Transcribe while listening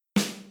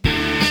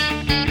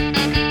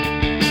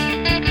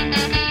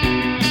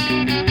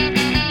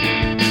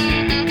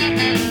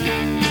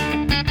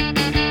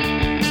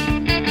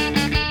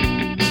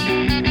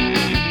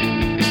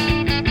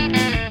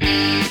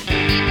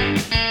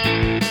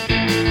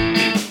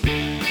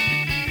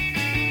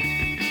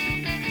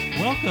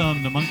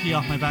Monkey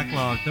Off My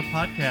Backlog, the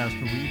podcast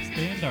where we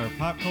expand our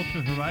pop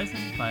culture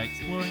horizons by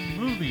exploring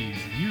movies,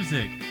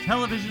 music,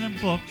 television, and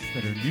books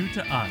that are new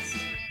to us.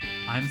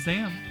 I'm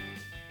Sam.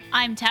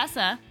 I'm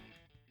Tessa.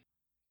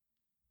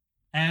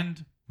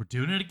 And we're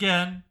doing it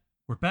again.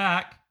 We're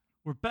back.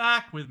 We're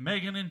back with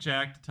Megan and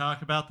Jack to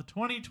talk about the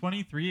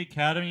 2023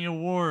 Academy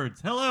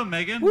Awards. Hello,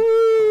 Megan.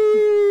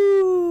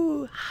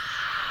 Woo!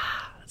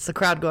 It's the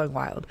crowd going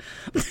wild.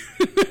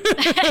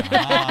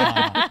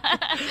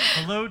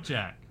 Hello,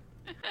 Jack.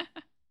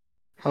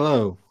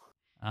 Hello.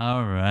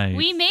 All right.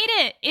 We made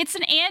it. It's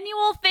an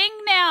annual thing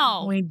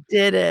now. We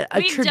did it. A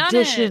We've done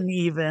tradition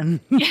even.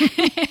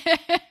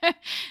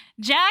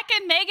 Jack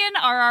and Megan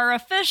are our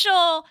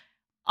official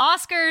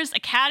Oscars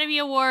Academy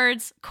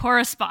Awards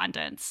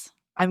correspondents.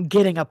 I'm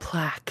getting a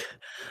plaque.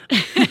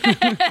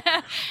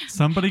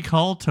 Somebody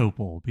call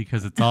Topol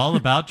because it's all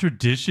about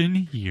tradition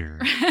here.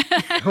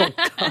 Oh,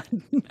 God.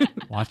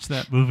 Watch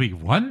that movie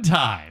one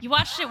time. You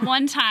watched it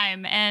one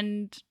time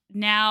and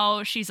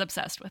now she's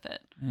obsessed with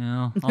it.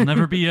 Well, I'll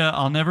never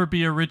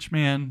be a rich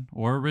man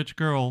or a rich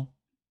girl,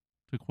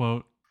 to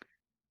quote,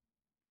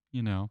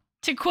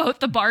 To quote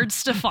the Bard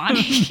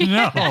Stefani.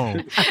 No.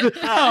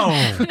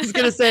 I was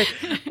going to say,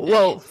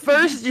 well,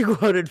 first you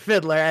quoted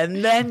Fiddler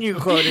and then you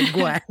quoted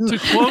Gwen.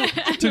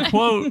 to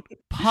quote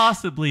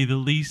possibly the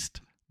least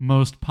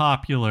most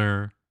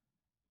popular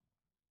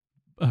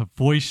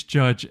voice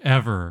judge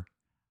ever,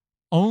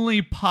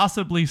 only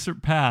possibly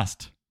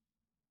surpassed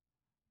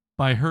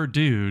by her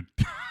dude,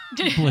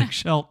 Blake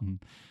Shelton.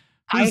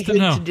 I hate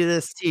to do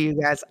this to you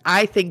guys.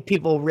 I think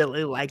people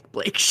really like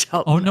Blake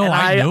Shelton. Oh no,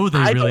 I know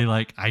they really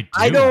like.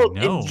 I don't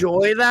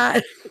enjoy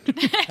that.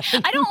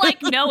 I don't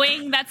like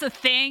knowing that's a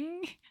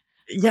thing.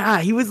 Yeah,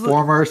 he was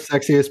Former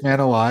sexiest man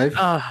alive.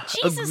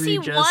 Jesus,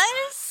 egregious. he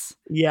was?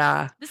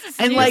 Yeah. This is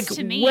and news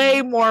to me.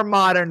 way more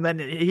modern than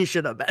he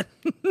should have been.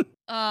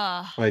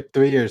 Like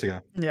 3 years ago.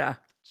 Yeah.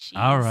 Jeez.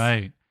 All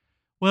right.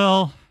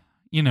 Well,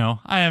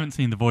 I haven't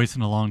seen The Voice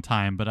in a long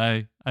time, but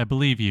I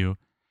believe you.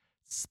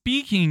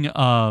 Speaking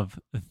of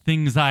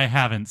things I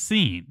haven't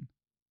seen,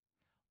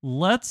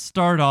 let's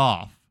start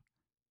off.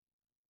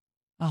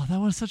 Oh, that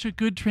was such a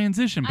good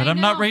transition, but I'm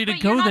not ready to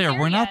go there.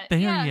 We're not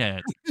there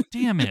yet.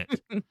 Damn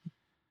it.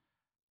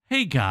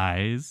 Hey,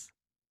 guys.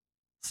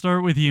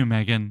 Start with you,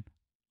 Megan.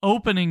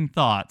 Opening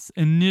thoughts,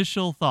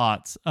 initial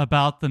thoughts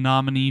about the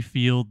nominee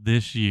field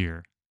this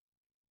year.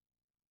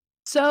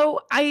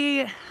 So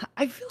I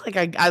feel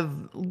like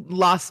I've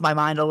lost my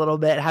mind a little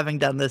bit, having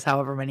done this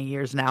however many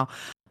years now,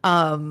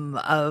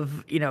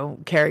 of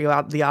carrying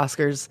out the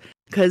Oscars.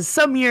 Because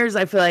some years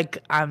I feel like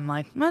I'm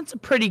like, that's a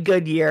pretty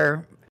good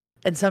year,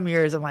 and some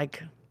years I'm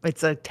like,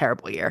 it's a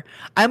terrible year.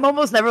 I'm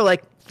almost never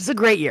like, it's a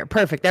great year,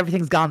 perfect,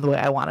 everything's gone the way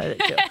I wanted it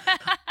to.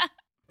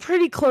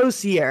 Pretty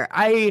close year.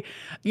 I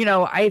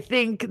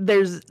think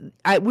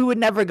we would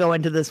never go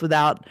into this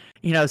without,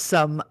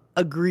 some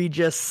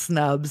egregious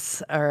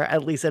snubs, or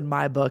at least in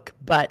my book.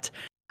 But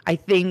I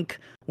think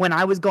when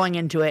I was going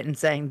into it and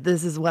saying,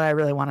 this is what I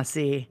really want to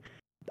see,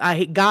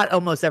 I got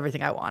almost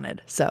everything I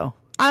wanted. So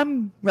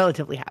I'm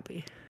relatively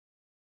happy.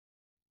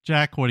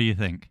 Jack, what do you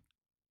think?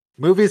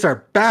 Movies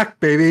are back,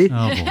 baby.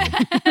 Oh, boy.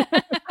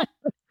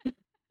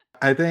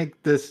 I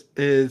think this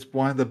is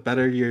one of the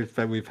better years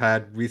that we've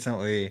had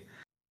recently.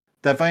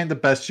 Definitely the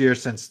best year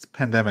since the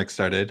pandemic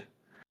started.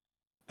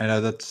 I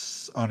know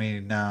that's only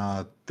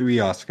now 3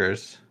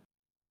 Oscars.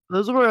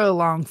 Those were a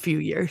long few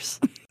years.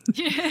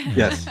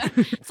 Yes.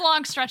 It's a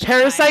long stretch.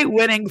 Parasite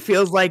winning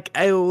feels like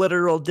a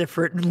literal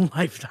different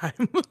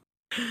lifetime.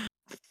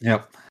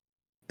 Yep.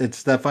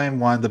 It's definitely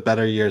one of the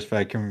better years that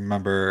I can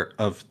remember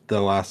of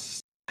the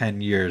last 10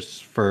 years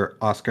for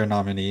Oscar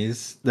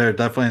nominees. There are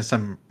definitely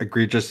some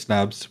egregious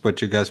snubs,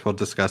 which you guys will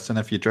discuss in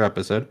a future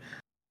episode.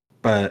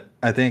 But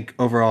I think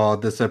overall,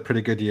 this is a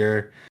pretty good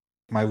year.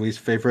 My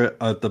least favorite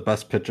of the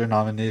Best Picture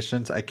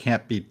nominations. I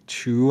can't be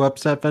too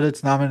upset that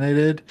it's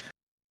nominated.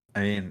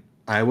 I mean,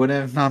 I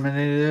wouldn't have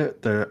nominated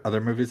it. There are other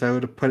movies I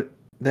would have put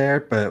there,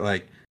 but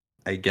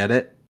I get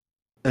it.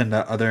 And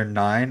the other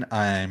 9,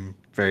 I'm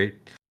very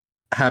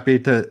happy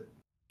that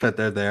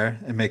they're there.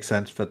 It makes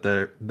sense that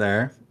they're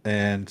there.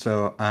 And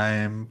so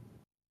I'm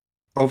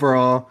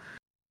overall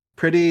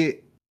pretty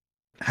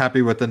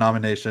happy with the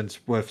nominations,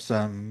 with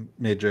some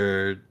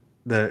major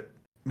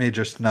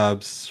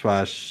snubs /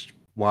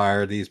 why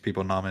are these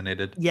people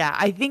nominated? Yeah,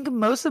 I think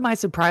most of my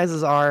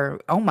surprises are,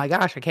 oh my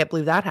gosh, I can't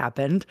believe that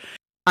happened.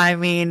 I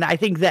mean, I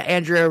think that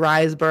Andrea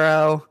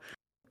Riseborough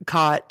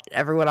caught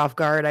everyone off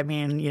guard. I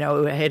mean,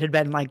 it had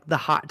been like the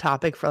hot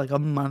topic for like a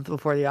month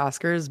before the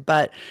Oscars,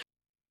 but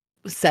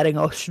setting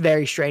a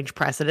very strange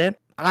precedent.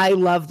 I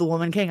love The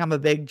Woman King. I'm a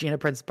big Gina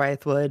Prince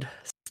Bythewood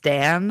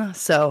stan,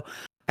 so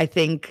I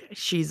think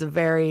she's a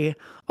very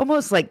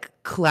almost like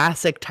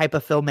classic type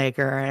of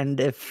filmmaker. And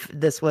if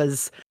this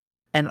was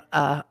an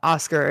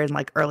Oscar in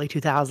like early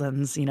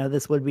 2000s,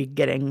 this would be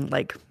getting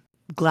like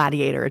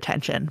Gladiator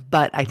attention.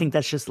 But I think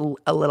that's just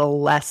a little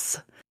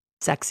less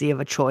sexy of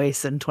a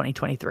choice in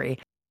 2023.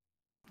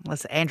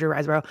 Unless Andrew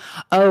Riseborough.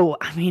 Oh,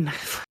 I mean,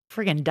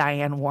 Friggin'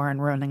 Diane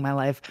Warren ruining my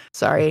life.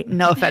 Sorry,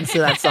 no offense to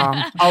that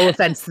song. All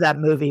offense to that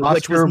movie,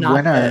 which was Oscar not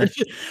winner,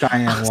 good.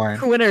 Diane Oscar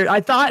Warren. winner.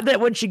 I thought that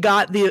when she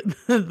got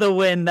the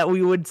win, that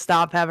we would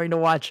stop having to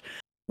watch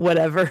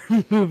whatever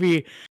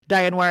movie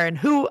Diane Warren,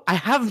 who I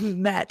have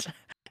met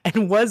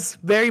and was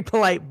very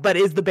polite, but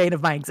is the bane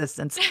of my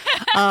existence.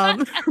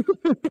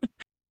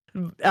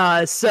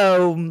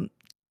 So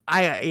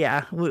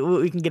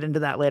we can get into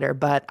that later.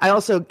 But I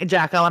also,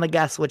 Jack, I want to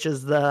guess which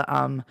is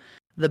the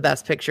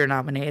Best Picture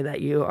nominee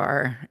that you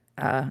are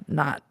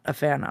not a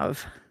fan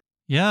of.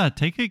 Yeah,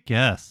 take a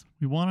guess.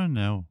 We want to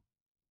know.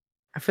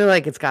 I feel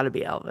like it's got to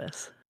be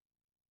Elvis.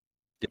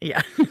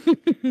 Yeah.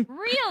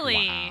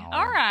 Really? Wow.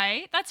 All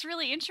right. That's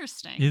really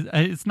interesting.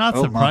 It's not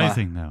Oh,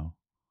 surprising, though.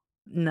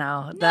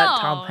 No, that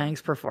Tom No.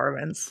 Hanks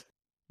performance.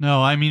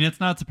 No, I mean, it's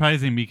not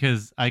surprising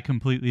because I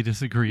completely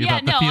disagree Yeah,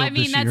 about the no, field I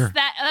mean this year.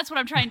 that's what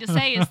I'm trying to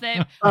say is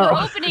that Oh.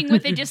 we're opening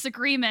with a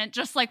disagreement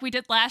just like we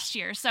did last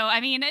year. So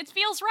I mean, it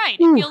feels right.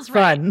 It Ooh, feels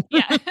right. fun.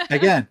 Yeah.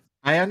 Again,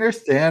 I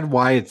understand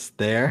why it's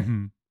there.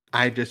 Mhm,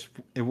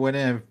 It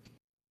wouldn't have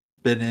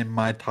been in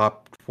my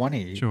top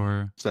 20.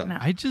 Sure. So No.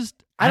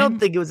 I don't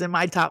think it was in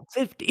my top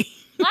 50.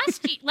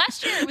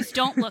 Last year it was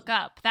Don't Look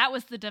Up. That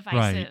was the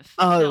divisive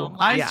Oh, film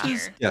last yeah.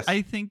 year. yes.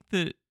 I think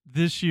that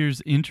this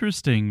year's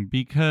interesting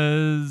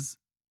because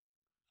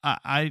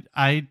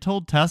I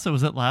told Tessa,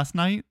 was it last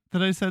night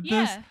that I said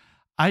this? Yeah.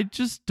 I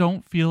just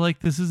don't feel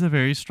like this is a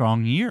very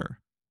strong year.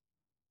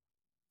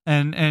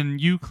 And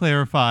you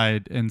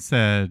clarified and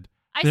said,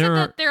 I There said are-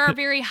 that there are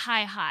very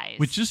high highs.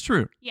 which is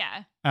true.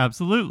 yeah.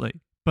 Absolutely.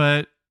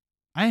 But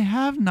I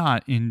have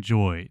not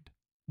enjoyed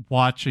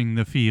watching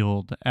the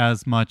field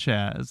as much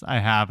as I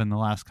have in the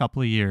last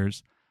couple of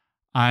years.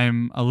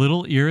 I'm a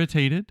little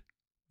irritated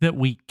that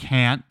we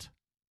can't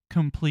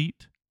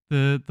complete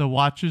the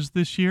watches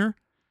this year.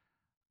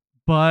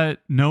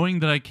 But knowing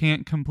that I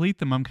can't complete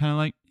them, I'm kind of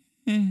like,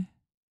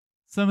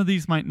 some of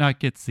these might not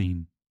get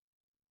seen.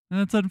 And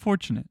that's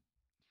unfortunate.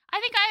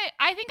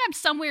 I think I'm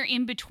somewhere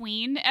in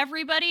between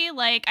everybody.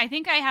 Like, I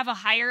think I have a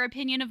higher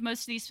opinion of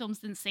most of these films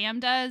than Sam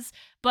does,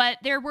 but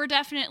there were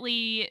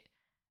definitely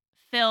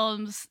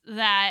films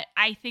that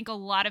I think a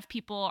lot of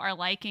people are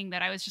liking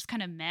that I was just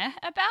kind of meh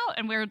about,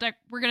 and we're going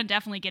to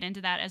definitely get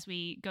into that as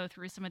we go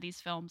through some of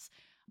these films.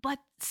 But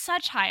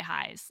such high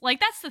highs. Like,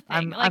 that's the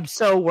thing. I'm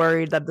so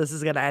worried that this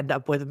is going to end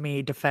up with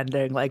me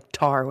defending like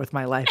Tar with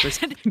my life or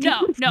something. No,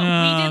 we No,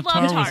 did love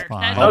Tar was Tar.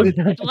 fine. That's,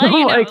 Okay. to let you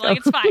know, Like, like,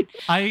 it's fine.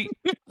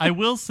 I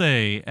will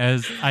say,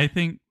 as I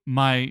think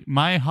my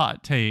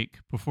hot take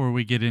before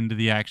we get into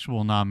the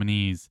actual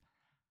nominees,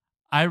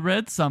 I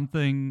read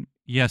something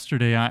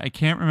yesterday. I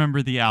can't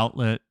remember the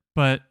outlet,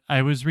 but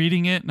I was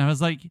reading it and I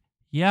was like,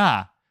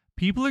 yeah,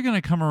 people are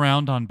going to come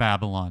around on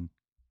Babylon.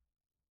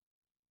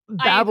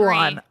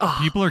 Babylon. Oh,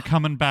 People are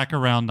coming back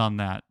around on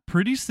that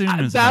pretty soon,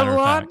 as a Babylon?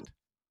 matter of fact.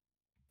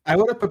 I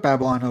would have put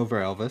Babylon over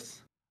Elvis.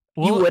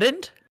 you Well,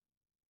 wouldn't?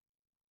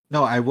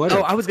 No, I would Oh,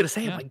 have. I was going to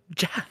say, Yeah. like,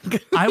 Jack.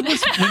 I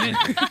was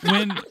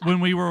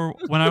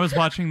when I was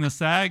watching the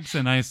SAGs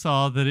and I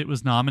saw that it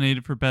was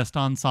nominated for Best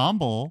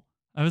Ensemble,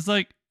 I was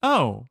like,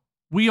 oh,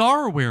 we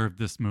are aware of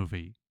this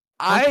movie.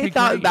 I Okay,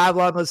 thought great.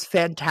 Babylon was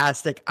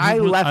fantastic. I I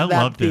left that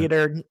loved it.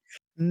 theater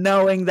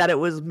knowing that it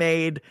was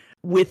made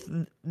with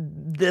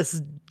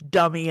this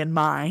dummy in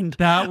mind.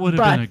 That would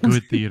have been a But-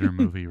 good theater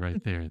movie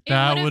right there. It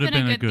That would would have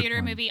have been a good theater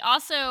one. movie.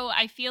 Also,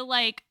 I feel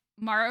like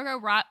Margot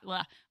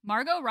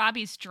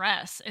Robbie's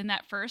dress in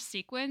that first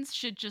sequence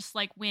should just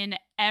like win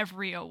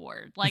every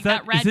award. Like Is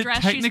that red is it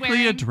dress she's technically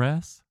wearing. a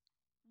dress?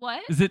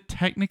 What? Is it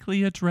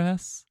technically a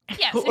dress?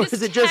 Yes, Or it is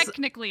is it just-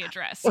 technically a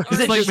dress. Or is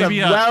It's it like just maybe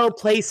a a-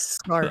 well-placed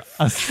scarf?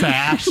 A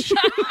sash?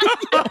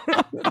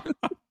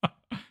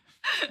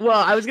 Well,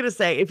 I was going to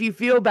say, if you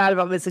feel bad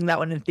about missing that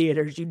one in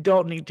theaters, you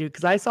don't need to,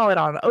 because I saw it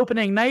on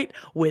opening night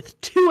with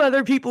 2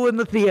 other people in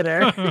the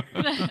theater.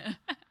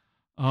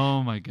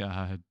 Oh my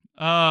god.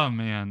 Oh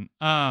man.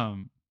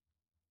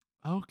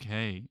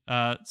 Okay.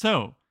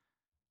 So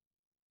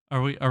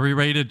are we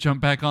ready to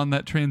jump back on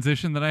that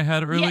transition that I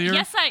had earlier?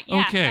 Yeah,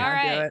 Okay. all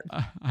I'll do right.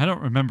 it. I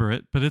don't remember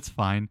it, but it's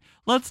fine.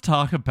 Let's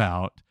talk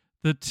about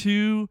the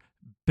 2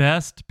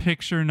 Best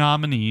Picture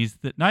nominees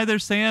that neither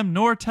Sam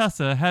nor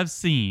Tessa have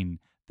seen.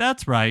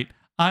 That's right.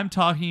 I'm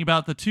talking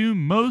about the 2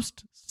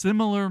 most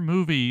similar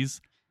movies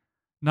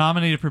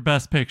nominated for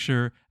Best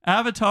Picture,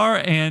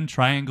 Avatar and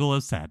Triangle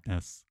of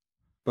Sadness.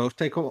 Both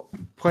take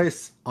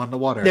place on the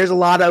water. There's a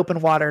lot of open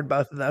water in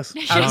both of those.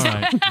 All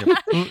right.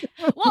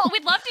 Well,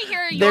 we'd love to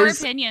hear your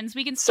There's opinions.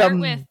 We can start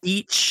Some with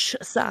beach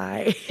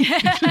side.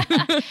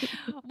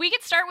 we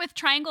could start with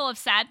Triangle of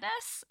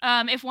Sadness.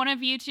 If one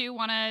of you two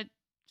want to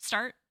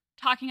start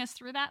talking us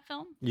through that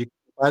film.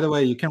 By the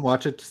way, you can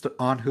watch it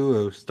on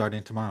Hulu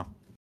starting tomorrow.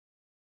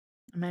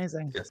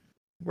 Amazing. Yes.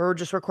 We're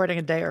just recording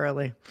a day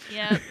early.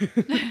 Yeah.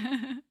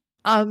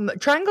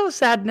 Triangle of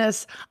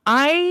Sadness,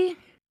 I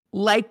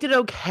liked it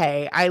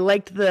okay. I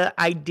liked the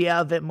idea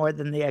of it more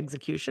than the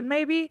execution,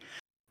 maybe.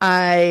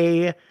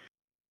 I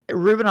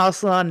Ruben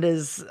Östlund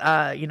is,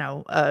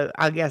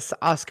 I guess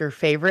Oscar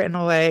favorite in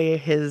a way.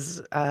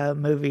 His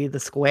movie The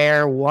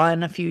Square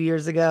won a few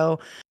years ago.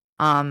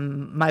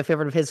 My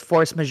favorite of his,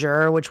 Force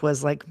Majeure, which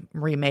was like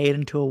remade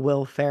into a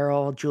Will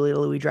Ferrell, Julia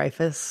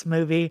Louis-Dreyfus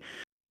movie,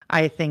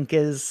 I think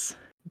is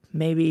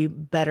maybe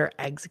better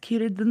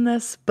executed than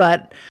this.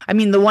 But I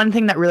mean, the one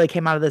thing that really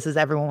came out of this is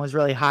everyone was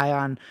really high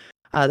on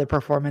the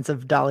performance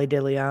of Dolly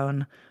De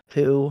Leon,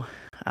 who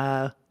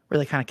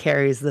really kind of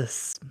carries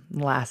this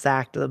last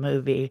act of the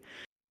movie.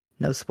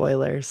 No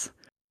spoilers.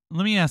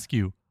 Let me ask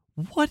you,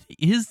 what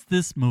is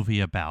this movie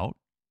about?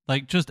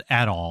 Like, just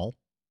at all?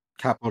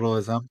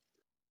 Capitalism.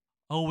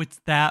 Oh, it's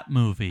that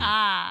movie.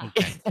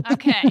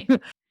 Okay.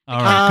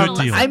 All right,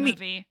 good deal.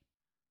 Movie.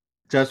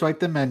 Just like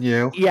the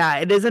menu. Yeah,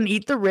 it is an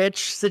eat the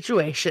rich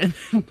situation.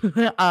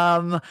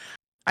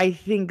 I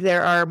think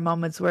there are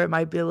moments where it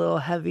might be a little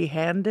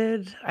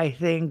heavy-handed. I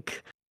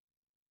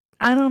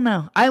don't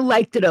know. I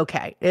liked it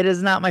okay. It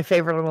is not my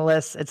favorite on the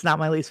list. It's not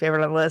my least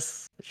favorite on the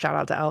list. Shout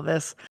out to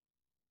Elvis.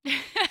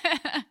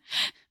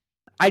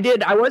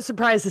 I was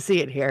surprised to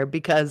see it here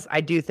because I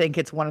do think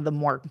it's one of the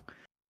more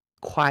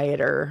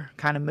quieter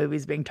kind of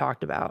movies being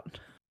talked about.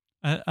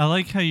 I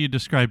like how you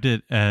described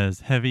it as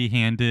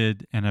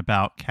heavy-handed and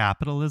about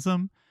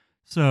capitalism.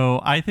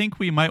 So I think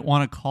we might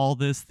want to call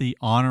this the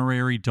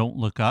honorary Don't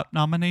Look Up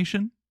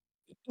nomination.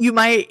 You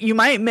might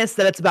miss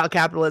that it's about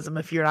capitalism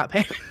if you're not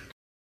paying.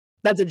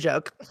 That's a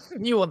joke.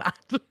 You will not.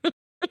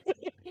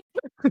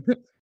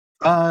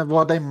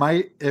 Well, they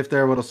might if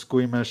they're a little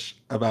squeamish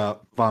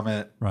about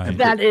vomit. Right.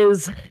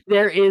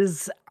 There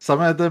is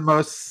some of the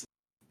most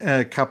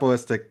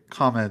capitalistic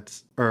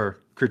comments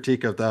or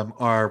critique of them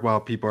are, well,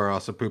 people are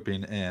also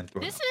pooping and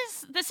this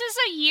is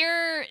a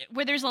year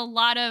where there's a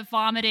lot of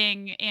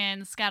vomiting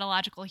and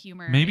scatological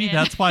humor. Maybe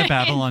that's why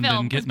Babylon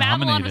didn't get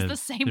nominated. Babylon was the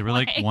same they were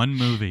way. like one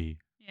movie.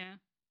 Yeah.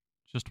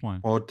 Just one.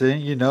 Well,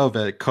 didn't you know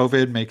that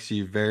COVID makes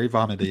you very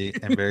vomity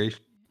and very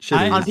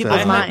shitty? On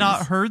people's I minds. had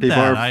not heard People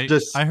that. are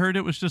I heard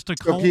it was just a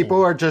So cold.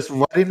 people are just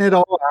letting it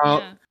all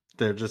out. Yeah.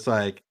 They're just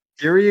like,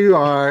 here you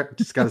are.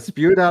 Just got to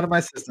spew it out of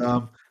my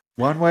system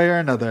one way or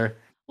another.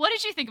 What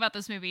did you think about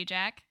this movie,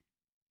 Jack?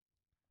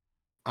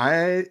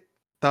 I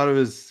thought it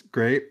was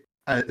great.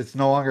 It's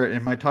no longer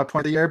in my top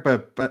 20 of the year,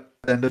 but at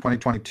the end of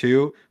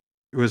 2022,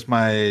 it was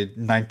my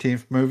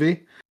 19th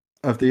movie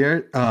of the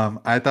year.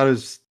 I thought it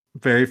was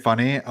very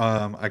funny.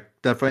 I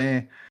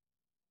definitely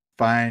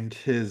find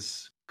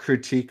his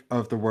critique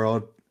of the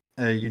world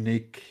a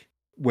unique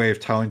way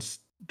of telling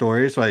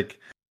stories. Like,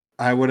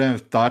 I wouldn't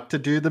have thought to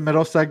do the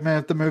middle segment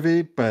of the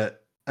movie,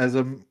 but as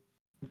a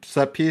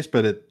set piece,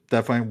 but it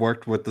definitely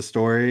worked with the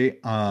story.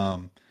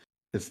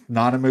 It's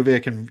not a movie I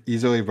can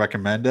easily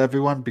recommend to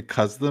everyone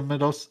because of the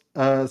middle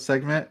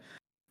segment.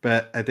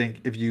 But I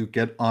think if you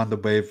get on the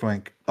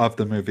wavelength of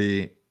the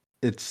movie,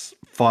 it's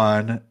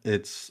fun.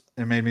 It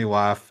made me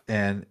laugh,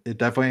 and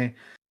it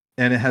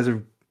has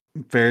a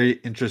very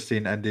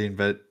interesting ending.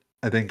 But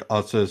I think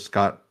also it's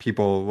got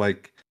people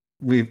like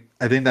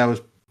I think that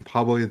was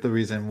probably the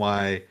reason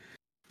why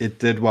it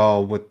did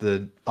well with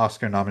the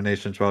Oscar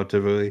nominations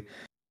relatively,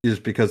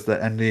 is because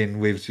the ending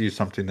leaves you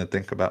something to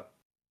think about.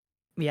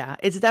 Yeah,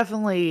 it's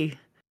definitely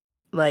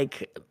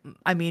like,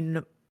 I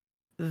mean,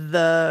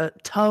 the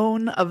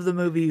tone of the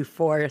movie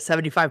for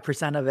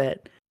 75% of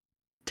it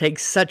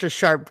takes such a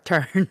sharp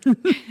turn.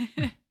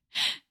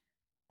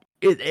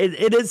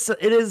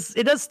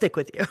 It does stick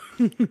with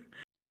you.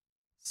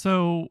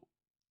 So,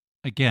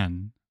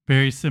 again,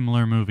 very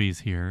similar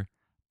movies here.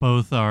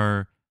 Both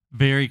are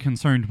very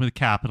concerned with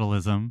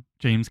capitalism.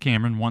 James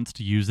Cameron wants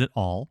to use it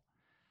all.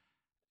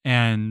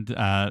 And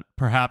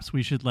perhaps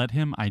we should let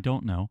him. I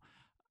don't know.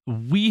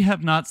 We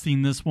have not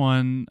seen this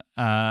one.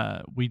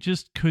 We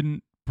just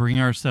couldn't bring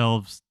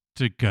ourselves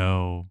to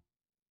go.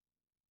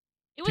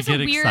 It was to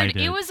get excited.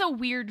 It was a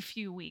weird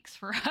few weeks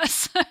for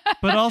us.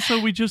 But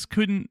also, we just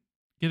couldn't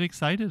get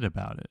excited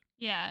about it.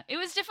 Yeah, it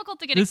was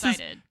difficult to get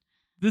excited.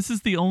 This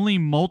is the only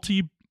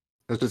I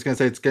was just gonna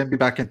say it's gonna be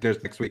back in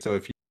theaters next week. So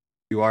if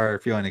you are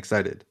feeling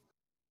excited,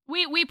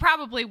 we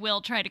probably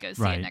will try to go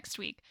see it next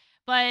week.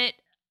 But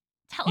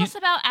tell us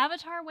about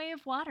Avatar: Way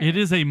of Water. It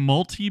is a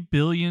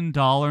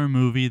multi-billion-dollar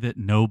movie that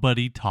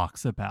nobody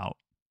talks about.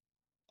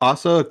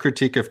 Also a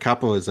critique of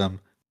capitalism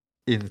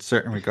in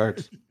certain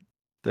regards.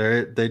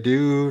 They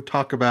do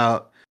talk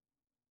about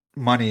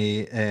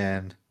money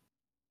and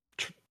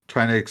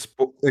trying to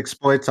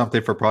exploit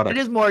something for product. It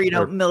is more,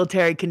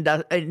 military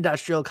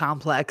industrial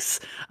complex.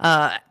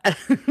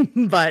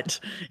 But,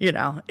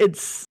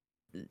 it's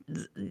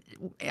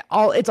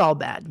all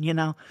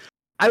bad,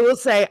 I will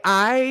say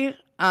I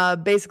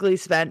basically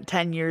spent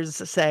 10 years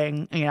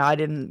saying, I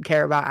didn't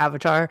care about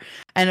Avatar.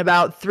 And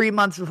about 3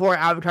 months before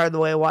Avatar: The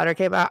Way of Water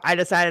came out, I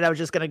decided I was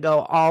just going to go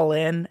all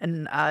in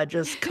and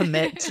just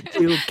commit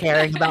to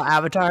caring about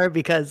Avatar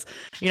because,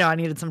 I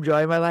needed some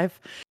joy in my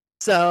life.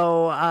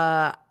 So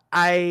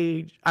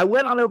I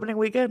went on opening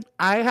weekend.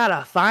 I had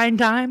a fine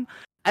time.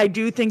 I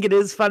do think it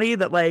is funny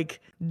that,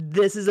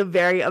 this is a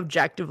very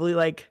objectively,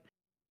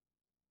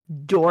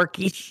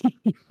 dorky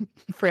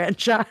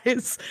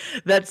franchise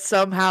that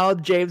somehow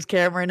James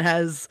Cameron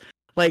has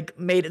like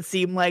made it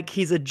seem like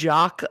he's a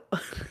jock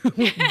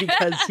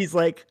because he's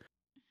like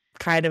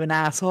kind of an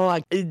asshole.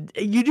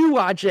 You do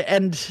watch it,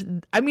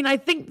 and I mean, I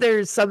think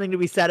there's something to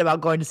be said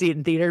about going to see it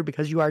in theater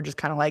because you are just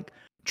kind of like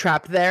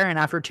trapped there, and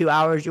after 2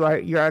 hours, you're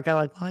kind of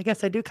like, well, I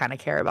guess I do kind of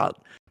care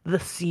about the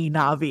sea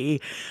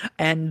Navi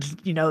and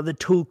the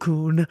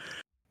Tulkun.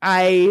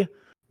 I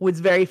was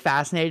very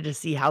fascinated to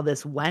see how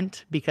this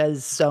went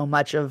because so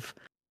much of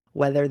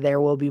whether there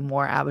will be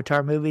more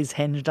Avatar movies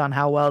hinged on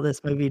how well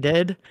this movie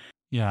did.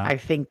 Yeah. I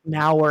think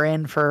now we're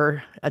in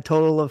for a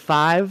total of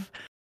 5.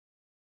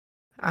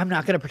 I'm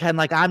not going to pretend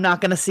like I'm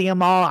not going to see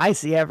them all. I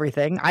see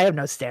everything. I have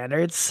no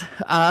standards.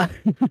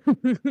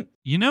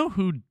 You know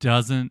who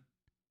doesn't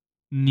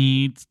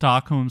need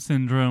Stockholm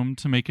Syndrome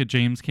to make a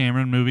James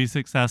Cameron movie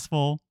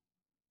successful?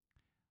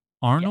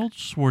 Arnold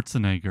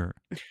Schwarzenegger.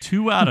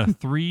 2 out of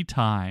 3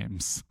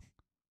 times.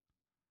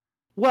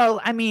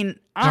 Well, I mean,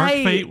 Dark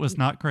Fate was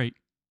not great.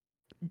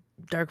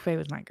 Dark Fate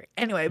was not great.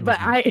 Anyway,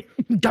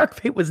 Dark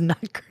Fate was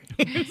not great.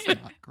 It's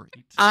not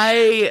great.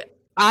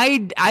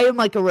 I am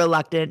like a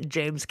reluctant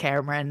James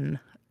Cameron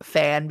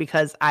fan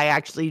because I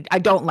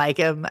don't like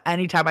him.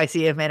 Anytime I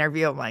see him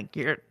interview, I'm like,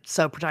 you're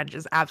so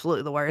pretentious,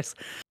 absolutely the worst.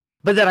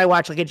 But then I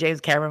watch like a James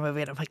Cameron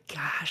movie and I'm like,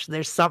 gosh,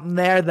 there's something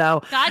there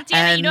though. God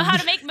damn it, you know how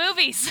to make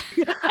movies.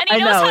 And he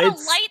knows how to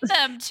light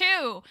them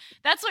too.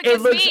 That's what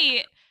gives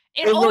me.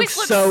 It always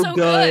looks so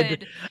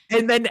good.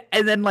 And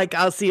then like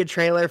I'll see a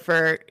trailer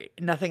for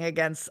nothing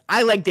against,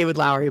 I like David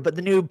Lowery, but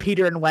the new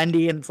Peter and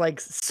Wendy, and it's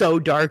like so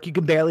dark you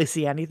can barely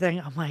see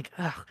anything. I'm like,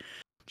 oh,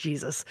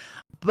 Jesus.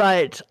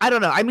 But I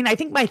don't know. I mean, I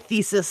think my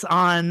thesis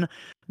on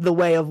The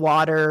Way of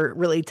Water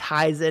really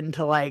ties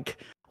into like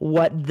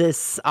what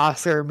this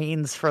Oscar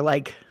means for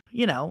like,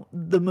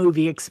 the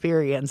movie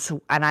experience.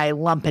 And I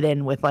lump it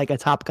in with like a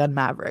Top Gun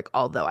Maverick,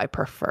 although I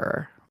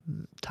prefer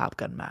Top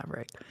Gun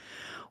Maverick,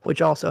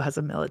 which also has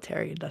a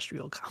military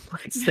industrial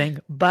complex thing,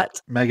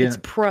 but Megan, it's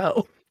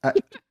pro.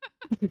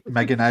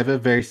 Megan, I have a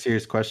very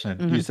serious question.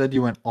 Mm-hmm. You said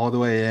you went all the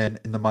way in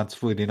the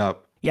months leading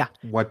up. Yeah.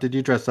 What did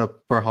you dress up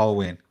for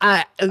Halloween?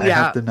 I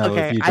have to know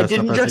if you I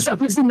didn't dress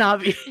up as a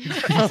Navi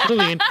for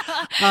Halloween.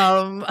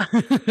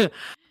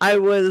 I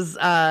was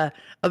a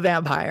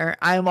vampire.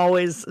 I am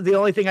always, the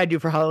only thing I do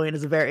for Halloween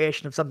is a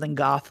variation of something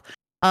goth.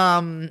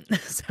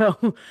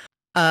 So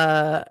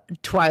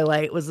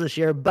Twilight was this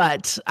year,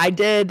 but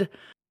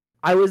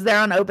I was there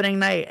on opening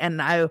night,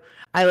 and I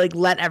like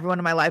let everyone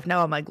in my life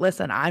know. I'm like,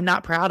 listen, I'm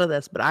not proud of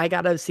this, but I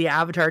got to see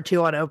Avatar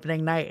 2 on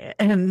opening night.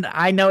 And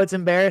I know it's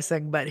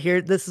embarrassing, but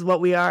this is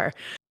what we are.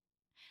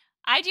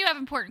 I do have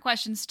important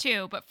questions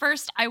too, but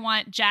first I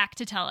want Jack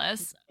to tell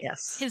us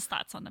his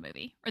thoughts on the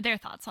movie, or their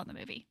thoughts on the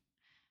movie.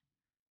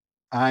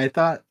 I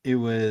thought it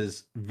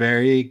was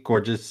very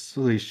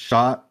gorgeously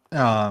shot.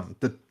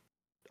 The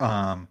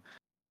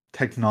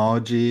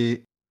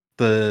technology,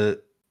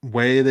 the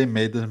way they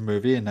made the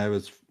movie, and I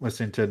was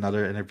listening to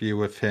another interview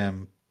with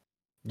him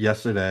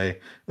yesterday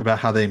about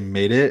how they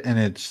made it, and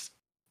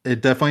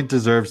it definitely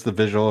deserves the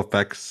visual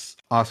effects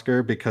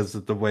Oscar because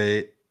of the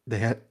way they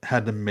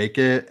had to make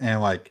it,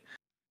 and like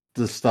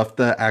the stuff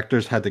that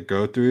actors had to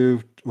go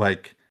through.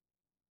 Like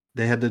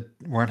they had to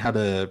learn how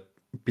to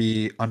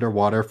be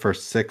underwater for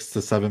 6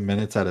 to 7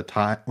 minutes at a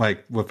time,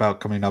 like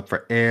without coming up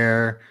for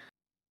air.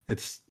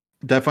 It's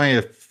definitely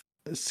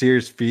a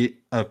serious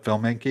feat of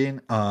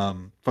filmmaking.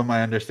 From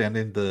my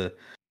understanding, the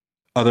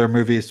other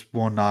movies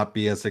will not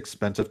be as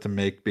expensive to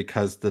make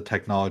because the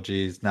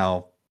technology has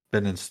now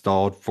been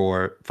installed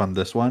from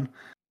this one.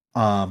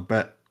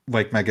 But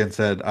like Megan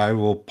said, I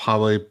will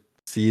probably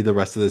see the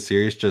rest of the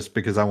series just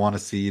because I want to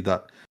see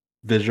the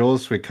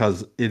visuals,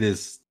 because it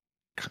is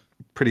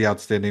pretty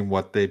outstanding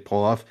what they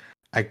pull off.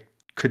 I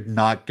could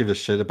not give a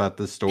shit about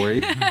this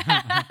story.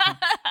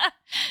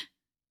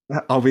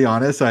 I'll be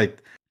honest,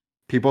 like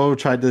people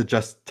tried to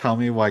just tell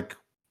me like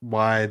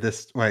why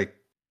this like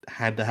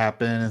had to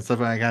happen and stuff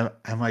like that.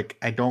 I'm like,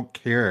 I don't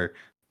care.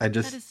 I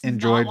just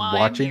enjoyed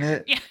watching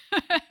it.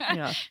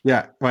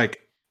 Yeah.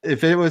 Like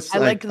if it was I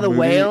like the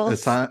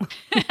whales.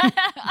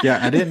 Yeah,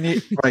 I didn't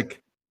need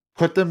like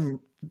put the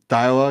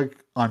dialogue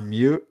on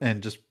mute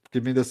and just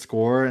give me the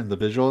score and the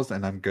visuals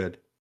and I'm good.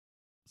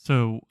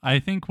 So I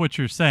think what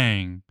you're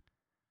saying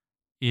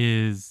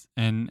is,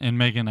 and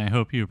Megan, I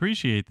hope you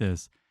appreciate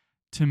this.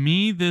 To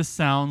me, this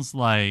sounds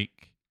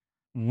like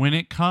when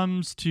it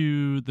comes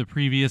to the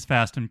previous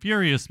Fast and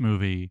Furious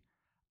movie,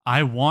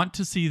 I want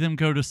to see them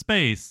go to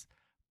space,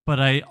 but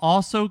I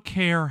also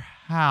care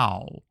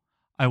how.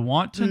 I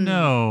want to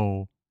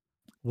know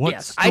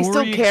what story I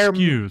still care.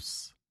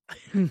 Excuse.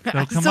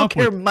 I still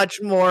care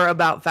much more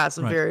about Fast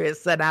and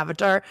Furious than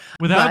Avatar.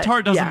 With Avatar,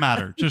 it doesn't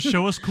matter. Just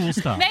show us cool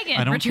stuff.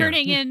 Megan,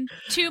 returning in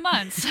 2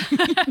 months.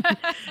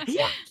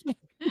 Yeah.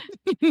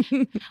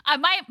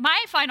 My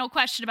final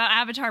question about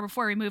Avatar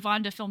before we move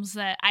on to films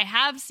that I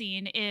have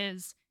seen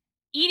is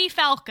Edie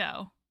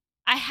Falco.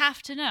 I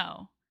have to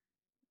know.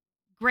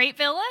 Great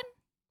villain?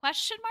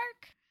 Question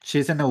mark?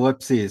 She's an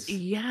ellipses.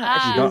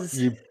 Yeah.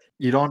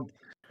 You don't.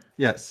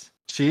 Yes.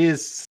 She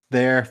is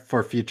there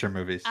for future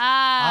movies.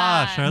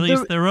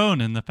 Charlize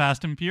Theron in the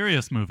Fast and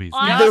Furious movies.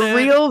 Well, The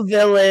real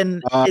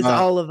villain is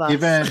all of us.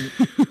 Even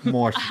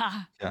more.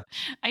 Yeah.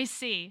 I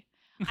see.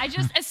 I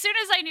just, as soon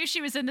as I knew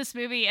she was in this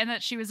movie and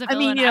that she was a I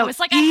villain, mean, I was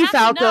like, I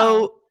have to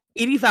know.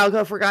 Edie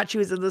Falco forgot she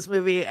was in this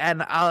movie,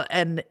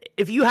 and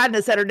if you hadn't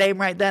have said her name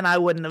right then, I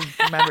wouldn't have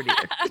remembered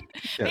either.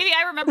 Maybe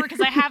I remember because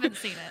I haven't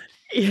seen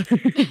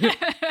it.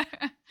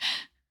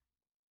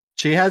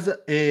 She has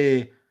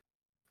a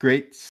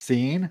great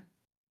scene,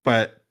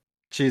 but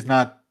she's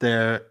not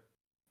there.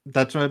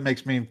 That's what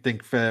makes me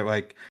think that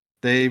like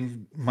they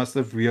must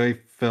have really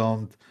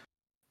filmed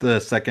the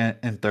second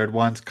and third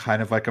ones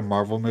kind of like a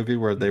Marvel movie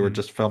where they were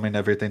just filming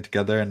everything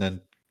together and then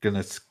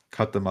gonna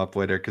cut them up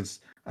later,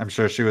 because I'm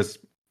sure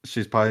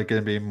she's probably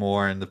gonna be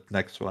more in the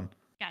next one.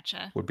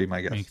 Gotcha. Would be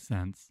my guess. Makes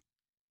sense.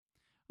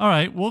 All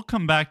right, we'll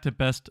come back to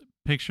Best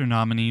Picture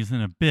nominees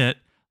in a bit.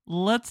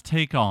 Let's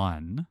take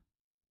on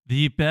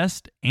the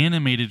Best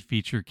Animated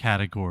Feature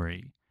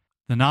category.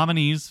 The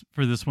nominees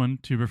for this one,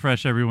 to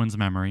refresh everyone's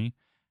memory: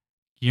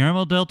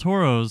 Guillermo del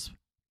Toro's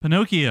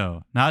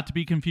Pinocchio, not to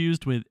be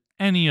confused with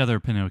any other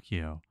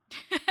Pinocchio.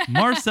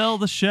 Marcel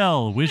the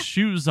Shell with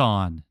Shoes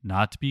On,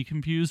 not to be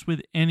confused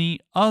with any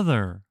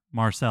other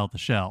Marcel the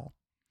Shell.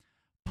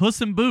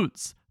 Puss in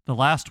Boots, The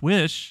Last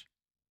Wish,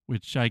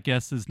 which I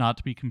guess is not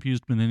to be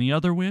confused with any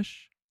other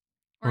wish.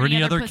 Or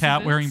any other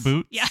cat wearing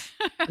boots.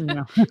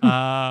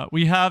 Yeah.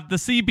 We have The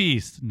Sea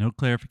Beast, no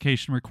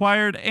clarification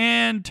required,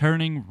 and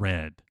Turning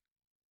Red.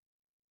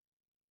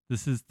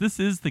 This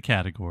is the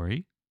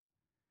category.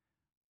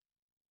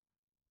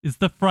 Is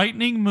the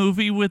frightening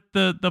movie with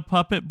the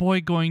puppet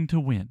boy going to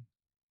win?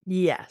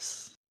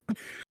 Yes.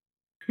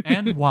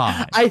 And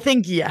why? I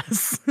think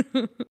yes.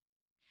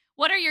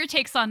 What are your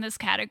takes on this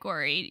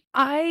category?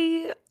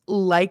 I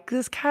like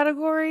this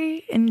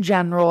category in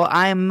general.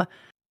 I'm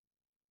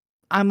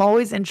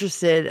always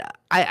interested.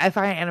 I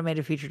find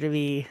animated feature to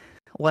be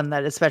one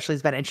that especially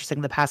has been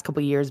interesting the past couple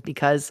of years,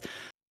 because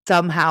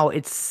somehow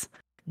it's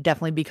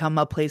definitely become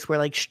a place where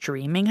like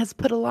streaming has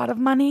put a lot of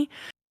money.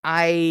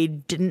 I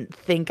didn't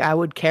think I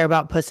would care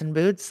about Puss in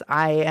Boots.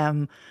 I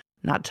am,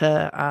 not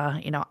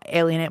to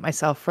alienate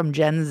myself from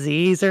Gen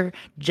Zs or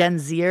Gen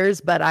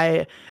Zers, but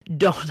I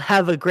don't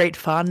have a great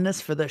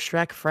fondness for the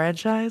Shrek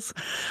franchise.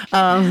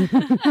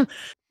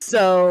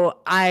 So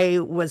I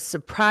was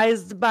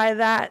surprised by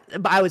that.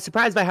 But I was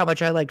surprised by how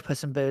much I liked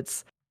Puss in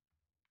Boots.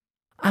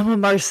 I'm a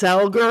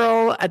Marcel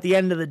girl at the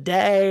end of the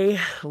day.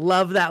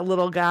 Love that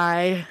little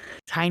guy.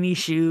 Tiny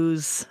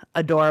shoes,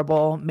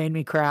 adorable, made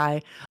me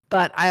cry.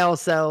 But I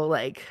also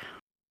like,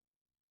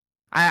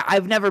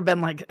 I've never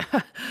been like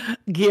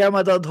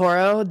Guillermo del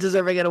Toro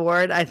deserving an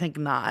award. I think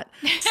not.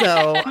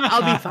 So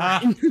I'll be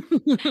fine.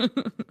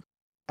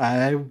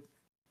 I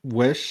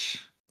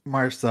wish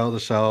Marcel the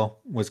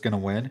Shell was going to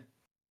win.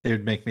 It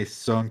would make me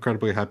so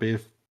incredibly happy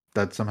if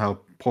that somehow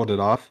pulled it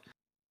off.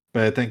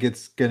 But I think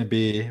it's going to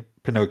be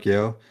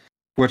Pinocchio,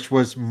 which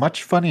was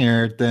much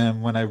funnier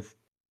than when I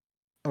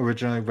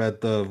originally read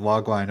the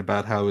logline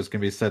about how it was going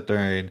to be set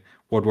during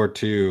World War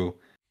II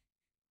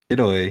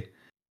Italy,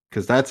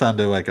 because that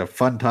sounded like a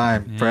fun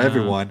time for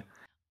everyone.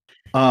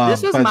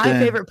 This was my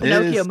favorite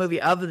Pinocchio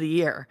movie of the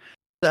year.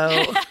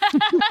 So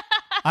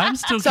I'm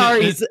still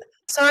sorry,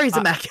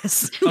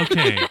 Zemeckis.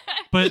 Okay,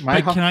 but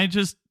can I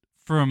just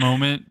for a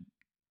moment?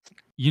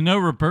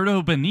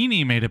 Roberto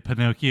Benigni made a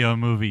Pinocchio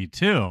movie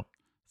too.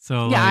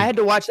 So yeah, I had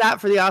to watch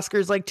that for the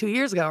Oscars like 2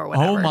 years ago or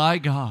whatever. Oh my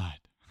God.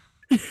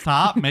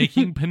 Stop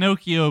making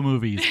Pinocchio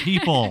movies,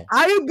 people.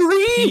 I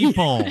agree.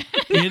 People.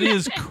 It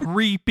is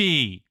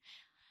creepy.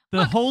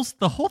 The whole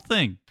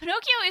thing.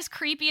 Pinocchio is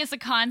creepy as a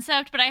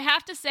concept, but I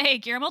have to say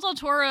Guillermo del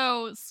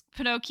Toro's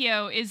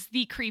Pinocchio is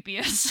the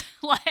creepiest.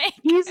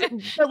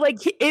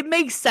 It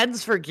makes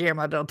sense for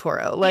Guillermo del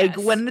Toro. Like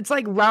when it's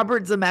like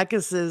Robert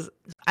Zemeckis's,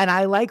 and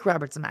I like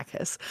Robert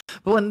Zemeckis,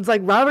 but when it's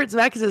like Robert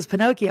Zemeckis's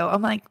Pinocchio,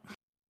 I'm like,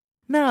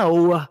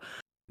 no,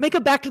 make a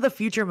Back to the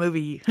Future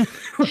movie.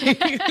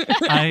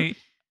 I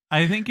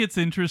think it's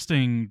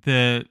interesting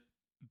that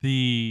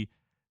the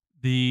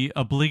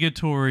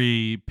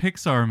obligatory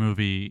Pixar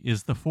movie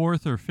is the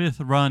fourth or fifth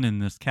run in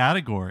this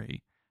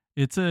category.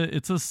 It's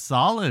a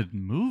solid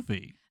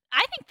movie.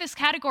 I think this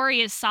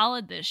category is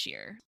solid this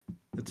year.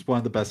 It's one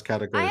of the best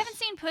categories. I haven't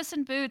seen Puss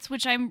in Boots,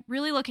 which I'm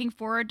really looking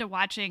forward to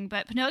watching,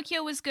 but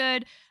Pinocchio was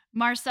good.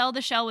 Marcel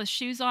the Shell with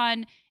Shoes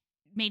On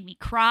made me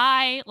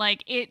cry.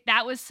 Like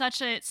that was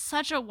such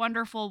a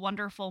wonderful,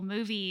 wonderful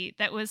movie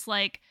that was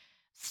like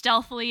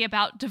stealthily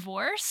about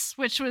divorce,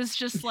 which was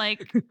just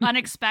like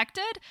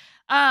unexpected.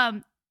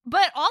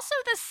 But also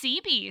The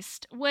Sea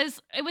Beast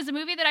was a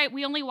movie that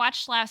we only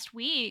watched last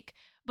week,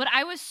 but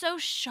I was so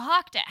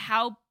shocked at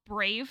how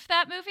brave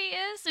that movie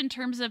is in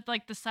terms of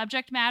like the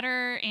subject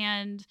matter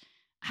and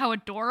how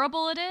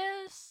adorable it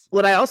is.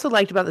 What I also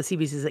liked about The Sea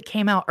Beast is it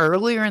came out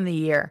earlier in the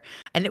year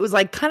and it was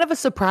like kind of a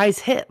surprise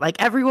hit. Like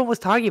everyone was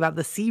talking about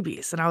The Sea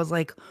Beast and I was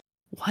like,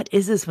 what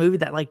is this movie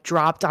that like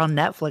dropped on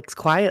Netflix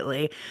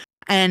quietly?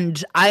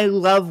 And I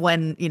love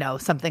when,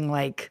 something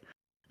like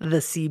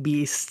The Sea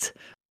Beast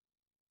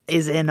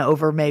is in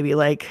over maybe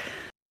like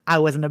I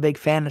wasn't a big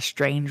fan of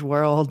Strange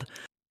World.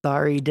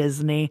 Sorry,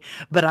 Disney,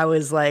 but I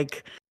was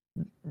like,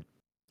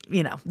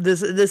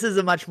 this is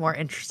a much more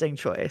interesting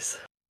choice.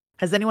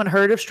 Has anyone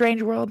heard of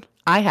Strange World?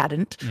 I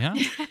hadn't. Yeah.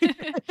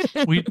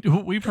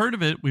 We've heard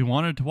of it. We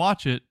wanted to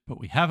watch it, but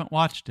we haven't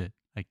watched it.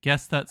 I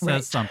guess that says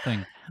Right.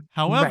 something.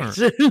 However,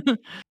 Right.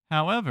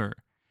 However,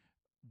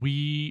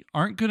 we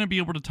aren't going to be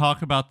able to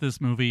talk about this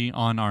movie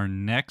on our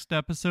next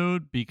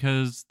episode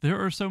because there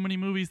are so many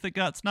movies that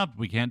got snubbed.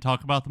 We can't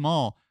talk about them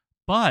all.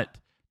 But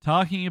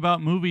talking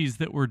about movies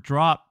that were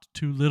dropped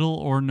to little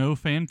or no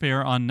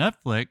fanfare on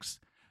Netflix,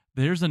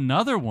 there's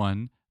another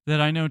one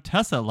that I know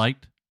Tessa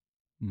liked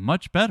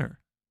much better.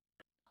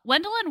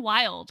 Wendell and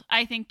Wild,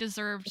 I think,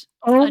 deserved.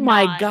 Oh a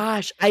my nod.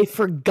 gosh, I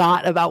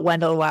forgot about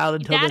Wendell Wild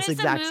until That this is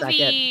exact a second.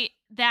 movie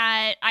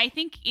that I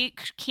think it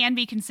can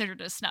be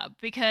considered a snub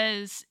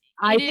because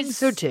I it think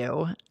so is-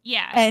 too.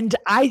 Yeah. And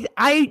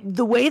I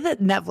the way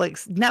that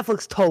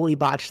Netflix totally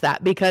botched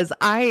that because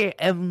I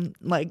am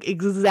like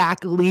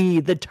exactly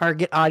the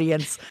target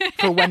audience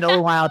for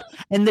Wendell Wild.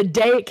 And the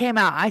day it came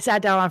out, I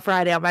sat down on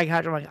Friday on my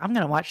couch. I'm like, I'm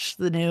gonna watch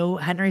the new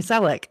Henry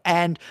Selick,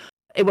 and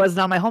it wasn't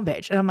on my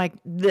homepage. And I'm like,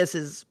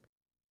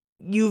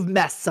 you've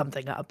messed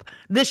something up.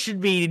 This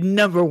should be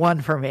number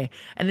one for me.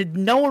 And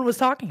no one was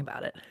talking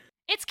about it.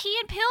 It's Key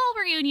and Peele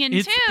reunion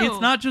It's too.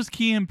 it's not just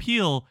Key and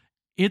Peele,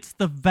 it's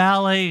the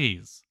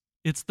valets.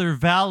 It's their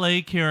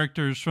valet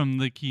characters from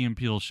the Key and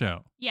Peele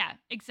show. Yeah,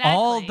 exactly.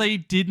 All they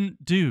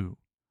didn't do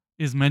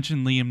is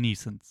mention Liam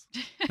Neeson's.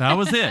 That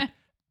was it.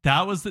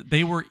 That was it.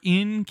 They were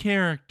in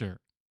character.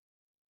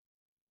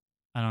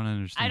 I don't I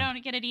understand.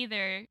 don't get it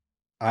either.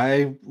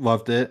 I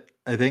loved it.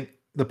 I think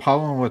the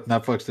problem with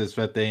Netflix is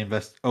that they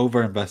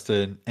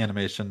over-invested in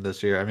animation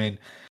this year. I mean,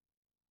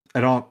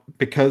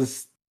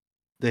 because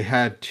they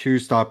had two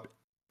stop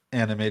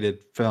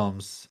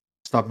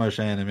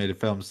motion animated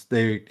films.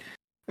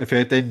 I feel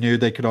like they knew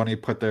they could only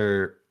put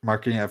their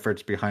marketing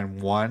efforts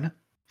behind one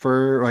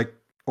for like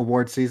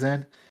award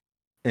season,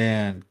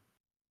 and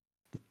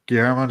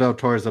Guillermo del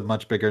Toro is a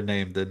much bigger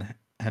name than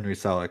Henry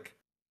Selick,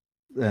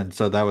 and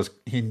so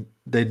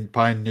they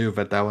probably knew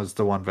that was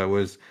the one that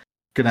was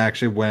gonna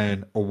actually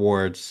win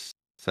awards.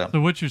 So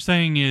what you're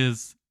saying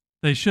is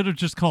they should have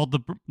just called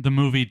the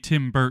movie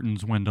Tim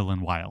Burton's Wendell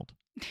and Wild.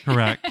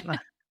 Correct.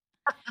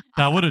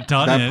 That would have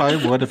done that it.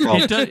 probably would have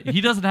helped. He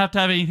doesn't have to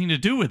have anything to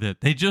do with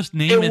it. They just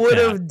name it. It would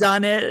that. have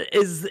done it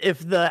is if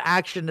the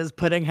action is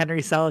putting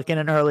Henry Selick in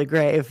an early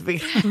grave.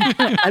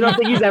 I don't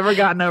think he's ever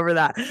gotten over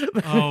that.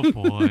 Oh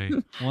boy!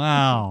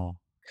 Wow,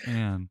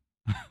 man.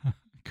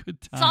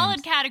 Good times.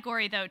 Solid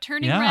category though.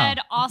 Turning Yeah. Red,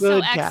 also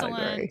Good excellent.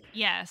 category.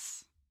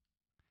 Yes.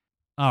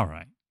 All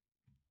right.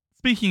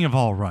 Speaking of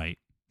all right,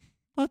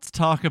 let's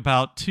talk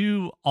about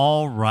two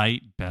all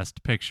right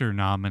Best Picture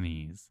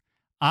nominees.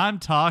 I'm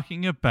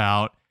talking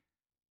about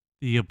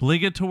the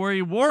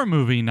obligatory war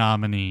movie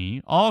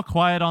nominee, All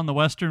Quiet on the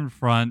Western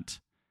Front,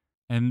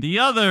 and the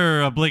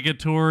other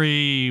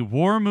obligatory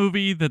war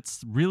movie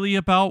that's really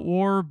about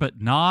war,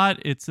 but not.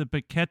 It's a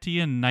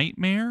Beckettian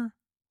nightmare.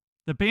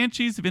 The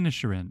Banshees of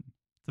Inisherin.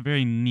 It's a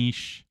very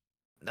niche.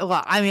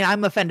 Well, I mean,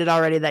 I'm offended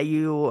already that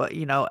you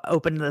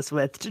opened this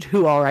with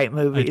two all right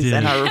movies did.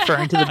 and are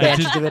referring to the I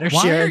Banshees did- of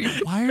why,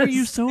 Inisherin. why are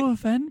you so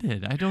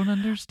offended? I don't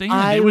understand.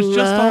 I It was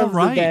just all love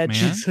right, the man.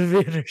 Banshees of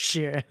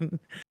Inisherin.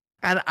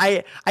 And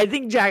I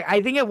think Jack,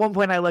 I think at one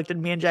point I looked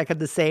and me and Jack had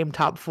the same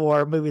top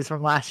 4 movies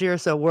from last year,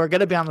 so we're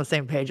gonna be on the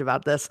same page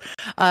about this.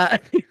 I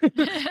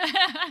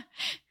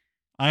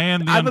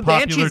am the I'm a unpopular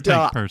Banshees take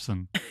dog.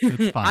 person.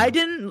 It's fine. I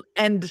didn't,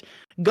 and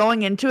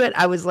going into it,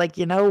 I was like,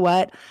 you know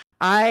what?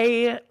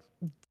 I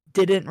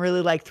didn't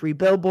really like Three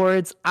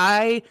Billboards.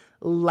 I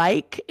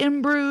like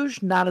In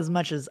Bruges, not as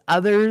much as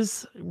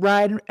others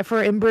ride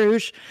for In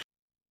Bruges.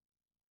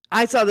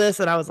 I saw this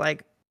and I was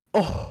like,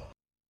 oh,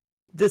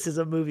 this is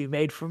a movie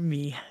made for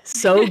me.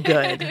 So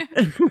good.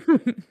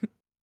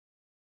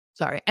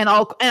 Sorry. And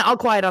All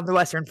Quiet on the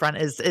Western Front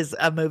is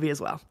a movie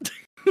as well.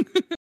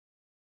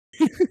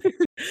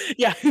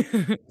 Yeah.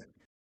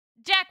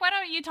 Jack, why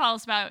don't you tell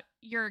us about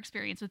your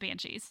experience with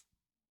Banshees?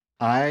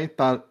 I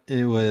thought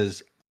it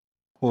was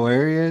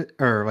hilarious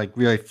or like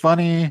really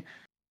funny.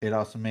 It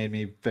also made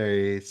me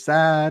very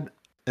sad.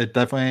 It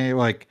definitely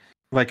like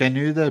I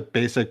knew the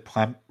basic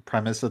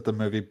premise of the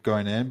movie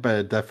going in, but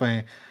it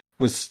definitely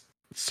was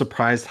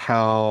surprised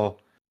how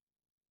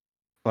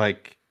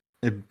like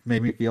it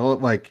made me feel.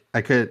 Like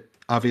I could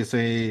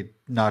obviously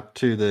not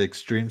to the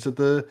extremes of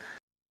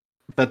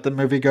that the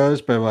movie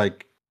goes, but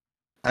like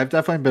I've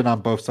definitely been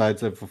on both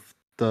sides of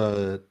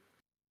the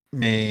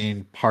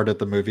main part of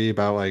the movie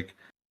about like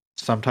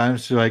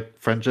sometimes like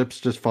friendships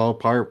just fall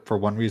apart for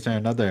one reason or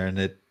another and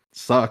it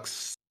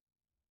sucks,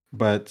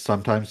 but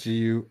sometimes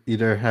you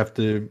either have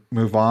to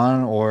move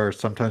on or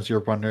sometimes you're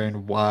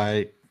wondering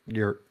why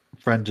your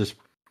friend just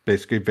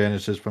basically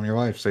vanishes from your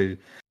life. So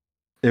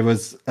it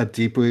was a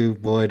deeply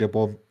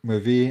relatable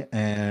movie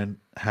and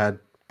had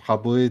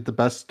probably the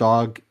best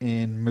dog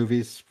in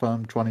movies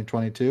from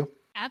 2022.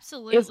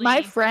 Absolutely. If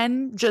my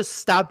friend just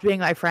stopped being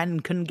my friend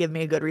and couldn't give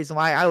me a good reason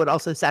why, I would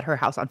also set her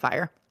house on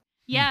fire.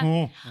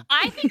 Yeah.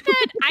 I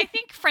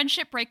think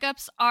friendship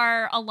breakups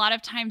are a lot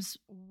of times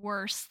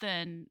worse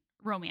than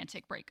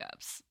romantic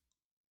breakups.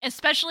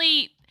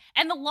 Especially,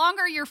 and the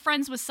longer you're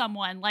friends with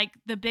someone, like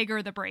the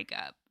bigger the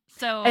breakup.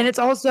 So, And it's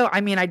also, I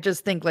mean, I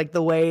just think like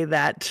the way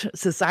that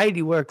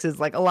society works is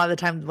like a lot of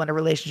the times when a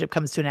relationship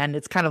comes to an end,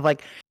 it's kind of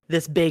like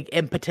this big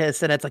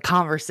impetus and it's a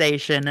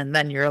conversation. And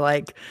then you're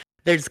like,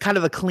 there's kind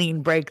of a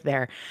clean break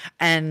there.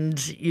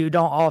 And you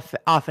don't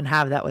often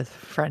have that with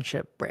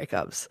friendship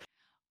breakups.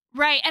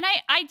 right. And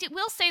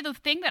will say the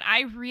thing that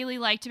I really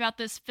liked about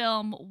this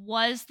film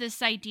was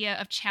this idea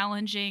of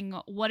challenging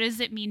what does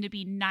it mean to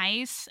be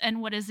nice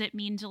and what does it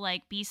mean to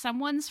like be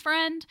someone's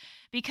friend?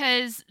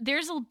 Because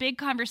there's a big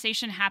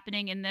conversation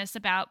happening in this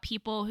about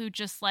people who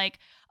just like,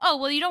 oh,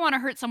 well, you don't want to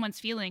hurt someone's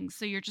feelings,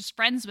 so you're just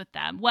friends with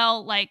them.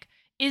 Well, like,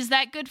 is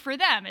that good for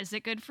them? Is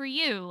it good for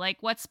you? Like,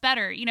 what's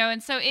better?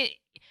 And so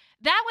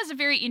that was a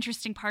very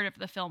interesting part of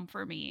the film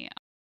for me.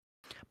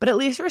 But at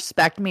least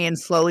respect me and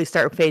slowly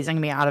start phasing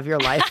me out of your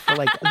life for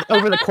like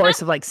over the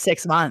course of like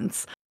 6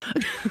 months.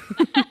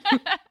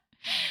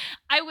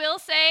 I will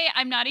say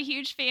I'm not a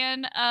huge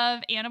fan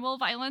of animal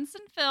violence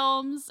in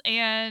films.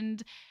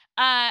 And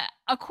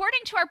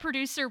according to our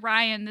producer,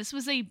 Ryan, this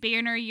was a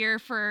banner year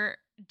for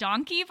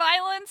donkey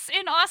violence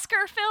in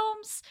Oscar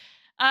films.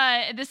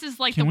 This is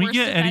like Can the we worst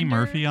get Eddie offender.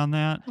 Murphy on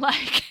that?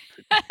 Like,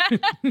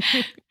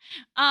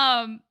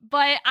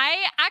 but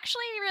I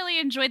actually really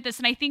enjoyed this,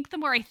 and I think the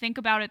more I think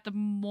about it, the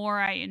more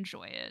I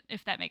enjoy it.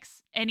 If that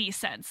makes any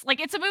sense, like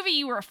it's a movie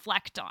you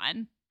reflect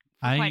on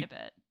for quite a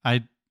bit.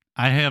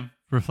 I have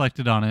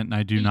reflected on it, and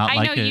I do not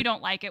like it. I know you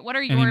don't like it. What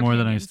are your any more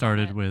than I opinions on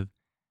started it? with?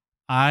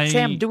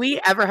 Sam, do we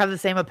ever have the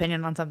same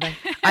opinion on something?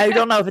 I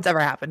don't know if it's ever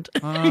happened.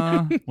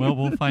 Well,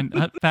 we'll find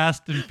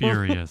Fast and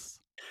Furious.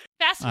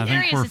 Fast and I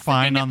Furious think we're is the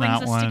fine thing that on brings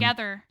that us one.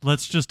 together.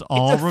 Let's just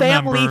all It's a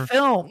family remember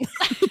film.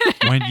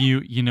 when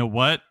you know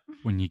what?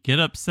 When you get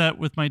upset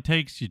with my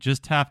takes, you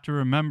just have to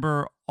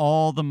remember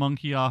all the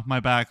monkey off my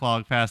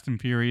backlog Fast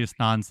and Furious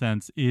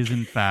nonsense is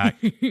in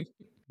fact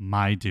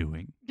my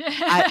doing.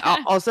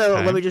 Also,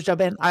 Okay. let me just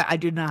jump in. I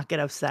do not get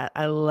upset.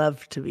 I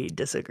love to be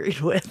disagreed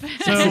with.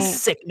 So- This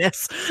is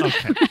sickness.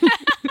 Okay.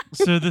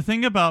 So the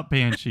thing about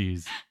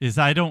Banshees is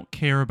I don't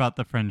care about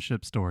the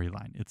friendship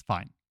storyline. It's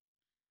fine.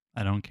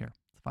 I don't care.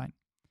 It's fine.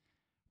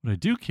 What I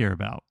do care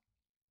about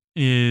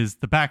is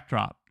the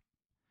backdrop.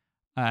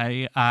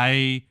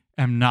 I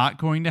am not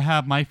going to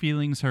have my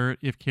feelings hurt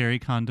if Carrie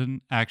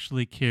Condon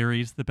actually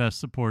carries the Best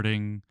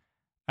Supporting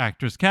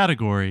Actress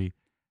category,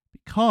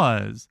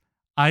 because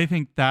I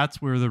think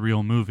that's where the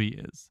real movie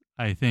is.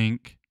 I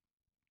think,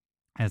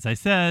 as I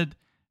said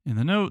in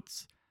the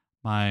notes,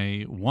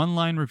 my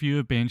one-line review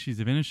of Banshees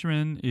of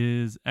Inisherin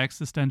is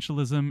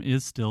existentialism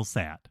is still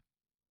sad,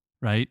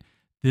 right?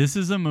 This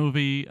is a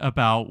movie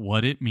about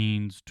what it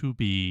means to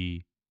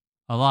be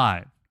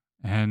alive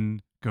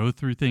and go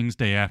through things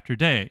day after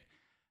day.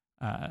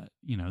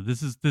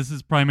 This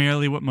is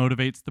primarily what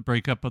motivates the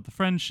breakup of the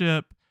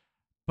friendship,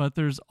 but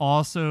there's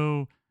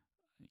also,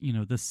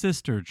 the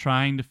sister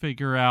trying to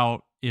figure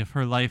out if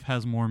her life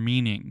has more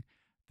meaning.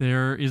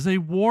 There is a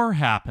war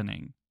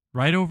happening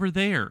right over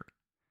there.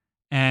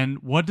 And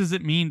what does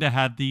it mean to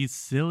have these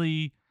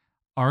silly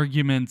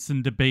arguments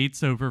and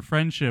debates over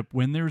friendship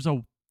when there's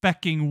a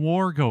fecking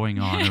war going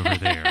on over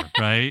there,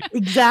 right?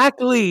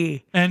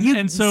 Exactly.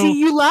 And so see,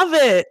 you love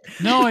it.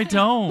 No, I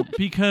don't,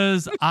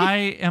 because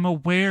I am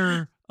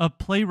aware of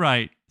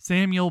playwright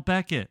Samuel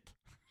Beckett.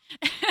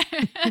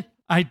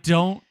 I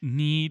don't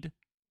need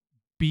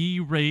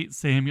B-rate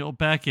Samuel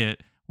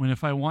Beckett when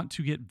if I want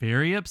to get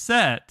very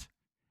upset,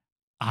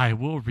 I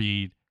will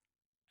read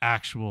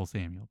actual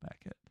Samuel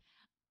Beckett.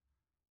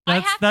 I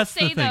have that's to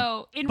say, the thing.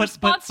 though, in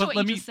response to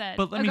what you just said.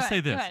 But let me go say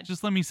ahead, go this. ahead.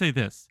 Just let me say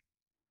this.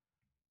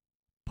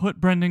 Put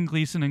Brendan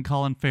Gleeson and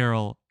Colin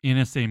Farrell in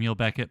a Samuel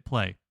Beckett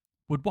play.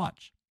 Would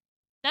watch.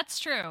 That's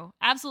true.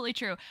 Absolutely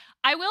true.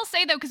 I will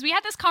say, though, because we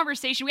had this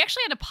conversation, we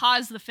actually had to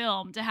pause the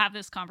film to have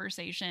this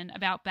conversation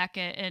about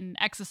Beckett and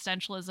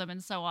existentialism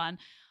and so on.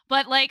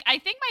 But, I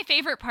think my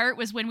favorite part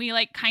was when we,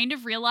 kind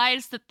of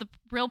realized that the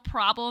real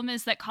problem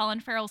is that Colin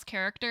Farrell's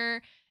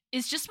character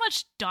is just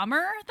much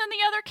dumber than the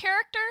other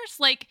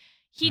characters.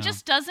 He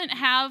just doesn't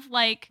have,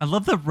 I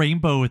love the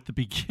rainbow at the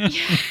beginning.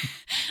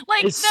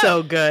 It's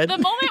so good. The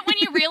moment when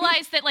you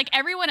realize that,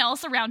 everyone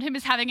else around him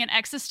is having an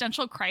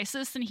existential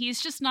crisis and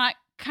he's just not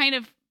kind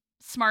of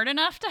smart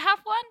enough to have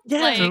one.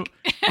 Yeah. So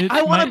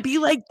I want to be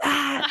like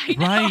that. I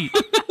know. Right.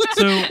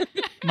 So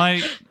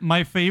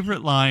my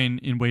favorite line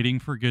in Waiting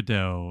for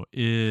Godot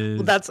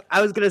is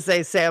I was going to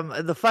say, Sam,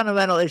 the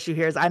fundamental issue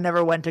here is I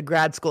never went to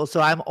grad school,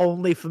 so I'm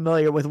only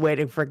familiar with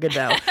Waiting for Godot.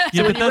 Yeah,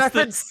 So when but you that's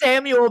reference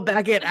Samuel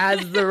Beckett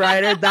as the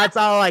writer, that's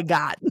all I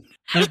got.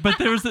 but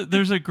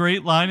there's a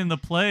great line in the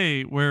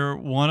play where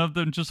one of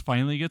them just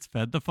finally gets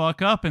fed the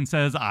fuck up and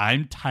says,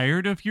 "I'm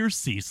tired of your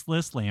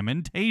ceaseless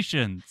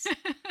lamentations."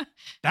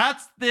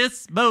 That's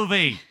this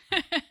movie.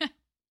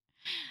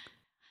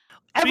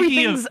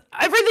 Everything's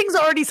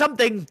already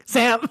something,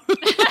 Sam.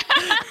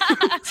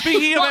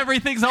 Speaking of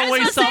everything's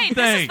always something.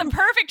 This is the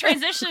perfect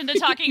transition to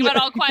talking about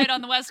All Quiet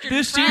on the Western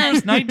This Front.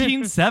 year's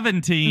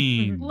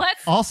 1917.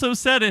 Let's Also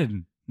set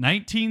in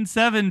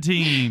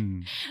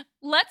 1917.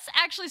 Let's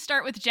actually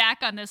start with Jack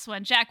on this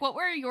one. Jack, what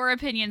were your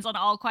opinions on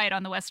All Quiet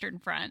on the Western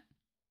Front?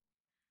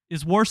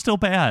 Is war still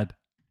bad?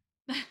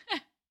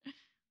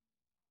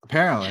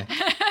 Apparently.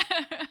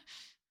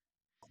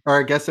 Or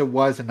I guess it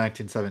was in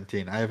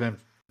 1917. I haven't,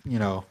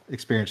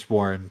 experienced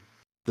war in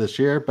this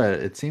year, but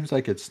it seems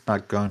like it's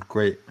not going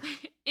great.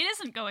 It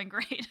isn't going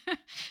great.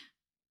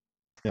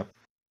 Yep.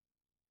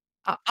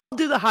 I'll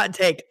do the hot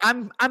take.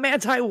 I'm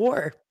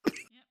anti-war.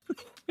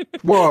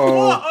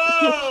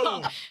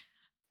 Whoa!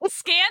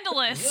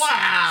 Scandalous.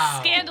 Wow.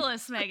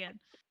 Scandalous, Megan.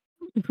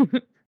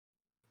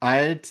 I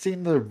had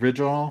seen the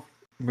original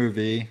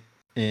movie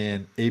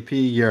in AP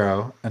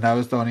Euro, and that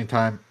was the only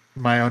time,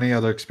 my only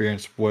other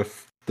experience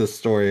with the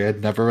story.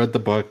 I'd never read the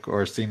book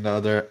or seen the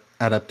other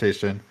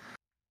adaptation.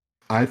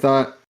 I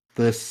thought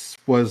this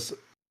was,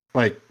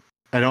 I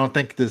don't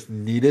think this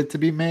needed to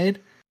be made,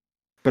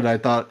 but I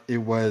thought it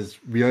was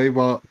really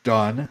well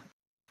done.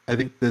 I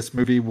think this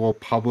movie will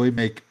probably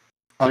make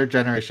other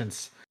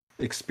generations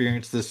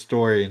experience this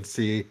story and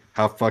see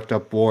how fucked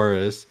up war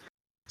is.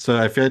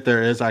 So I feel like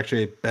there is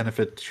actually a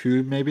benefit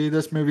to maybe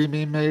this movie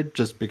being made,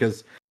 just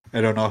because I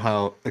don't know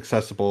how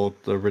accessible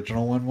the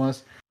original one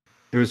was.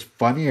 It was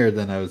funnier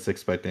than I was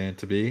expecting it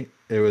to be.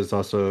 It was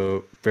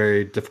also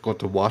very difficult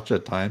to watch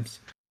at times.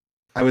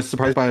 I was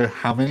surprised by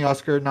how many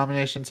Oscar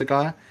nominations it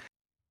got,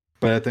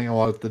 but I think a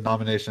lot of the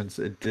nominations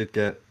it did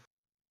get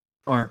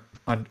aren't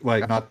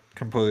not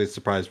completely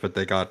surprised, but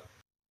they got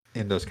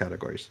in those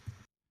categories.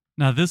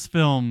 Now, this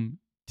film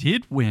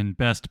did win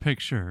Best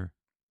Picture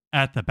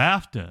at the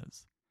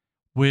BAFTAs,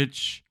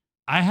 which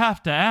I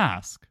have to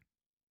ask,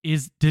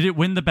 did it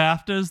win the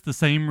BAFTAs the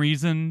same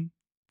reason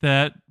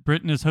that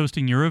Britain is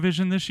hosting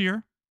Eurovision this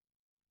year?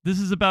 This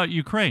is about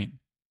Ukraine.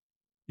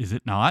 Is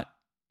it not?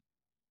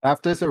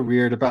 BAFTAs are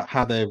weird about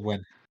how they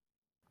win.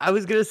 I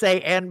was gonna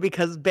say, and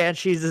because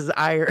Banshees is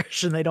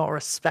Irish and they don't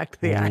respect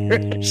the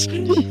Irish.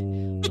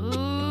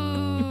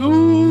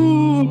 Ooh.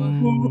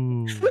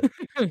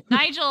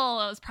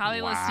 Nigel is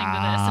probably listening to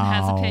this and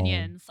has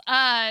opinions.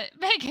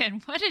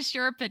 Megan, what is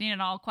your opinion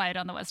on All Quiet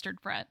on the Western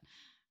Front?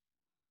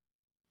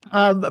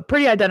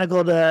 Pretty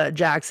identical to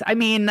Jack's. I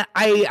mean,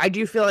 I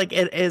do feel like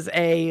it is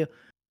an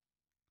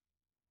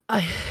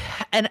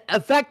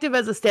effective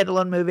as a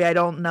standalone movie. I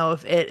don't know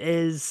if it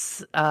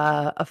is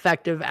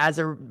effective as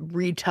a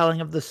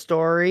retelling of the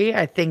story.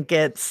 I think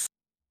it's.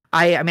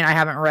 I mean, I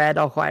haven't read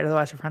All Quiet on the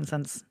Western Front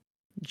since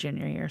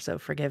junior year, so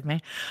forgive me.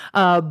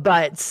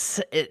 But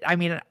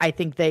I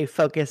think they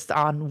focused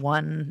on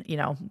one,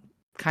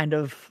 kind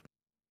of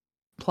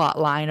plot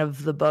line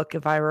of the book,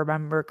 if I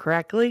remember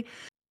correctly.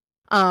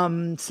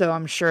 So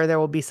I'm sure there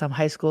will be some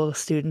high school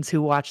students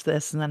who watch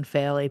this and then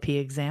fail AP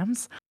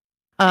exams.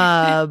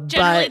 Generally,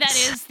 but that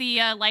is the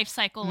life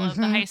cycle of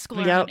the high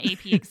schooler on an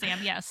AP exam.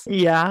 Yes.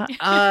 Yeah.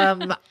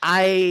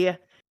 I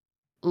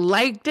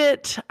liked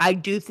it. I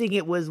do think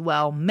it was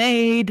well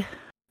made.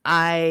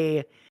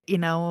 I,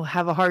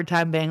 have a hard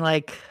time being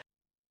like,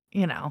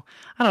 I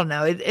don't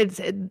know.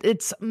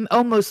 It's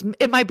almost,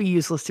 it might be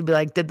useless to be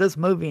like, did this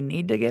movie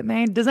need to get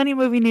made? Does any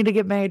movie need to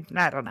get made?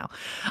 I don't know.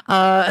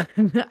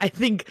 I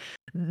think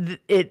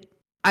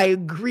I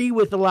agree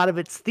with a lot of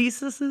its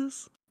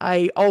theses.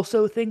 I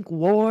also think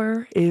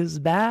war is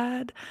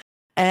bad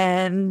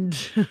and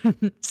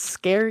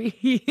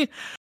scary.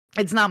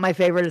 It's not my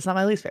favorite. It's not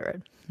my least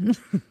favorite.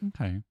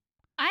 Okay.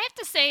 I have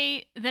to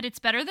say that it's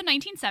better than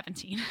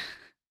 1917.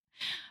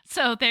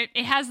 So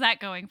it has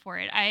that going for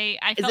it. I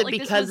Is felt it like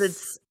because this was...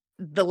 it's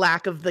the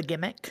lack of the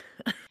gimmick?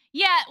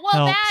 Yeah,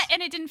 well, Helps. that,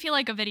 and it didn't feel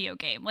like a video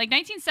game. Like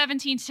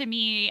 1917 to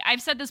me,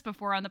 I've said this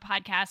before on the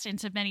podcast and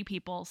to many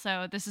people,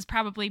 so this is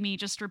probably me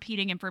just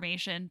repeating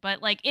information, but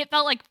it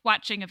felt like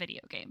watching a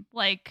video game,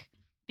 like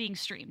being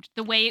streamed,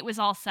 the way it was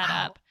all set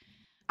up.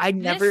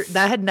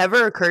 That had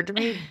never occurred to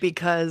me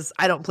because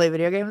I don't play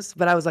video games,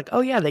 but I was like,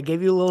 oh yeah, they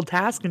gave you a little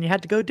task and you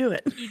had to go do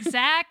it.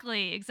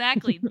 Exactly.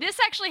 This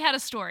actually had a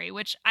story,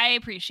 which I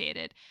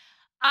appreciated.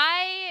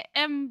 I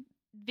am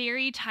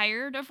very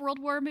tired of World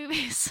War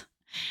movies.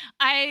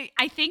 I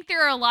think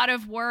there are a lot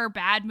of war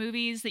bad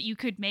movies that you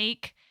could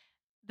make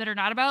that are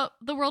not about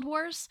the World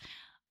Wars.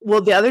 Well,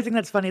 the other thing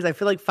that's funny is I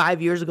feel like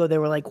 5 years ago they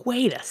were like,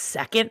 wait a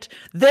second,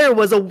 there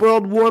was a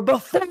World War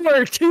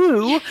before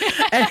too.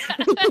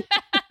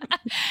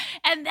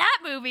 And that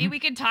movie, we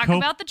can talk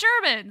about the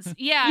Germans.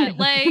 Yeah,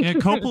 Yeah,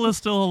 Coppola's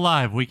still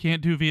alive. We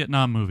can't do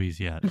Vietnam movies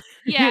yet.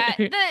 Yeah,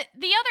 the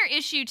other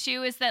issue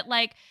too is that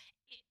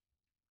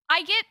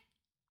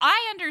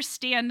I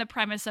understand the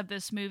premise of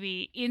this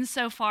movie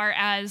insofar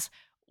as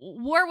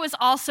war was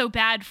also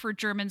bad for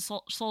German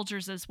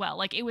soldiers as well.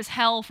 Like it was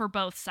hell for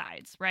both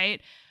sides,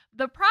 right?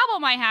 The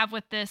problem I have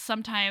with this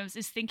sometimes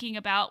is thinking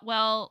about,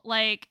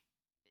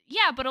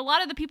 yeah, but a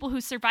lot of the people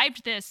who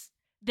survived this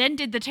then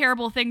did the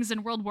terrible things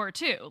in World War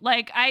II. Know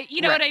what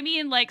I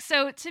mean?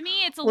 So to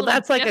me, it's a little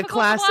that's like a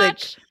difficult to classic.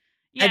 watch.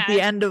 at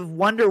the end of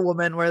Wonder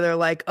Woman where they're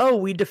like, "Oh,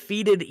 we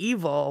defeated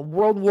evil.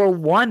 World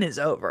War I is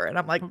over." And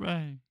I'm like,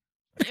 Hooray.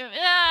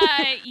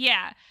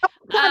 Yeah.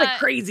 a lot of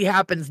crazy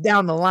happens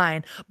down the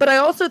line. But I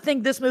also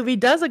think this movie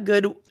does a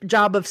good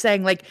job of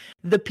saying, like,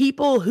 the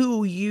people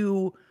who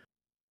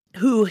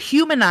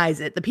humanize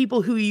it, the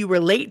people who you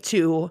relate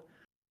to,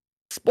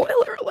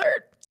 spoiler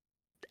alert,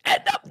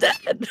 end up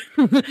dead.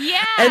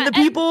 Yeah. And the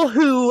people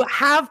who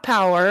have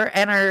power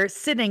and are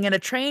sitting in a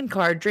train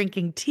car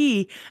drinking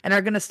tea and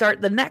are going to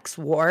start the next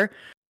war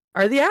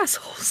are the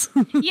assholes.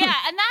 Yeah,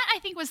 and that I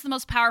think was the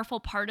most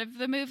powerful part of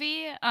the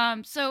movie.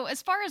 So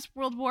as far as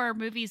World War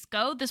movies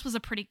go, this was a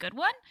pretty good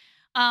one.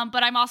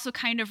 But I'm also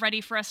kind of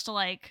ready for us to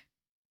like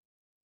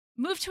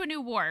move to a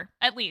new war,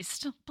 at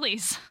least,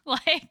 please.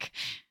 Like,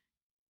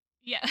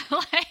 yeah,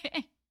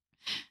 like.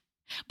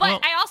 But Well-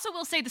 I also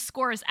will say the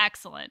score is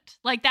excellent.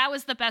 Like, that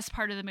was the best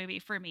part of the movie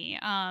for me.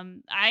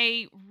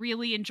 I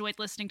really enjoyed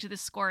listening to this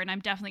score, and I'm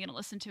definitely going to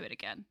listen to it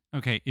again.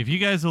 Okay, if you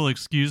guys will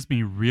excuse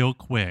me real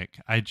quick,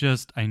 I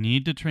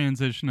need to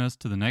transition us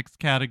to the next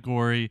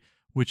category,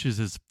 which is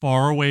as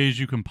far away as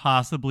you can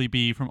possibly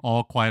be from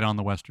All Quiet on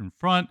the Western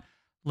Front.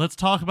 Let's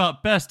talk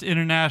about Best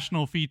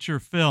International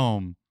Feature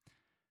Film.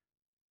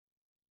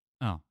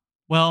 Oh,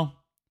 well,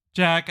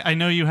 Jack, I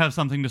know you have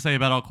something to say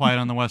about All Quiet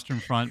on the Western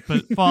Front,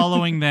 but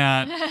following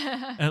that,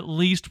 at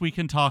least we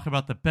can talk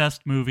about the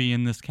best movie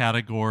in this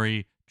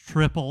category,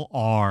 Triple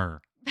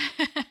R.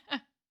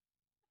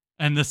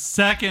 And the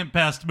second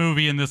best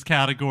movie in this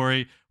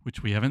category,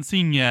 which we haven't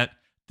seen yet,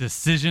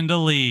 Decision to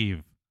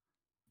Leave.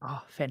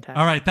 Oh, fantastic.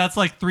 All right, that's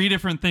like 3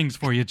 different things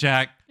for you,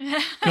 Jack.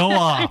 Go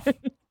off.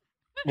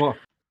 Well,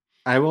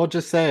 I will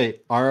just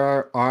say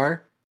RRR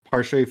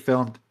partially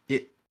filmed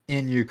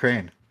in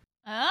Ukraine.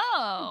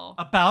 Oh.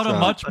 About a So-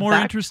 much more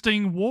That-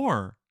 interesting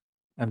war.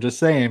 I'm just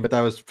saying, but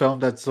that was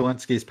filmed at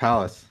Zelensky's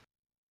palace.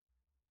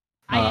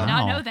 I did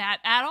not Wow. know that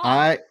at all.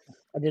 I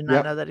did not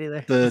Yep. know that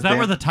either. Is that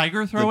where the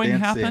tiger throwing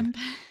dance happened?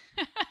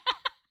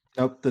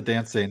 Nope, the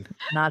dance scene.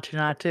 Not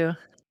to.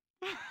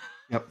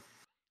 Yep.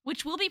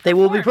 Which will be They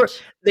will be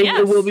performed. They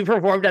Yes. will be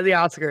performed at the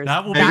Oscars.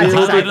 That will be That's the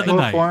will highlight exciting. of the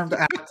night. performed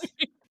at.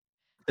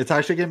 It's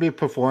actually going to be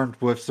performed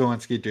with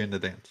Zelensky doing the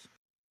dance.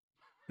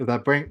 So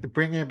that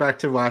bringing it back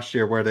to last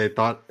year, where they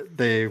thought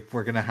they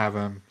were going to have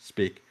him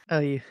speak. Oh,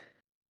 you.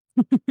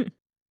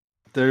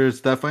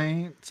 There's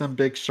definitely some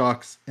big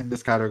shocks in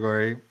this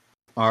category.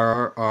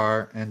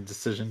 RRR and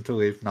Decision to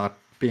Leave not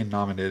being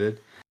nominated.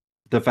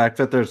 The fact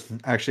that there's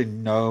actually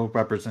no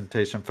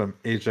representation from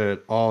Asia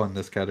at all in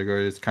this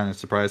category is kind of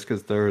surprised,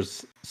 because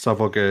there's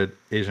several good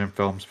Asian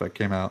films that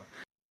came out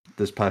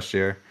this past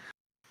year.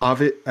 I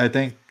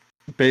think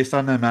based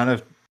on the amount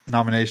of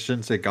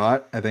nominations it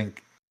got, I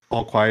think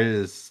All Quiet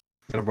is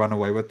going to run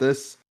away with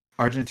this.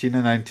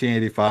 Argentina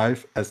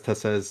 1985, as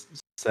Tessa has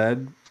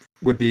said,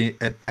 would be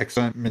an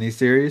excellent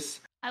miniseries.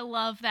 I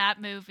love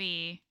that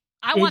movie.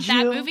 I Did want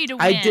that you? movie to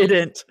win. I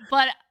didn't.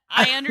 But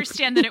I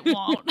understand that it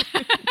won't.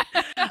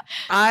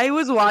 I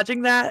was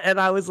watching that and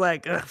I was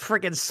like,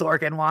 freaking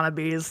Sorkin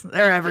wannabes.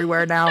 They're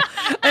everywhere now.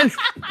 And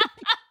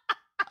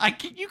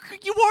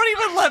You won't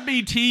even let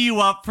me tee you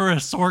up for a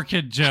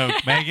Sorkin joke,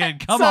 Megan.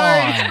 Come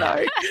sorry,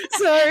 on.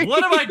 sorry.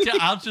 What am I doing?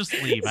 I'll just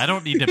leave. I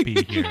don't need to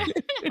be here.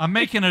 I'm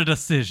making a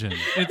decision.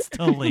 It's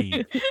to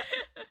leave.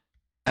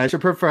 I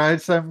should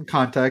provide some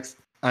context.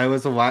 I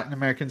was a Latin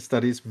American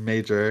Studies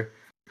major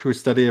who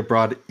studied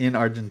abroad in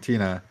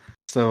Argentina.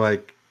 So,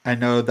 like, I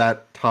know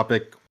that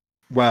topic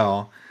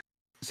well.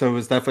 So it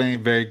was definitely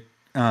very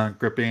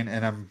gripping,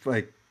 and I'm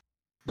like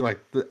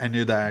I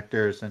knew the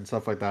actors and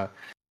stuff like that.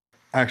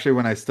 Actually,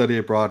 when I studied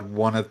abroad,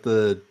 one of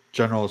the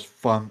generals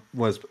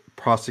was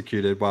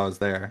prosecuted while I was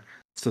there.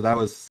 So that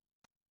was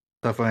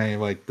definitely,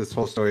 like, this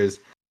whole story is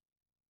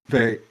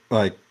very,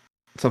 like,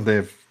 something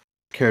I've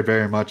cared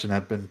very much and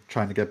have been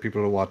trying to get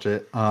people to watch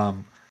it.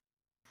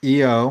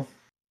 EO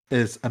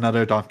is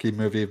another donkey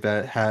movie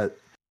that had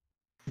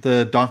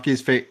the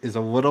donkey's fate is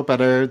a little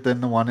better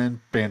than the one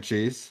in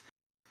Banshees,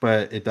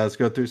 but it does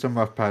go through some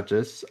rough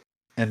patches.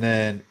 And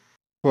then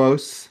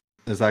Close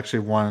is actually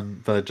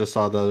one that I just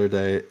saw the other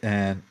day,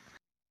 and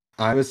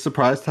I was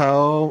surprised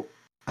how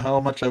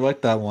much I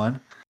liked that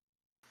one.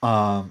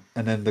 And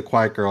then The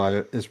Quiet Girl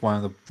is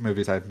one of the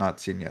movies I've not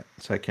seen yet,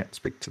 so I can't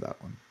speak to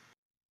that one.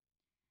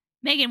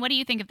 Megan, what do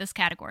you think of this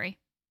category?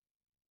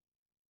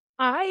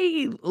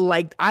 I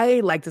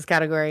like this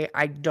category.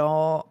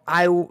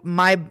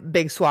 My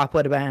big swap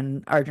would have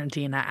been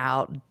Argentina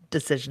out,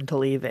 Decision to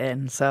Leave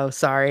in. So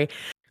sorry.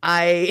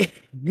 I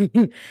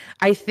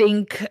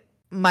think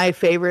my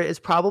favorite is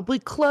probably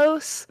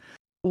Close,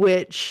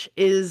 which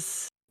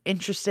is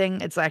interesting.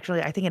 It's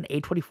actually, I think, an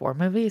A24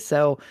 movie,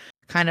 so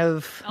kind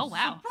of Oh,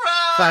 wow.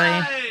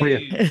 funny. Oh,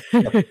 yeah.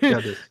 Yeah,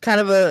 it is.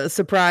 Kind of a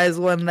surprise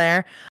one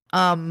there.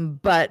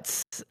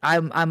 But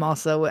I'm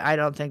also, I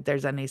don't think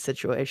there's any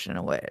situation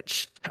in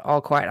which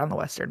All Quiet on the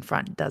Western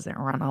Front doesn't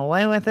run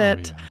away with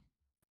it. Oh, yeah.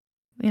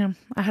 You know,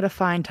 I had a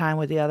fine time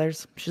with the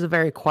others. She's a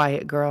very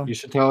quiet girl. You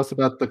should tell us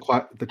about the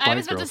quiet I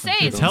was about Girl to since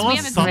say, you since don't Tell we know. us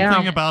haven't something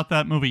seen it. about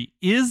that movie.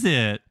 Is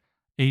it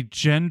a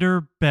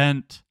gender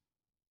bent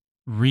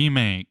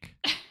remake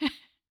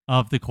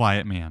of The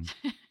Quiet Man?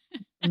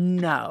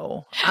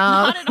 No.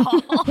 Not at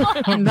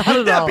all. Not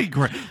at That'd all. be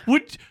great.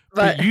 But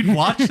But you'd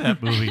watch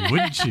that movie,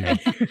 wouldn't you?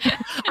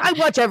 I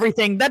watch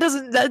everything.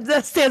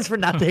 That stands for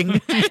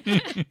nothing.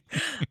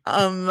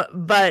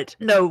 But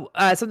no,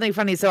 something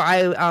funny. So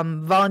I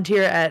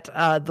volunteer at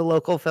the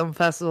local film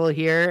festival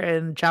here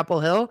in Chapel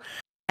Hill,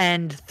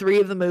 and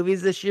 3 of the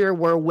movies this year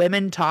were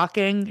Women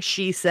Talking,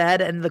 She Said,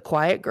 and The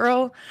Quiet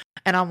Girl.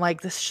 And I'm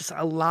like, this is just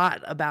a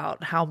lot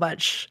about how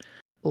much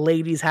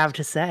ladies have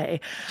to say.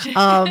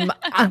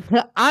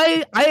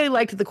 I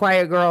liked The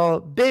Quiet Girl.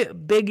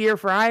 Big year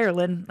for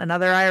Ireland,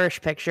 another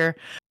Irish picture.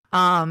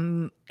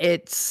 I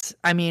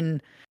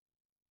mean,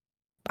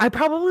 I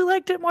probably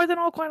liked it more than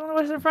All Quiet on the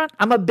Western Front.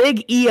 I'm a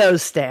big EO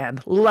stan.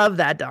 Love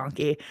that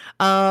donkey.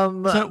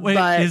 So wait,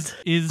 but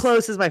is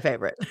Close is my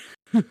favorite.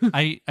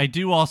 I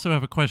do also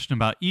have a question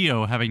about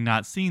EO, having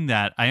not seen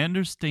that. I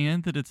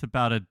understand that it's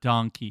about a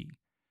donkey.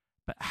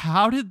 But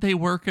how did they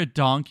work a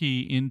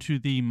donkey into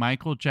the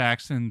Michael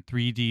Jackson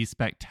 3D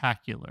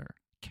spectacular?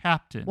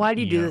 Captain Why do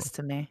you do EO? this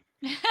to me?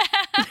 She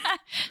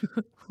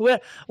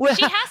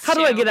has How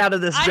do I to. get out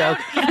of this joke?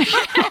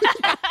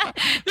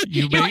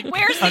 You You're make like,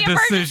 "Where's the a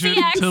emergency decision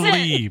to exit?"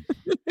 leave.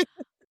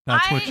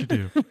 That's what you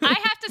do. I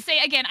have to say,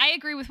 again, I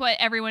agree with what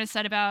everyone has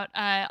said about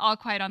All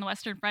Quiet on the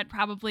Western Front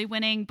probably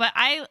winning, but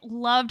I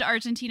loved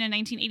Argentina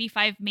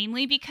 1985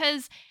 mainly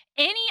because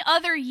any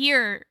other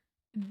year,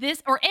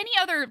 this or any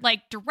other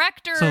like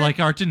director. So like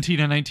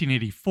Argentina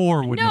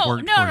 1984 wouldn't have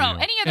worked for you.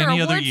 Any other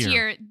awards year.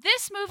 year.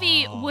 This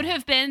movie would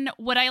have been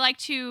what I like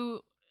to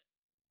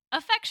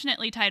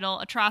affectionately title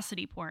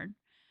atrocity porn.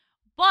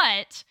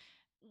 But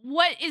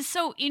what is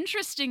so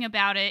interesting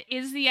about it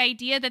is the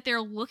idea that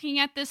they're looking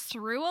at this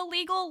through a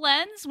legal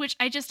lens, which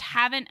I just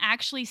haven't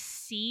actually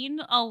seen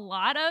a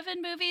lot of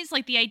in movies.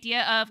 Like the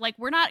idea of like,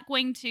 we're not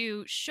going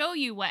to show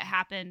you what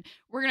happened.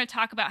 We're going to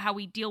talk about how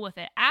we deal with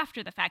it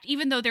after the fact,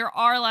 even though there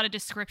are a lot of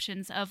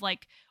descriptions of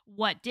like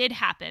what did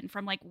happen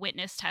from like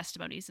witness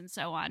testimonies and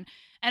so on.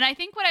 And I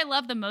think what I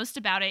love the most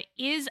about it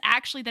is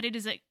actually that it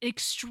is an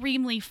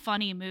extremely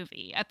funny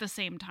movie at the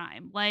same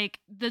time. Like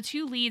the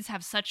 2 leads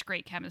have such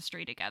great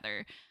chemistry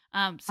together.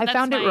 So I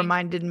found it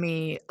reminded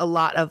me a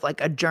lot of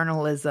like a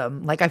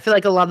journalism. Like I feel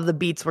like a lot of the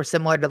beats were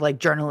similar to like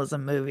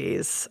journalism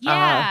movies.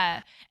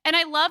 Yeah. And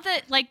I love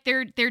that like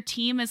their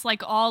team is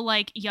like all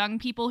like young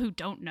people who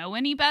don't know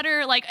any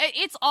better. Like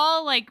it's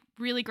all like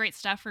really great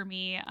stuff for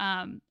me.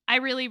 I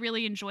really,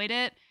 really enjoyed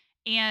it.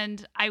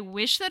 And I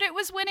wish that it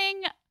was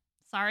winning.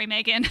 Sorry,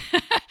 Megan.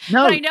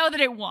 No. But I know that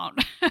it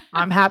won't.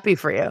 I'm happy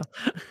for you.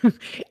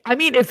 I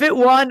mean, if it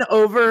won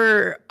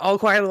over All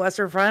Quiet on the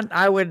Western Front,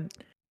 I would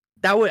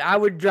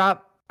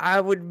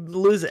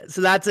lose it.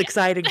 So that's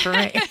exciting for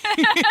me.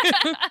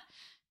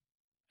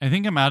 I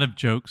think I'm out of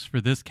jokes for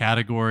this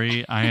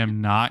category. I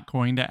am not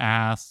going to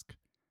ask.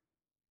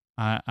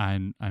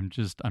 I'm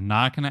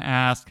not going to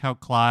ask how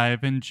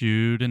Clive and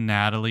Jude and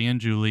Natalie and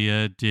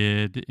Julia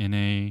did in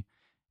a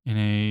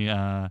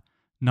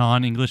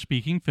non-English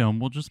speaking film.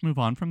 We'll just move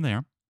on from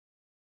there.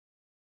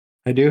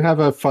 I do have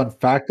a fun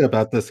fact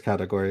about this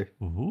category.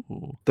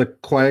 Ooh. The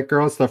Quiet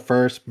Girl is the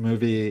first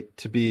movie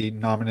to be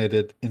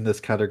nominated in this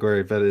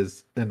category that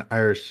is in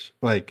Irish,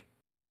 like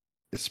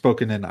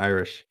spoken in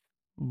Irish.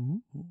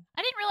 Ooh.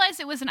 I didn't realize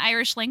it was an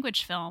Irish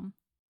language film.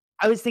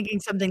 I was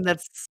thinking something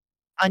that's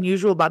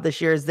unusual about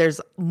this year is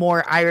there's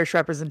more Irish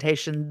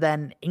representation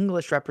than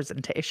English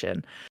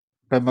representation.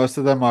 But most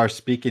of them are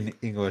speaking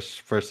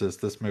English versus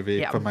this movie,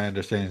 Yeah. from my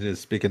understanding, is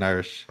speaking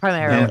Irish.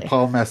 Primarily. And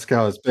Paul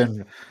Mescal has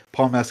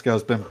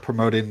been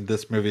promoting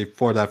this movie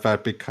for that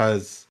fact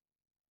because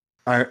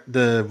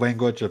the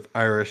language of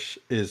Irish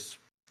is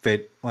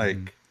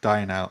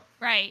dying out.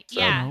 Right.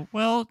 So- Yeah.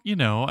 Well,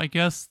 I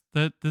guess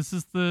that this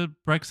is the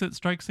Brexit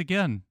strikes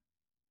again.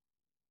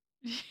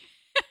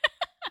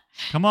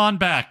 Come on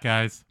back,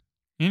 guys.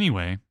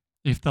 Anyway,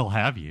 if they'll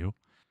have you.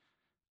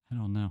 I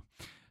don't know.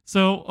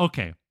 So,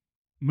 okay.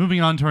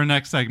 Moving on to our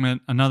next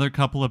segment, another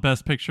couple of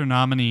Best Picture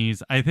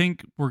nominees. I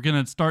think we're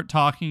going to start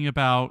talking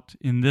about,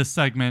 in this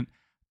segment,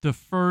 the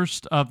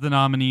first of the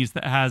nominees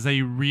that has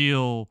a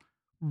real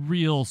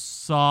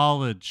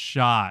solid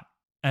shot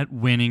at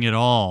winning it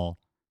all.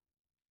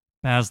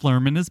 Baz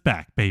Luhrmann is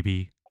back,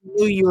 baby. I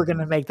knew you were going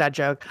to make that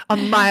joke. A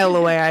mile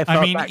away, I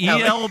felt that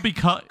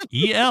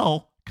coming.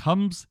 EL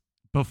comes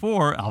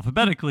before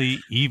alphabetically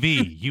EV.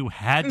 You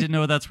had to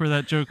know that's where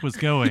that joke was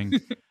going.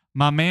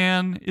 My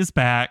man is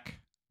back.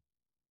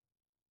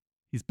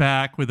 He's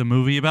back with a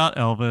movie about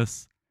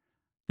Elvis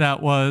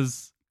that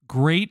was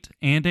great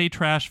and a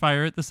trash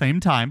fire at the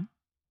same time.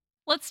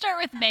 Let's start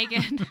with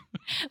Megan.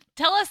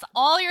 Tell us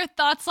all your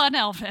thoughts on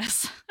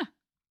Elvis.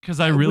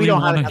 Because I really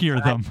want to hear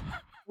them.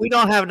 We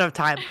don't have enough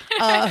time.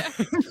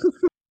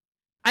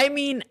 I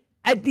mean,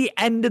 at the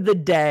end of the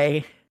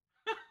day,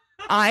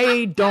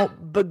 I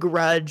don't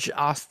begrudge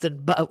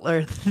Austin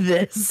Butler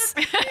this.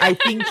 I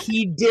think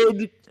he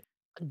did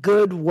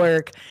good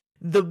work.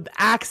 The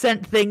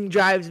accent thing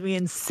drives me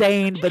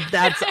insane, but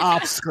that's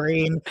off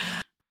screen.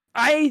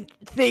 I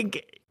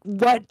think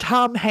what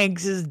Tom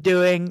Hanks is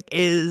doing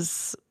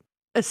is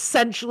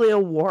essentially a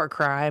war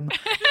crime.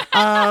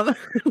 um,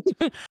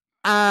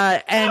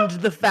 and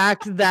the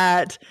fact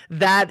that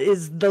that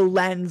is the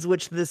lens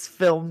which this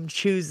film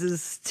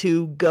chooses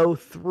to go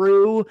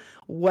through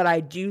what I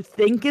do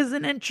think is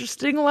an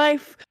interesting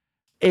life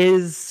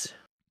is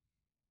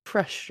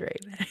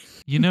frustrating.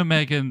 You know,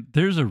 Megan,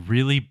 there's a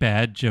really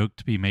bad joke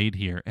to be made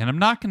here, and I'm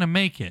not going to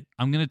make it.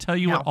 I'm going to tell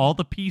you what all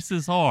the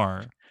pieces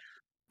are.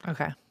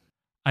 Okay.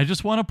 I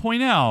just want to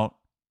point out,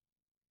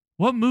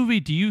 what movie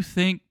do you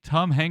think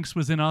Tom Hanks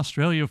was in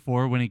Australia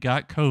for when he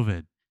got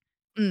COVID?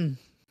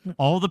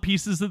 All the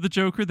pieces of the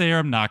joke are there.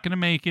 I'm not going to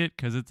make it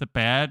because it's a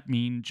bad,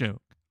 mean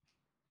joke.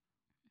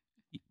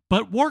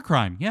 But war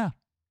crime, yeah.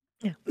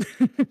 Yeah.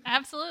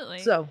 Absolutely.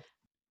 So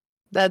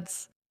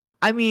that's,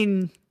 I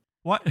mean,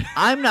 what?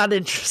 I'm not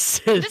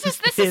interested. This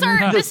is our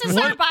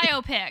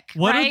biopic,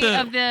 right?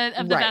 Of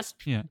the best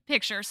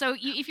picture. So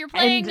if you're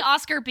playing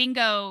Oscar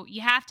bingo,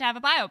 you have to have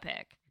a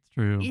biopic.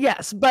 True.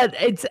 Yes, but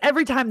it's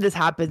every time this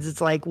happens, it's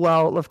like,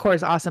 well, of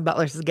course, Austin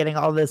Butler is getting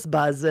all this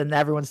buzz, and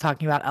everyone's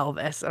talking about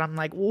Elvis, and I'm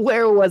like,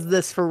 where was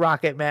this for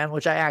Rocket Man,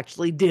 which I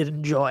actually did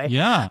enjoy.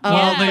 Yeah.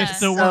 Well, they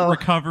still weren't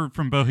recovered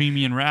from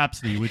Bohemian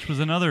Rhapsody, which was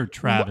another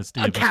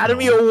travesty.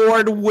 Academy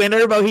Award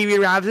winner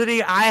Bohemian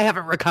Rhapsody, I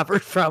haven't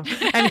recovered from.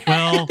 And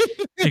well,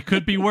 it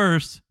could be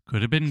worse.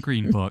 Could have been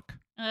Green Book.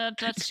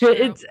 That's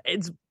true.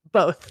 It's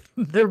both.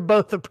 They're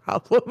both a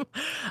problem.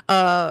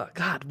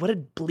 God, what a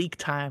bleak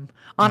time.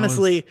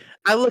 Honestly,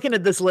 I'm looking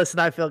at this list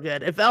and I feel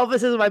good. If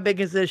Elvis is my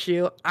biggest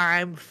issue,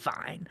 I'm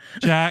fine.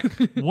 Jack,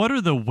 what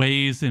are the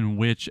ways in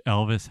which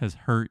Elvis has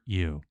hurt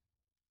you?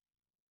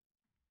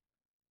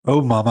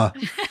 Oh, mama.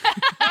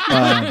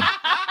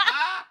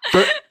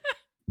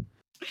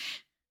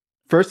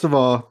 First of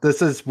all,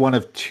 this is one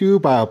of two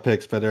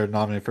biopics that are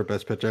nominated for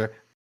Best Picture.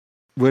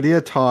 Lydia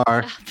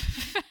Tarr.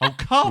 Oh,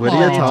 come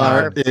Lydia on.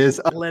 Tarr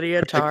is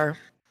Lydia Tarr.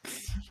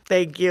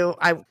 Thank you.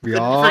 I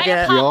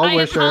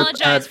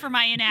apologize for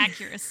my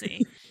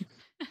inaccuracy.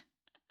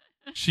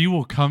 She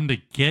will come to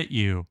get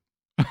you.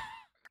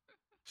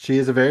 She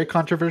is a very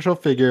controversial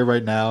figure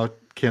right now.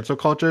 Cancel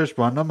culture is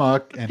run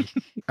amok and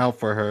out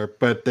for her,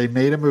 but they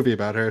made a movie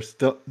about her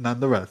still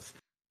nonetheless.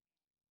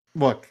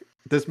 Look,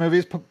 this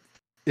movie's,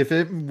 if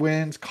it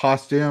wins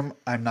costume,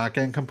 I'm not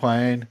going to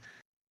complain.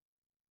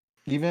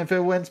 Even if it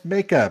wins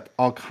makeup,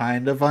 I'll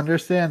kind of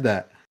understand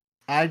that.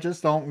 I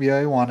just don't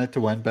really want it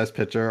to win Best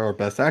Picture or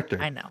Best Actor.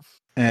 I know.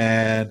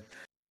 And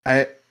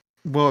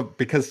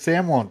because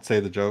Sam won't say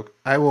the joke,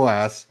 I will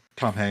ask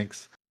Tom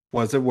Hanks,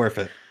 was it worth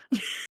it?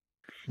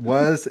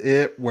 Was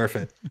it worth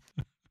it?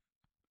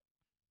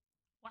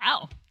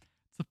 Wow.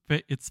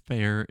 It's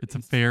fair. It's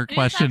a fair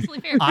question.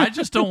 Fair. I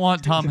just don't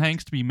want Tom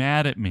Hanks to be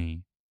mad at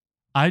me.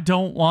 I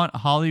don't want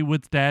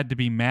Hollywood's dad to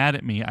be mad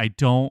at me. I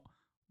don't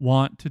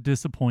want to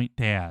disappoint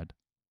Dad.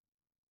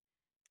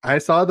 I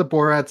saw the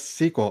Borat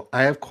sequel.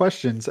 I have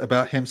questions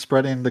about him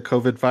spreading the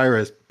COVID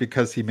virus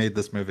because he made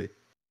this movie.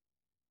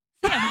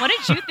 Sam, what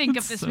did you think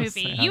of this So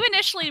movie? sad. You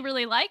initially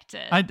really liked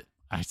it.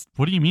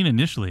 What do you mean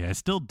initially? I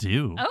still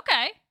do.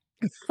 Okay.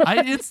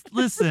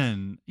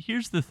 Listen,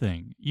 here's the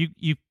thing.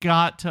 You've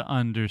got to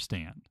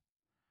understand.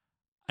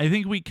 I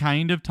think we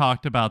kind of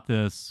talked about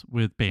this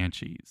with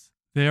Banshees.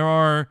 There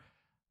are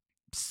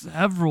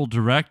several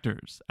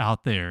directors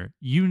out there.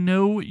 You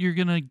know what you're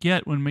going to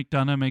get when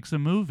McDonough makes a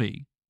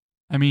movie.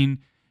 I mean,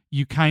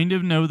 you kind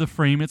of know the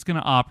frame it's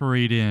going to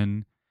operate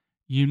in.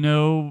 You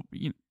know,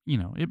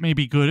 it may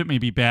be good, it may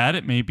be bad,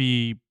 it may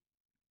be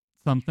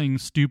something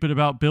stupid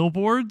about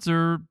billboards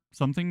or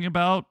something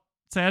about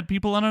sad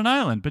people on an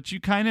island, but you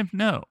kind of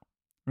know,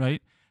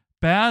 right?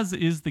 Baz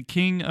is the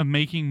king of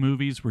making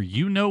movies where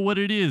you know what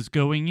it is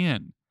going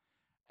in.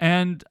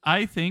 And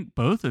I think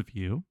both of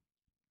you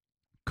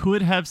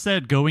could have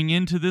said going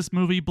into this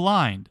movie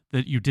blind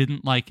that you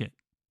didn't like it.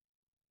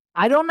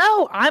 I don't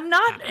know. I'm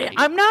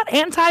not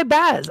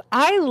anti-Baz.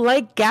 I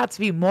like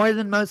Gatsby more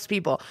than most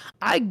people.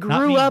 I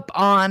grew up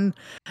on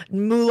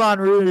Moulin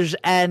Rouge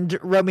and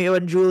Romeo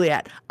and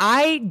Juliet.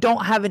 I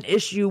don't have an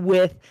issue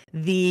with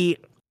the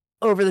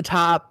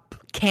over-the-top,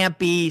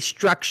 campy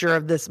structure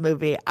of this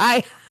movie.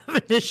 I have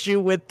an issue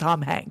with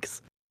Tom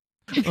Hanks.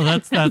 Well,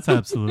 that's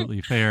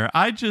absolutely fair.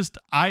 I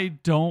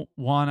don't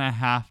want to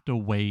have to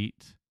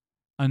wait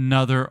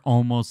another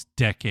almost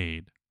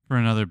decade for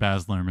another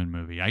Baz Luhrmann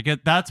movie.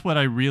 That's what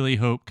I really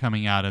hope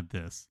coming out of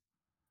this.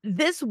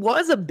 This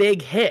was a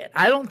big hit.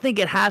 I don't think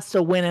it has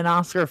to win an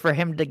Oscar for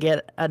him to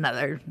get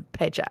another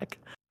paycheck.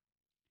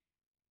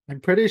 I'm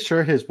pretty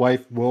sure his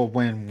wife will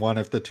win one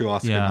of the two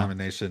Oscar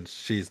nominations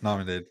she's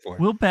nominated for.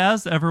 Will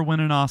Baz ever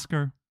win an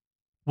Oscar?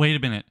 Wait a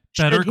minute.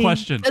 Better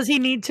question. Does he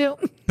need to?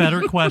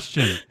 Better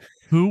question.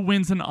 Who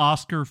wins an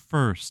Oscar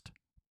first?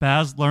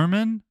 Baz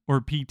Luhrmann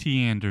or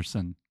P.T.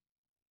 Anderson?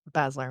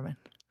 Baz Luhrmann.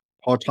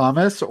 Paul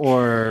Thomas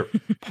or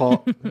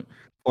Paul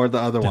or the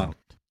other one?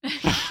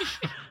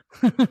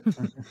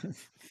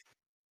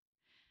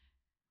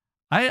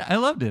 I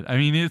loved it. I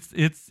mean,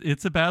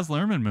 it's a Baz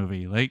Luhrmann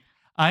movie. Like,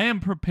 I am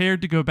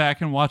prepared to go back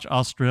and watch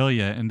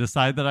Australia and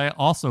decide that I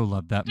also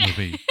love that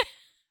movie.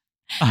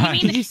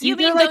 Did you see You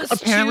mean they're, like,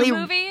 those apparently- two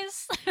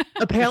movies?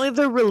 Apparently,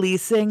 they're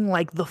releasing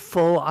like the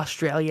full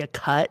Australia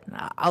cut.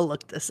 I'll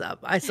look this up.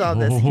 I saw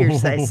this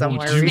hearsay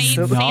somewhere do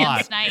recently.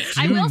 not, Sam's night.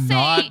 do I will say-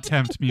 not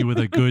tempt me with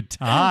a good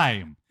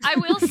time. I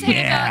will say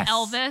Yes.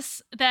 about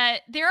Elvis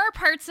that there are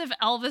parts of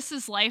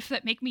Elvis's life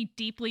that make me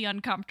deeply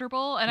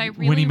uncomfortable, and I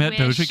really when he met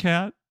wish... Doja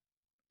Cat?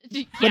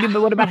 Yeah.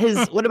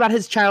 What about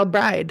his child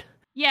bride?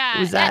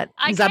 Yeah, Is that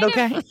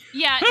okay?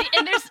 Yeah,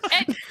 and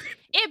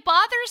it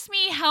bothers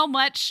me how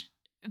much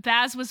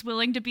Baz was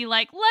willing to be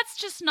like, let's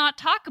just not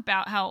talk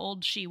about how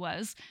old she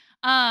was.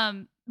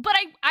 But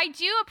I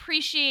do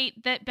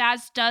appreciate that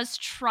Baz does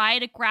try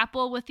to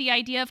grapple with the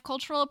idea of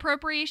cultural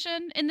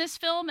appropriation in this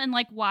film and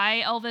like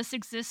why Elvis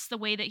exists the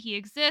way that he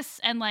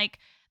exists, and like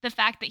the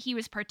fact that he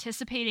was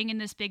participating in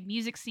this big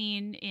music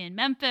scene in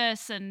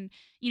Memphis, and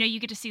you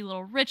get to see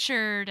Little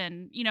Richard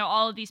and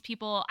all of these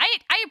people.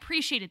 I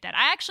appreciated that.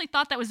 I actually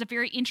thought that was a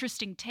very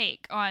interesting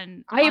take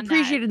on I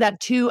appreciated that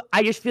too.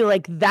 I just feel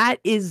like that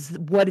is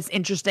what is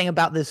interesting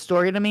about this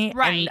story to me.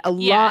 Right, And a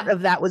lot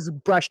of that was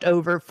brushed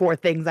over for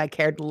things I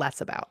cared less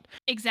about.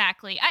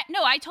 Exactly.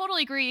 I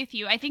totally agree with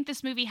you. I think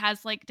this movie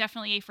has like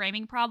definitely a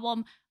framing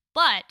problem,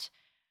 but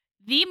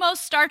the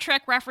most Star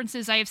Trek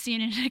references I have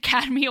seen in an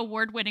Academy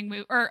Award winning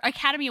movie or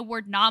Academy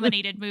Award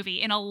nominated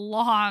movie in a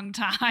long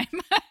time.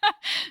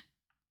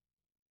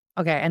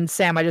 Okay, and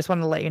Sam, I just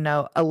wanted to let you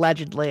know,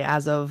 allegedly,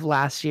 as of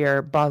last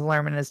year, Baz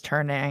Luhrmann is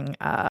turning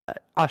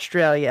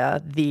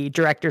Australia, the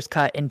director's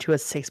cut, into a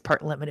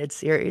 6-part limited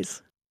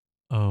series.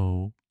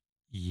 Oh,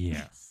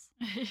 yes.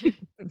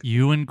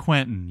 You and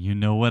Quentin, you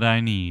know what I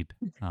need.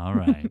 All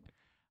right.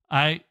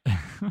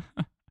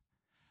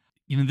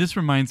 This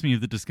reminds me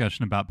of the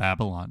discussion about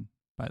Babylon,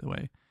 by the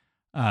way.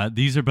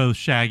 These are both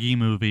Shaggy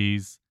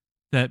movies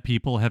that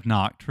people have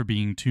knocked for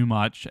being too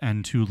much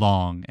and too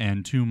long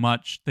and too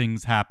much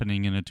things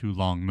happening in a too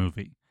long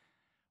movie.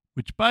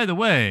 Which, by the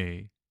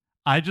way,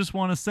 I just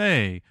want to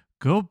say,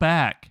 go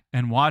back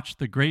and watch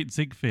The Great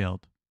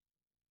Ziegfeld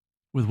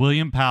with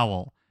William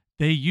Powell.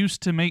 They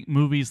used to make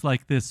movies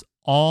like this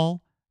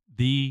all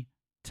the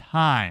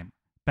time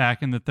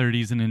back in the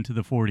 30s and into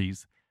the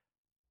 40s.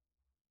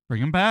 Bring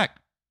them back.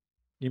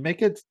 You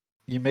make it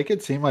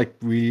seem like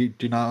we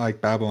do not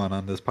like Babylon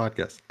on this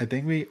podcast. I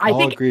think we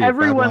all agree.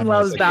 Everyone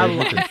loves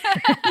Babylon.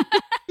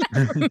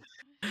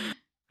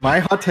 My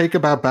hot take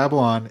about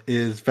Babylon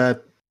is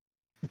that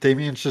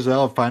Damien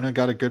Chazelle finally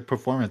got a good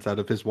performance out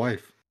of his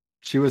wife.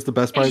 She was the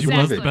best part She of the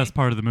was movie. the best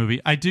part of the movie.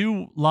 I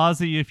do,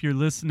 Lazi, if you're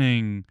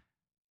listening,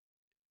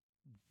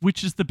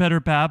 which is the better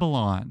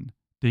Babylon?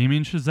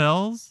 Damien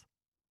Chazelle's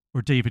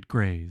or David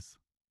Gray's?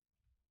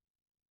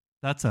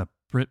 That's a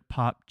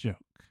Britpop joke.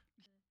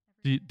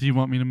 Do you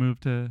want me to move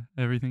to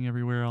Everything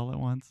Everywhere All at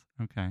Once?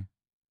 Okay.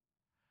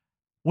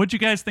 What'd you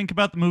guys think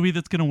about the movie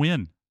that's going to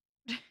win?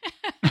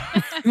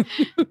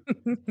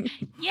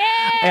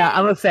 Yeah,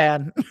 I'm a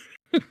fan.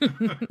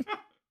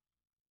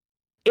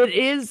 It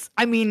is,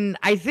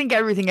 I think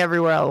Everything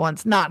Everywhere All at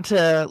Once, not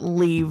to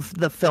leave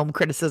the film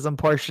criticism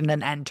portion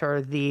and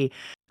enter the,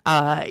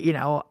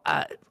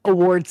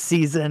 award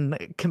season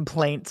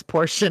complaints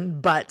portion,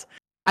 but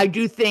I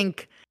do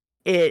think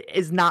it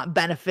is not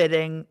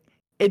benefiting.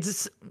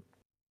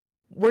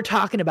 We're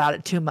talking about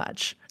it too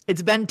much.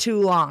 It's been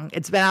too long.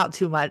 It's been out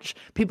too much.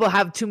 People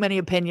have too many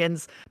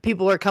opinions.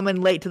 People are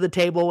coming late to the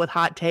table with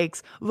hot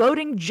takes.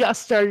 Voting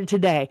just started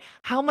today.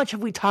 How much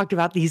have we talked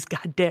about these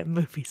goddamn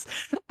movies?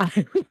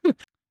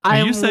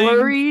 I'm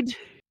worried.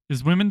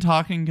 Is Women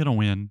Talking going to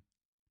win?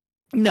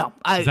 No.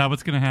 Is that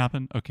what's going to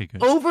happen? Okay,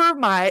 good.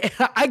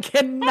 I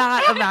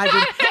cannot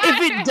imagine.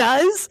 If it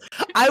does,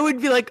 I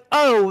would be like,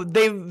 oh,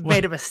 they've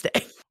made a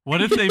mistake.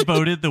 What if they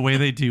voted the way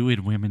they do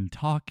in Women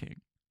Talking?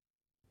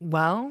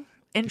 Well,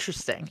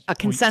 interesting. A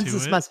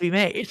consensus must be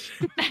made.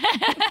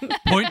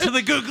 Point to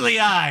the googly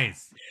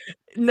eyes.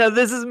 No,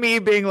 this is me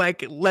being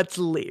like, let's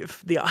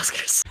leave the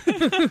Oscars.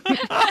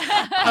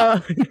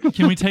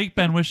 Can we take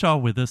Ben Whishaw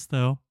with us,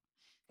 though?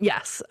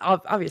 Yes,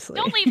 obviously.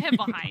 Don't leave him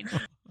behind.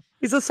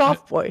 He's a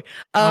soft boy.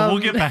 We'll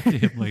get back to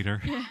him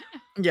later.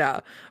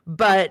 Yeah,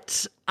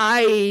 but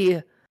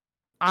I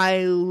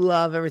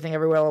love Everything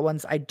Everywhere All at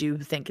Once. I do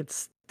think it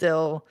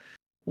still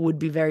would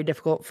be very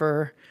difficult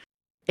for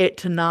it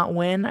to not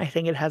win. I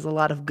think it has a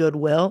lot of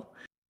goodwill,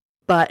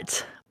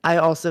 but I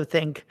also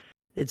think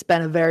it's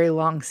been a very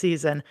long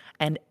season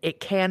and it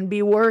can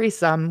be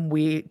worrisome.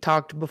 We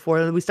talked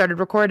before we started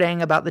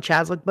recording about the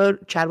Chadwick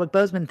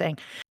Boseman thing.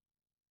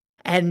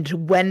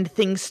 And when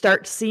things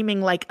start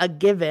seeming like a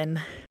given,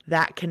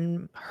 that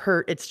can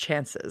hurt its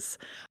chances.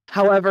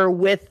 However,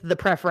 with the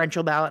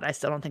preferential ballot, I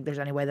still don't think there's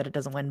any way that it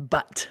doesn't win,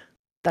 but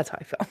that's how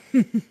I feel.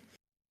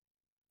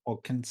 Well,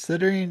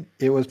 considering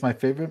it was my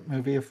favorite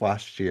movie of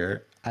last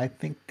year, I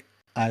think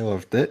I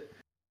loved it.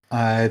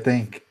 I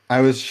think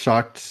I was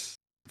shocked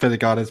that it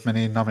got as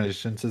many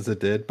nominations as it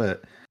did,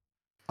 but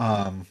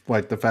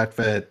like the fact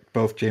that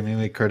both Jamie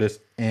Lee Curtis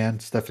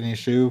and Stephanie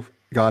Hsu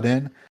got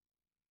in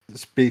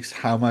speaks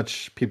how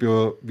much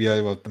people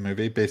really love the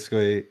movie.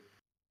 Basically,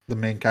 the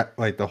main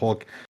the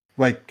whole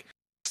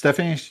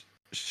Stephanie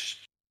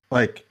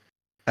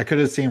I could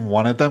have seen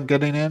one of them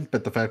getting in,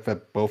 but the fact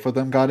that both of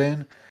them got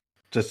in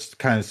just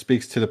kind of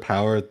speaks to the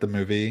power of the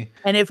movie.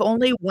 And if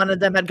only one of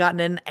them had gotten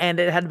in and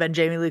it had been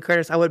Jamie Lee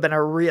Curtis, I would have been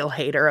a real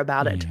hater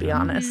about it, to be Yeah.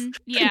 honest.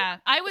 Yeah,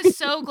 I was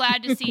so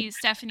glad to see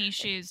Stephanie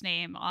Shu's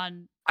name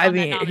on. I that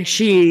mean,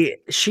 nomination.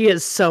 she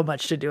has so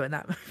much to do in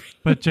that movie.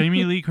 But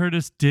Jamie Lee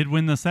Curtis did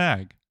win the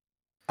SAG.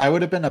 I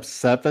would have been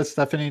upset that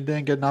Stephanie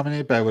didn't get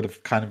nominated, but I would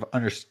have kind of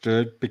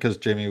understood because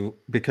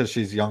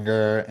she's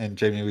younger and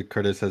Jamie Lee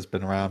Curtis has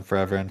been around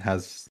forever and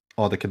has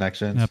all the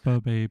connections. Nepo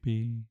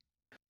baby.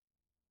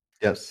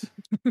 Yes,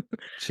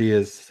 she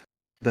is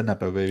the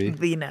Nepo baby.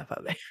 The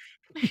Nepo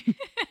baby.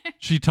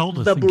 She told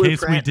us The in case we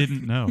blueprint.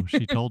 didn't know.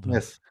 She told us.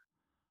 Yes,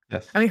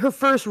 yes. I mean, her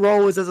first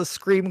role was as a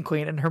scream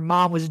queen, and her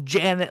mom was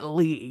Janet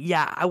Leigh.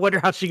 Yeah, I wonder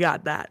how she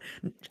got that.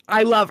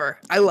 I love her.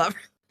 I love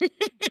her.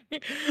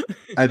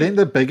 I think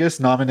the biggest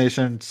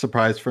nomination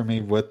surprise for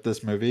me with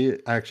this movie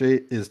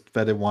actually is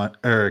that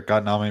it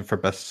got nominated for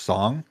best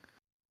song.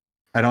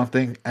 I don't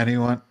think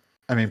anyone.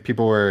 I mean,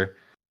 people were.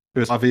 It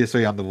was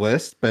obviously on the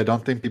list, but I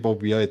don't think people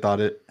really thought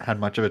it had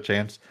much of a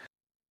chance.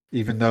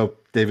 Even though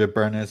David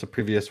Byrne is a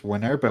previous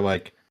winner, but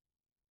like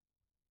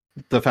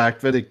the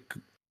fact that it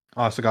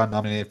also got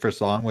nominated for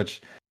song,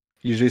 which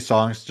usually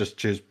songs just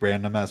choose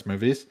random ass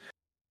movies,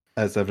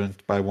 as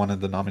evidenced by one of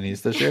the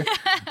nominees this year.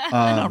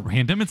 Not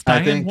random. It's I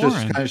Diane think Warren.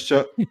 just kind of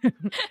show.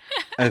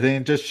 I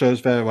think it just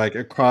shows that like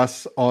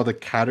across all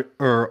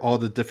the all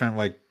the different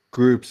like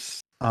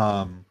groups,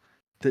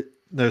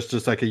 there's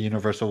just like a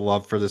universal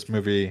love for this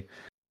movie.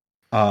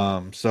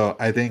 So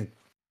I think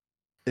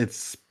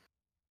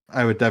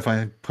I would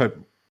definitely put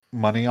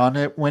money on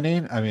it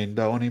winning. I mean,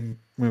 the only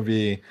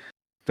movie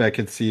that I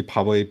could see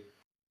probably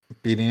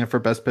beating it for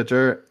Best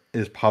Picture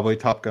is probably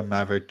Top Gun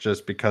Maverick,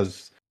 just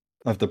because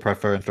of the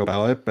preferential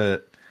ballot.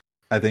 But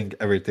I think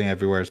Everything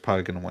Everywhere is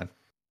probably going to win.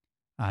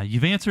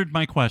 You've answered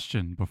my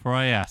question before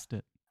I asked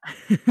it.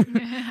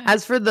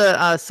 As for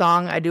the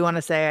song, I do want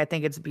to say I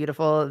think it's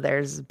beautiful.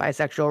 There's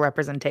bisexual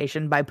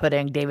representation by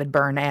putting David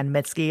Byrne and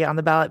Mitski on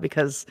the ballot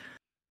because,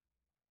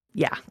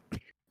 yeah.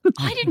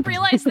 I didn't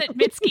realize that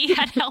Mitski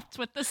had helped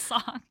with the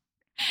song.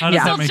 How does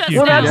Yeah. that make Just you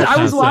Well, now. feel? I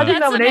was Tessa? watching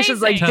That's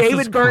nominations like amazing.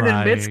 David Byrne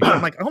and crying. Mitski.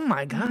 I'm like, oh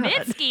my god.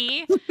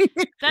 Mitski.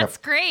 That's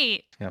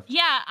great. Yep.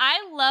 Yeah,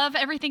 I love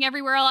Everything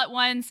Everywhere All at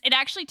Once. It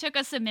actually took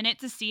us a minute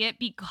to see it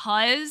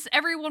because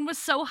everyone was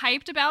so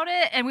hyped about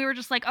it. And we were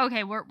just like,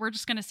 okay, we're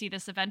just going to see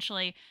this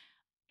eventually.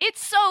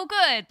 It's so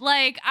good.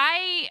 Like,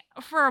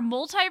 for a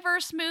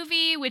multiverse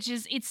movie,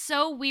 it's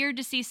so weird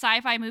to see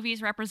sci-fi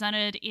movies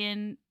represented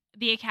in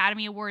the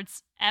Academy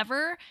Awards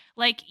ever.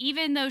 Like,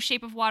 even though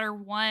Shape of Water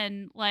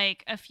won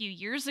like a few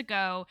years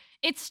ago,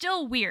 it's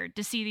still weird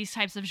to see these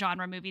types of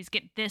genre movies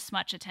get this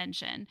much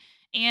attention.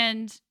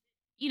 And,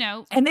 you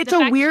know, And it's the a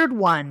fact- weird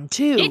one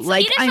too. it is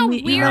a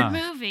weird Yeah.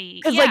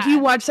 movie. Because like you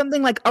watch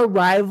something like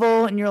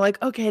Arrival and you're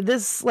like, okay,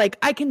 this like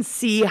I can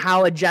see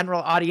how a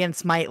general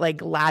audience might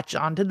like latch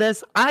onto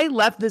this. I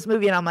left this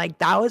movie and I'm like,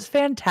 that was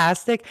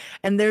fantastic.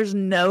 And there's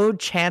no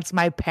chance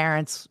my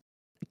parents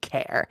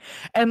care.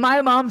 And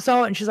my mom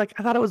saw it and she's like,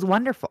 I thought it was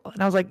wonderful.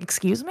 And I was like,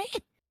 excuse me?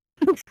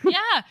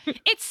 Yeah,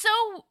 it's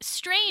so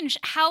strange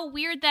how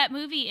weird that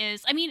movie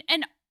is. I mean,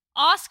 an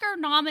Oscar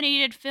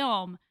nominated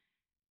film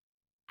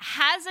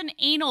has an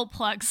anal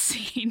plug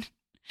scene.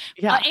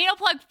 Yeah. An anal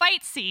plug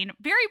fight scene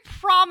very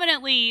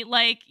prominently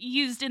like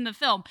used in the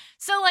film.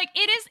 So like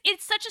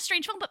it's such a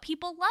strange film, but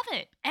people love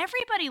it.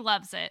 Everybody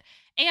loves it.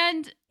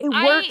 And It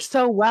works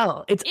so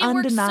well. It's it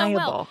works so well.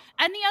 undeniable.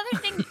 And the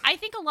other thing, I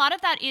think a lot of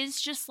that is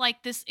just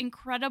like this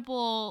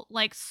incredible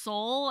like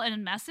soul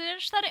and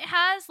message that it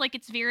has. Like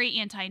it's very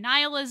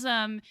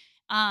anti-nihilism.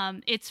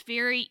 It's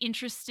very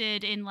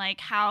interested in like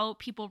how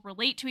people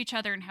relate to each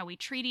other and how we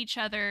treat each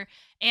other.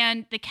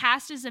 And the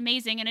cast is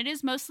amazing. And it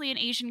is mostly an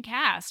Asian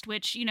cast,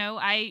 which, you know,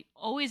 I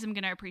always am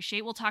going to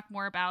appreciate. We'll talk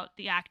more about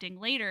the acting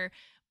later.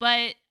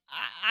 But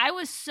I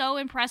was so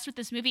impressed with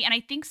this movie. And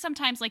I think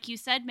sometimes, like you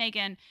said,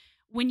 Megan,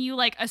 when you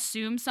like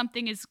assume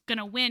something is going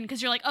to win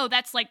because you're like, oh,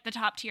 that's like the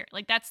top tier.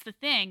 Like that's the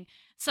thing.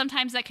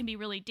 Sometimes that can be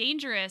really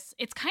dangerous.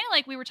 It's kind of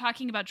like we were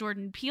talking about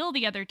Jordan Peele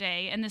the other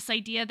day and this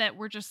idea that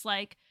we're just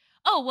like,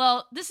 oh,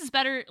 well, this is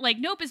better. Like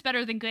Nope is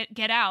better than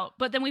Get Out.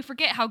 But then we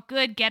forget how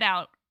good Get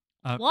Out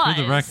For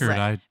the record,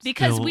 Right.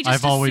 because we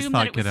just I've always assumed thought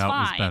that it was Get Out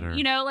was fine. better.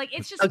 You know, like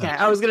it's just Okay,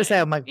 I was gonna say,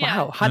 I'm like, Yeah.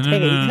 wow, hot No.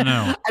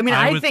 take. I mean,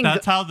 I think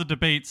that's how the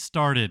debate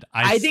started.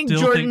 I think still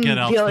Jordan think Get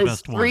Out's Peele the is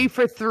best 3 one.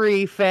 for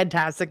 3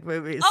 fantastic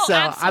movies. Oh, so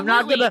I'm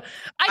not absolutely. gonna.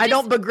 I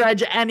don't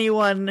begrudge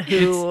anyone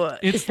who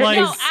It's is like-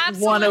 No,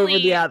 one over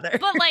absolutely. the other.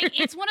 But like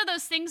it's one of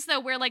those things though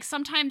where like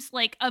sometimes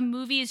like a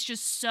movie is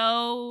just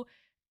so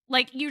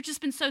like you've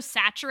just been so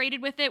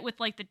saturated with it with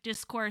like the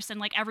discourse and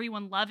like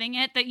everyone loving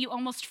it that you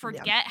almost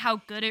forget how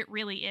good it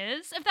really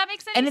is, if that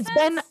makes any And sense.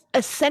 it's been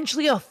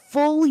essentially a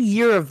full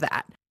year of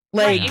that.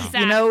 Like, Right,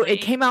 you know, it exactly.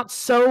 came out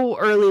so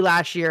early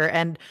last year.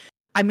 And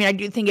I mean, I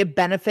do think it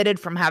benefited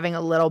from having a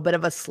little bit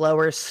of a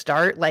slower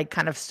start, like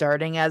kind of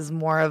starting as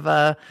more of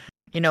a,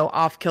 you know,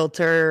 off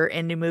kilter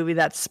indie movie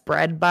that's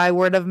spread by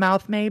word of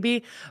mouth,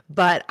 maybe.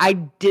 But I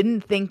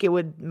didn't think it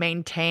would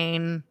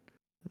maintain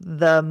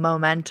the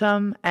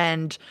momentum.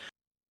 And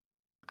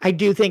I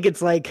do think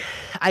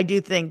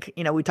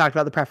we talked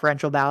about the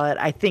preferential ballot.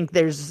 I think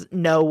there's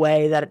no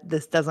way that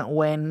this doesn't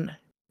win,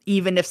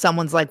 even if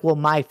someone's like, well,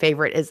 my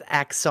favorite is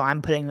X, so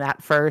I'm putting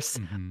that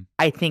first. Mhm.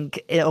 I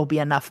think it'll be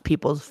enough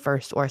people's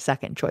first or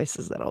second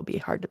choices that it'll be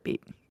hard to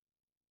beat.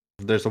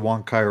 There's a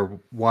Wong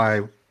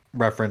Kar-wai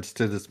reference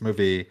to this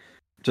movie,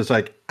 just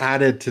like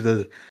added to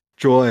the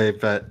joy.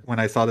 But when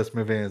I saw this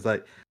movie, it's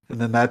like, and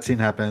then that scene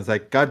happened. It's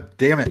like, God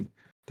damn it,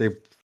 they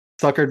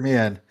suckered me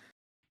in.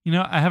 You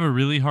know, I have a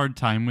really hard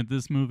time with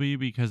this movie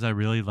because I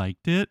really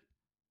liked it.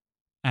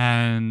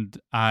 And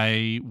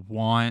I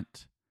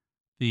want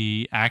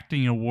the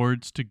acting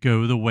awards to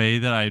go the way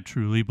that I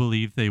truly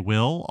believe they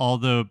will.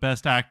 Although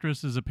Best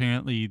Actress is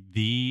apparently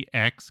the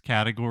X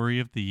category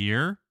of the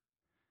year.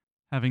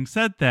 Having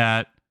said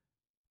that,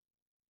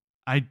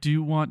 I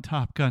do want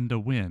Top Gun to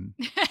win.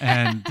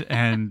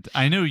 And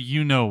I know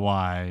you know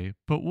why,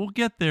 but we'll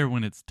get there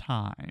when it's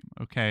time,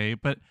 okay?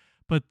 But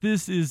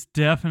this is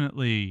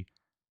definitely,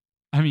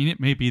 I mean, it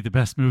may be the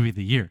best movie of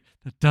the year.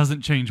 That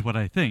doesn't change what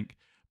I think,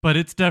 but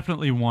it's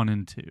definitely 1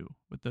 and 2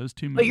 with those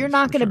two movies. But you're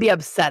not going to sure. be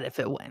upset if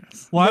it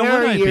wins. Why There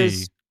would are I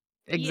years-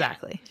 be?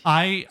 Exactly.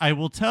 I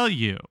will tell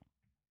you,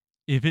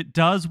 if it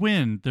does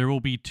win, there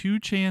will be 2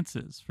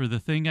 chances for the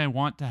thing I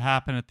want to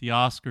happen at the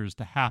Oscars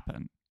to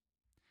happen.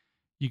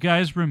 You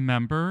guys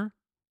remember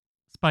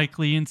Spike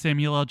Lee and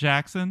Samuel L.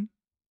 Jackson?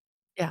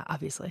 Yeah,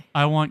 obviously.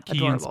 I want Key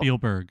and Adorable.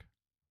 Spielberg.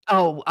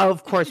 Oh,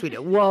 of course we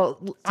do.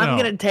 Well, I'm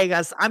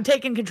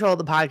taking control of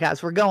the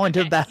podcast. We're going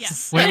to Okay,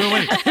 best. yeah.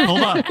 Wait.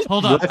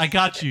 Hold on. I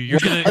got you. You're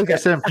gonna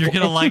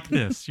like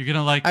this. You're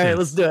gonna like All this. right,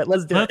 let's do it.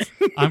 Let's do it.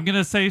 I'm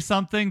gonna say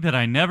something that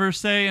I never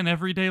say in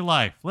everyday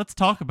life. Let's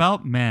talk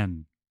about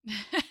men.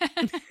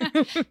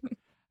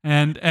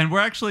 And we're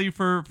actually,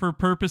 for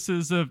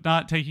purposes of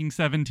not taking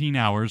 17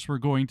 hours, we're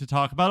going to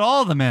talk about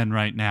all the men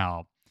right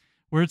now.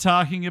 We're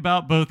talking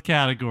about both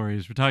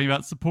categories. We're talking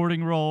about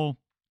supporting role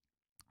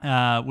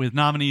with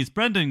nominees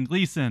Brendan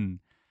Gleeson,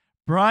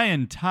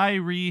 Brian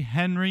Tyree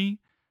Henry,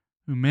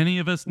 who many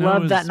of us know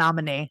Love as, that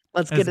nominee.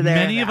 Let's as get it there.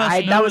 many of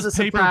us know that was a as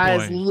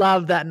surprise. Paperboy.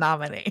 Love that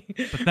nominee.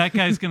 But that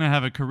guy's going to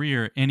have a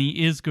career, and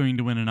he is going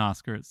to win an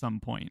Oscar at some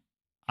point.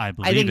 I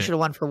believe I think he it. should have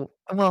won for.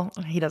 Well,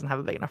 he doesn't have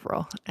a big enough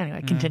role.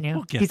 Anyway, continue.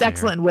 we'll get He's there.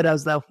 excellent in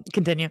Widows, though.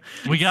 Continue.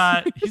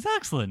 He's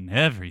excellent in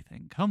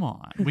everything. Come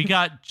on. We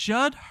got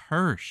Judd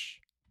Hirsch.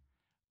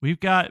 We've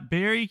got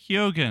Barry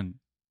Keoghan.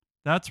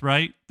 That's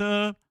right,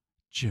 the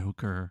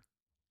Joker.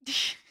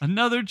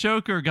 Another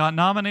Joker got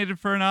nominated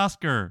for an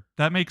Oscar.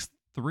 That makes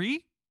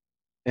 3?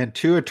 And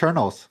 2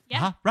 Eternals.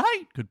 Yeah.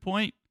 Right. Good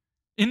point.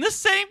 In the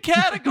same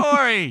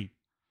category.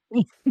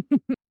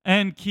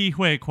 And Ke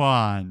Huy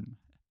Quan,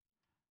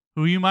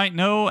 who you might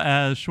know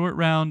as Short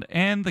Round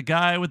and the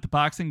guy with the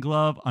boxing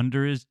glove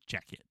under his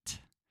jacket.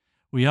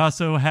 We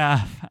also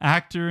have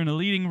actor in a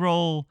leading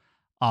role,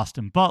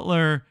 Austin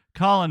Butler,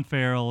 Colin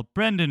Farrell,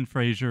 Brendan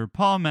Fraser,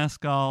 Paul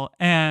Mescal,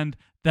 and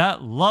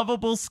that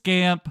lovable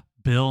scamp,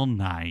 Bill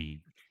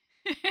Nighy.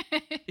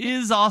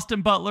 Is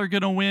Austin Butler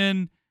going to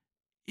win?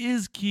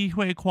 Is Ke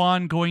Huy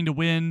Quan going to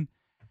win?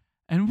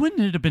 And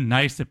wouldn't it have been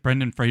nice if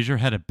Brendan Fraser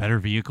had a better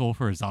vehicle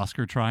for his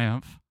Oscar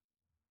triumph?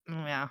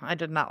 Yeah, I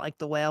did not like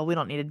The Whale. We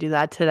don't need to do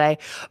that today.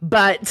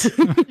 But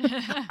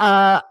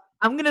I'm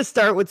going to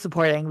start with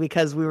supporting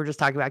because we were just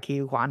talking about Ke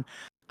Huy Quan.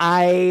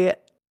 I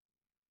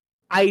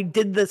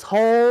did this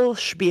whole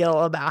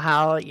spiel about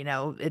how,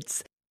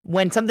 it's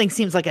when something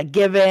seems like a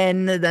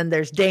given, then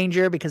there's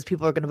danger because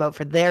people are going to vote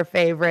for their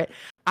favorite.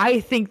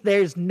 I think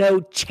there's no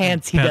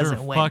chance he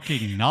doesn't win.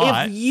 Fucking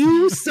not. If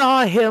you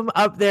saw him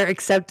up there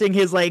accepting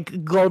his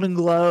Golden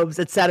Globes,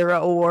 etc.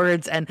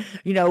 awards and,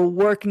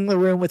 working the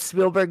room with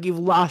Spielberg, you've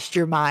lost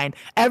your mind.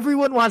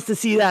 Everyone wants to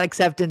see that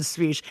acceptance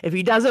speech. If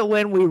he doesn't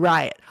win, we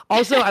riot.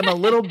 Also, I'm a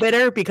little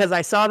bitter because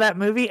I saw that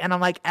movie and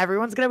I'm like,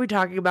 everyone's going to be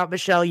talking about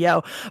Michelle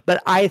Yeoh,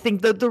 but I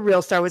think that the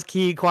real star was Ke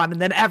Huy Quan,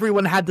 and then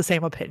everyone had the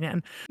same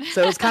opinion.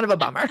 So it's kind of a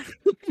bummer.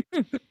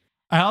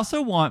 I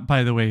also want,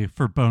 by the way,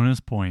 for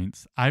bonus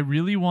points, I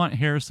really want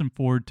Harrison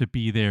Ford to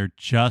be there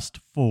just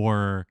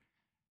so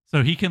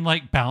he can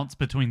bounce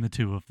between the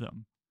two of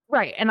them.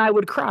 Right, and I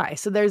would cry.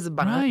 So there's a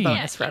bonus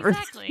Right. for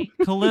everyone. Exactly.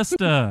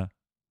 Callista,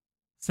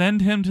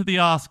 send him to the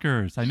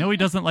Oscars. I know he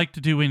doesn't like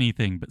to do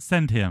anything, but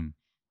send him.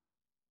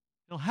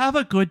 He'll have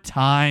a good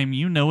time.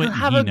 You know it. He'll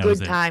And have he a knows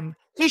good it. time.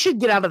 He should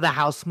get out of the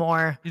house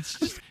more. It's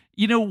just,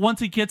 once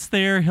he gets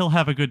there, he'll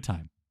have a good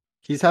time.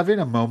 He's having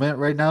a moment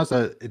right now,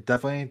 so it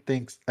definitely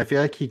thinks. I feel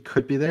like he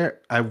could be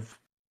there.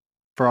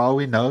 For all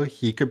we know,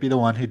 he could be the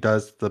one who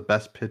does the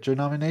Best Picture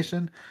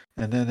nomination,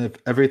 and then if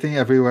Everything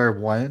Everywhere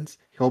wins,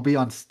 he'll be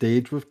on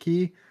stage with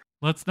Key.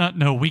 Let's not.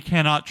 No, we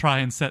cannot try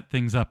and set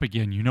things up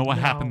again. You know what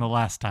No. happened the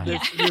last time.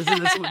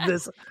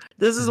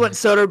 This is what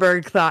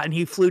Soderbergh thought, and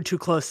he flew too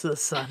close to the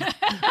sun.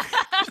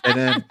 And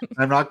then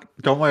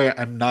don't worry,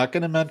 I'm not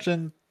going to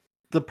mention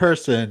the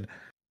person,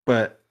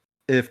 but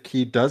if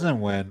Key doesn't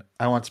win,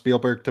 I want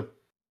Spielberg to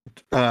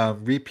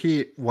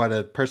repeat what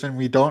a person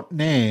we don't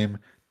name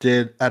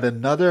did at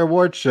another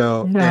award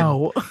show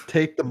No. and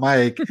take the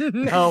mic.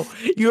 No,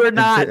 you are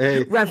not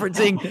say-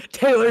 referencing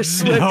Taylor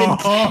Swift No.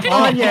 and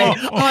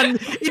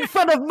Kanye in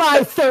front of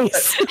my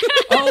face.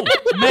 Oh,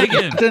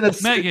 Megan.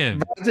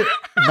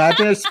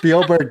 Imagine if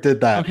Spielberg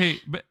did that. Okay,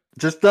 but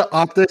Just the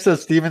optics of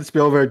Steven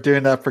Spielberg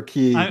doing that for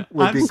Key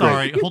would I'm be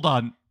sorry. great. Hold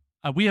on.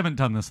 We haven't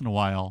done this in a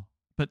while,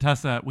 but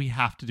Tessa, we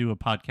have to do a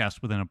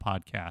podcast within a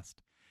podcast.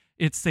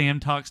 It's Sam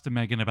Talks to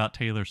Megan about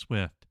Taylor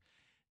Swift.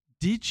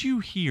 Did you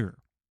hear,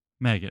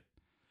 Megan,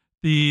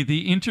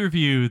 the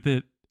interview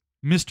that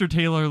Mr.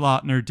 Taylor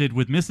Lautner did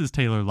with Mrs.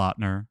 Taylor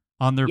Lautner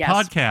on their Yes.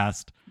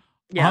 podcast,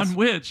 Yes. on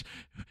which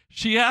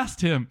she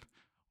asked him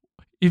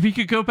if he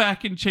could go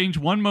back and change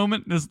one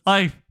moment in his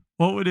life,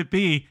 what would it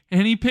be?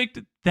 And he picked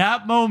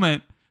that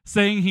moment,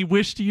 saying he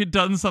wished he had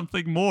done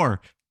something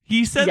more.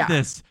 He said Yeah.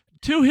 this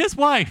to his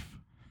wife.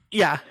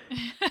 Yeah.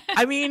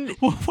 I mean,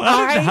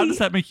 How does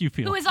that make you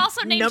feel? Who is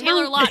also named Number-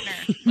 Taylor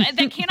Lautner.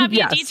 That cannot be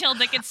Yes. a detail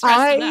that gets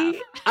stressed enough.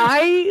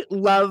 I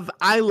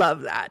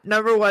love that.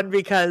 Number one,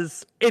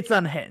 because it's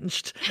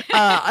unhinged.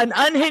 An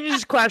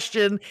unhinged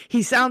question.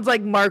 He sounds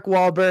like Mark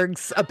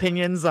Wahlberg's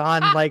opinions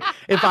on, like,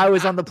 if I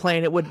was on the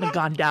plane, it wouldn't have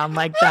gone down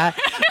like that.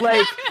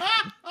 Like,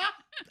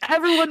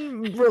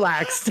 everyone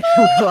relaxed.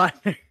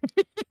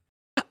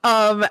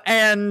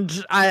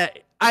 And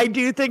I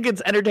do think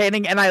it's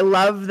entertaining, and I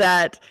love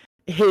that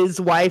his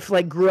wife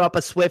like grew up a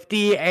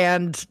Swiftie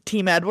and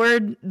Team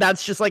Edward.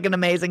 That's just like an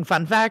amazing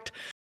fun fact.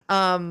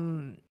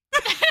 I'll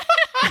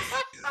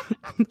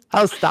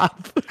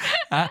stop.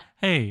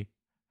 Hey,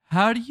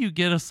 how do you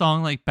get a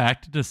song like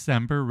Back to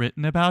December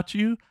written about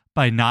you?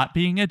 By not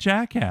being a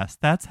jackass.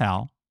 That's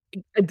how.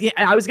 Yeah,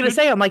 I was gonna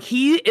say, I'm like,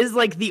 he is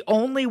like the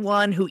only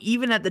one who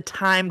even at the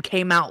time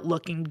came out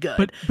looking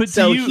good. But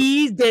so do you,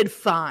 he did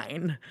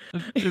fine.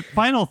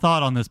 Final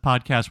thought on this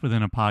podcast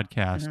within a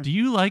podcast. Mhm. Do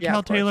you like Yeah, how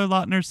of course. Taylor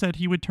Lautner said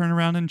he would turn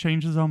around and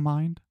change his own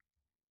mind?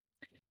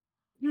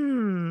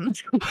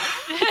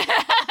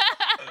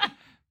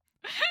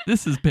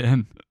 This has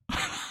been.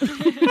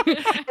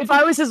 If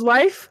I was his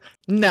wife,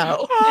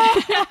 no.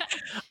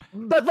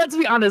 But let's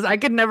be honest, I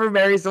could never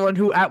marry someone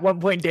who at one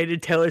point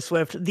dated Taylor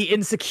Swift. The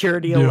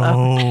insecurity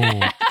alone.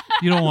 No,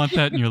 you don't want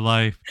that in your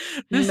life.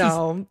 This has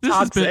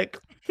Toxic.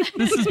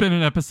 This has been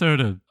an episode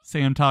of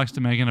Sam Talks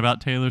to Megan about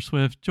Taylor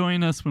Swift.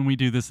 Join us when we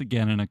do this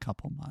again in a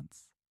couple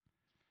months.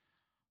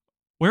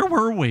 Where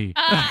were we?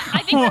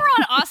 I think we were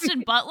on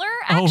Austin Butler,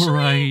 actually. Oh,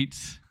 right.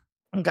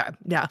 Okay,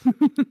 yeah.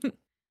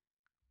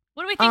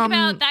 What do we think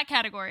about that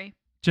category?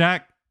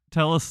 Jack,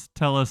 tell us.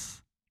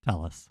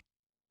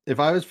 If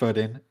I was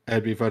voting,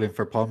 I'd be voting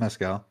for Paul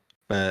Mescal,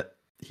 but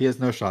he has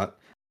no shot.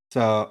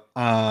 So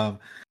I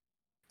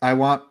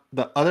want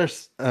the other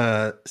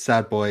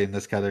sad boy in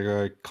this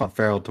category, Colin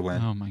Farrell, to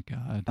win. Oh my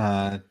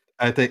God.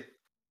 I think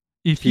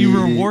If you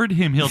he- reward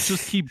him, he'll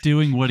just keep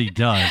doing what he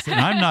does. And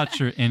I'm not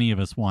sure any of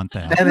us want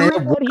that. And You it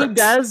know what he works.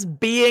 does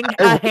being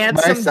I a want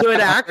handsome, myself good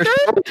Irish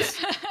actor?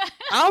 boys.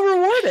 I'll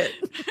reward it.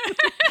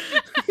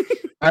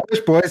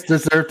 Irish boys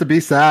deserve to be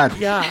sad.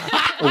 Yeah.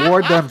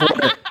 Award them for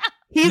it.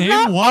 He's Name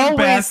not one always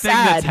bad thing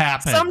that's sad.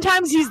 happened.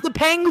 Sometimes he's the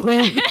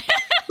penguin.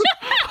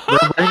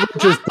 The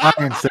language is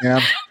dying,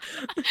 Sam.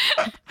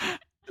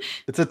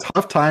 It's a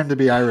tough time to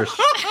be Irish.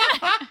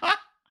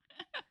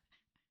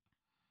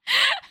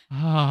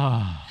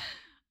 Ah,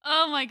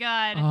 Oh my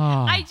God.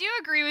 ah. I do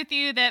agree with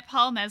you that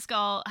Paul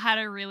Mescal had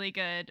a really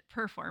good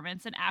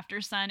performance in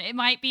After Sun. It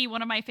might be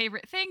one of my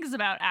favorite things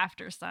about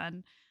After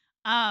Sun.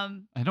 I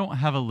don't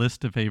have a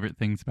list of favorite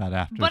things about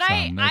After But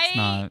Sun. That's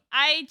not.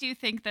 I do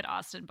think that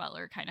Austin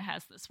Butler kind of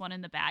has this one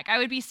in the bag. I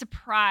would be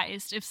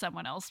surprised if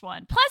someone else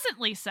won.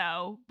 Pleasantly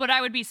so, but I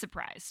would be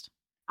surprised.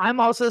 I'm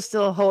also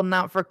still holding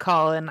out for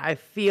Colin. I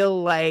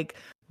feel like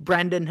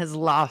Brendan has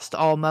lost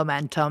all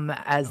momentum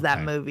as that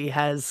Okay. movie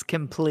has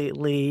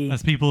completely.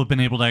 As people have been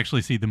able to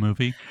actually see the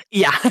movie.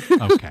 Yeah.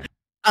 Okay.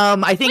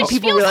 I think Which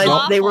people feels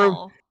realized they were.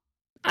 awful.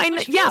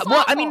 Which Yeah. feels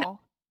Well, I mean,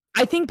 awful.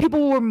 I think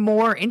people were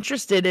more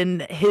interested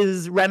in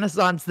his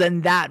renaissance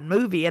than that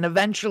movie, and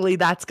eventually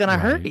that's gonna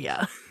hurt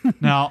Right. you.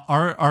 Now,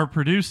 our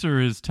producer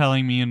is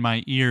telling me in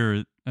my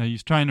ear,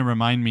 he's trying to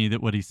remind me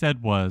that what he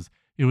said was,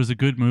 it was a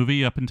good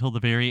movie up until the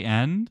very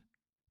end.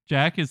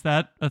 Jack, is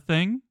that a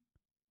thing?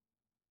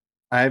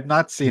 I have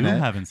not seen You it.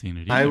 haven't seen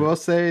it either. I will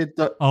say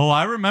Oh,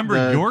 I remember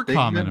the your thing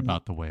comment that-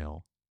 about the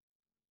whale.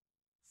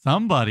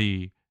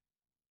 Somebody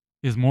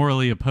is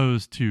morally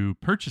opposed to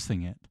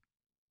purchasing it.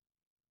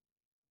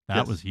 That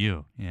Yes. was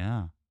you.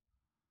 Yeah.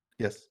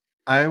 Yes.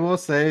 I will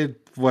say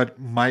what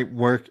might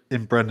work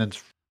in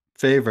Brendan's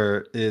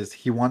favor is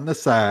he won the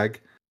SAG.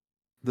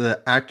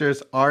 The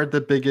actors are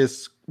the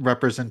biggest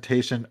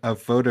representation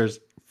of voters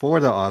for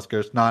the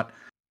Oscars. Not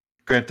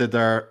granted,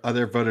 there are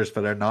other voters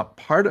that are not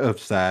part of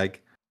SAG,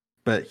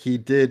 but he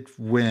did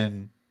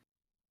win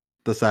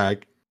the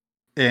SAG.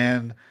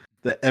 And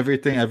the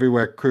Everything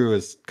Everywhere crew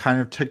is kind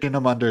of taking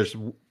him under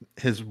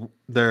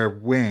their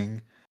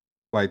wing.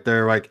 Like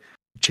they're like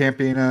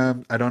championing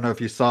him. I don't know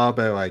if you saw,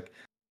 but like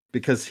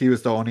because he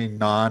was the only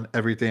non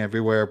Everything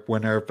Everywhere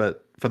winner,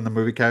 but from the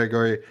movie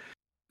category,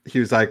 he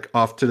was like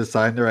off to the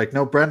side. And they're like,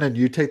 "No, Brendan,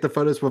 you take the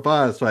photos with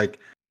us." Like,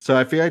 so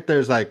I feel like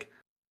there's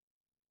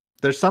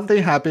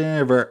something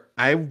happening where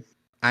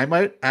I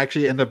might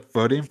actually end up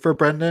voting for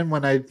Brendan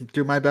when I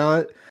do my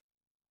ballot.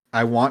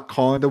 I want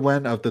Colin to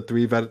win of the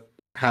three that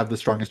have the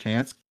strongest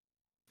chance.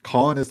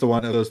 Colin is the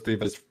one of those three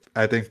that's,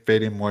 I think,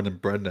 fading more than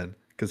Brendan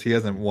because he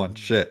hasn't won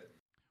shit.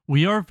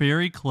 We are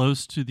very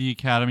close to the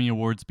Academy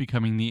Awards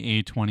becoming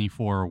the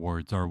A24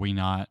 Awards, are we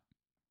not?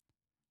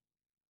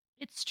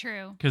 It's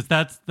true. Because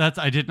that's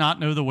I did not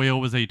know The Whale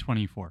was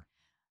A24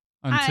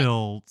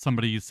 until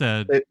somebody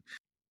said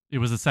it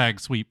was a SAG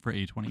sweep for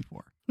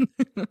A24.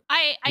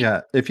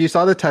 Yeah, if you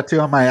saw the tattoo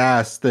on my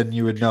ass, then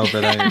you would know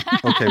that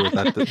I'm okay with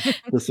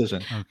that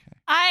decision. Okay.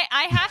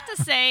 I have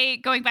to say,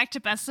 going back to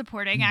Best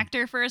Supporting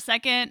Actor for a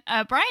second,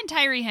 Brian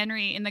Tyree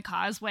Henry in The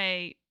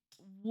Causeway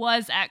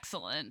was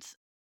excellent.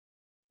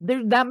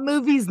 That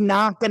movie's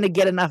not going to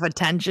get enough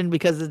attention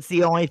because it's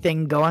the only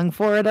thing going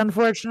for it,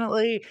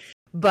 unfortunately.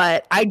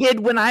 But I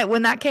did when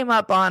that came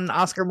up on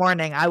Oscar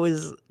morning, I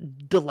was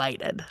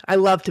delighted. I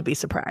love to be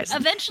surprised.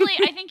 Eventually,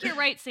 I think you're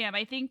right, Sam.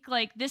 I think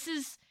like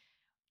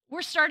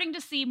we're starting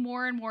to see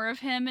more and more of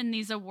him in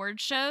these award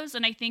shows,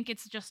 and I think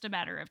it's just a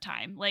matter of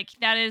time. Like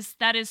that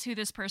is who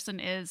this person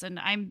is, and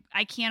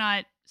I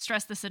cannot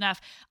stress this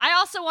enough. I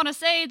also want to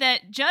say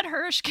that Judd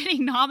Hirsch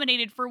getting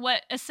nominated for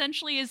what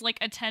essentially is like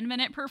a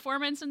 10-minute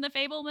performance in The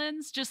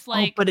Fabelmans, just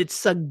like, but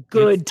it's a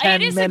good 10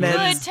 minutes. It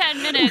is a good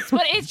 10 minutes,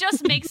 but it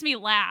just makes me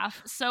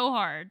laugh so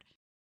hard.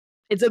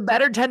 It's a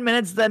better 10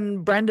 minutes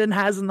than Brendan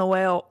has in The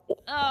Whale.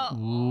 Oh.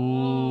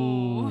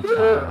 Ooh,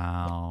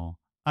 wow.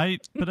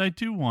 But I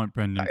do want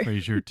Brendan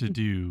Fraser to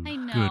do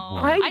good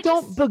work. I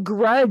don't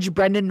begrudge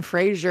Brendan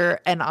Fraser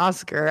an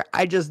Oscar.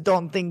 I just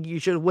don't think you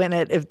should win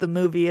it if the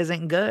movie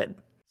isn't good.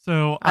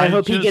 So I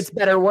hope he gets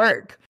better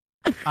work.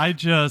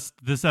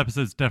 This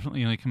episode's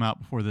definitely going to come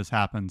out before this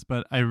happens,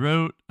 but I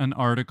wrote an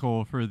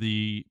article for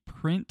the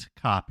print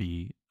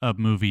copy of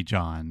Movie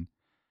John,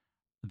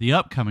 the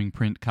upcoming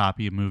print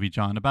copy of Movie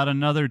John, about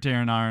another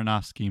Darren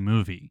Aronofsky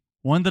movie,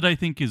 one that I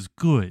think is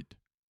good.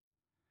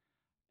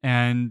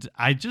 And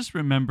I just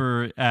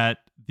remember at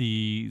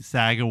the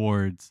SAG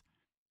Awards,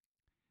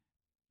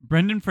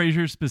 Brendan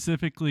Fraser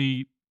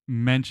specifically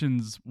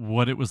mentions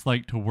what it was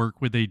like to work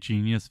with a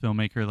genius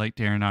filmmaker like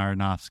Darren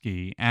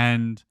Aronofsky.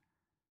 And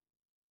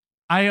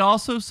I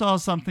also saw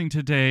something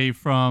today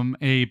from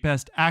a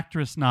Best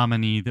Actress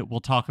nominee that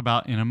we'll talk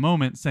about in a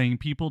moment saying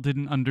people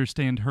didn't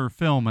understand her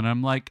film. And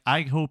I'm like,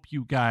 I hope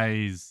you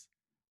guys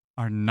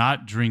are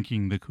not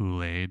drinking the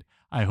Kool-Aid.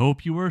 I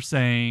hope you are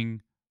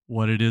saying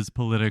what it is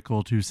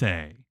political to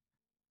say.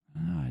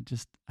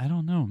 I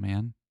don't know,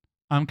 man.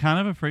 I'm kind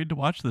of afraid to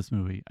watch this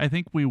movie. I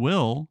think we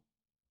will.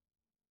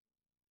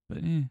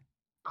 But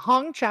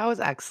Hong Chow is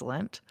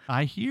excellent.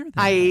 I hear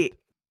that.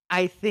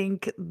 I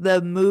think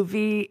the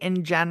movie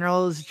in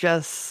general is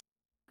just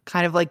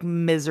kind of like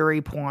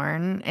misery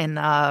porn in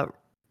a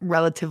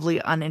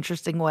relatively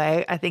uninteresting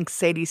way. I think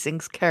Sadie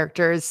Sink's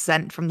character is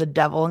sent from the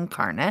devil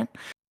incarnate.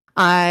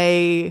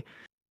 I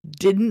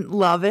didn't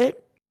love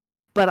it,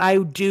 but I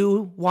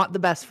do want the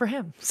best for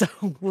him. So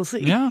we'll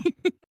see. Yeah.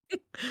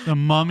 The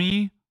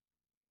Mummy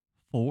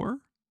 4?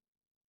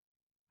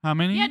 How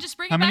many? Yeah, just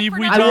bring it How back many for have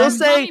we another I will done?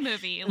 say Mummy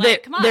movie.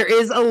 Like, come on. there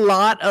is a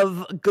lot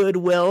of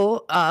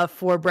goodwill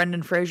for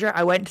Brendan Fraser.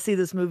 I went to see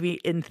this movie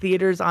in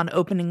theaters on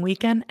opening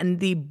weekend, and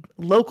the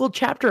local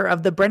chapter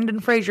of the Brendan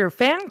Fraser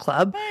fan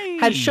club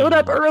had showed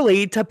up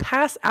early to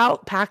pass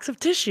out packs of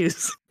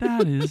tissues.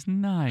 That is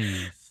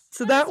nice.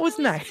 So That's that was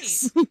really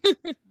nice.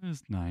 That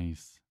is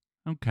nice.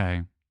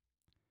 Okay.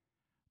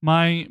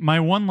 My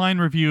one-line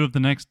review of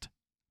the next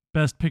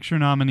Best Picture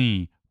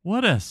nominee.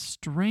 What a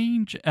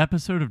strange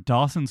episode of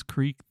Dawson's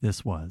Creek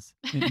this was.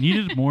 It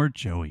needed more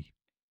Joey.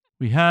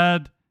 We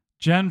had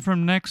Jen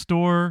from next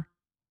door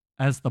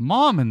as the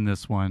mom in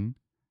this one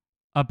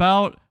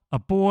about a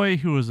boy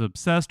who was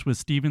obsessed with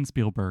Steven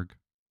Spielberg.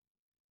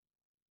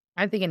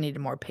 I think it needed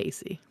more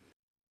Pacey.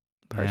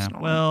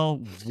 Personally. Yeah,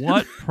 well,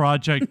 what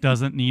project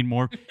doesn't need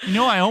more? You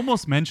know, I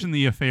almost mentioned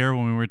The Affair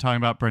when we were talking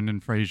about Brendan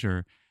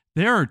Fraser.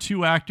 There are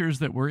two actors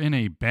that were in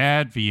a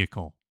bad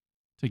vehicle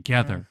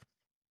together.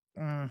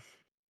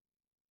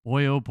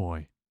 Boy, oh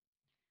boy.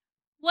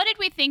 What did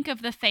we think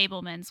of The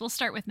Fabelmans? We'll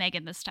start with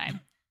Megan this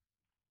time.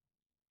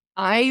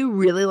 I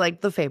really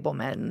like The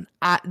Fabelmans.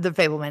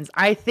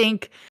 I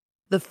think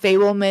The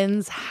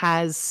Fabelmans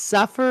has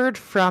suffered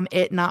from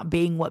it not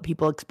being what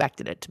people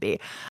expected it to be.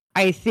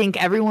 I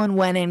think everyone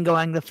went in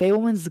going, The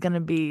Fabelmans is going to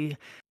be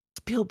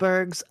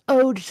Spielberg's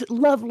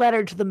love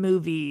letter to the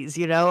movies,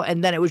 you know?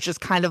 And then it was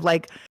just kind of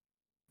like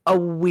a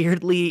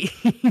weirdly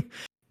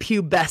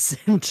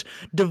pubescent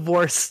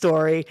divorce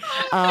story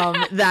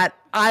that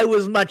I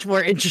was much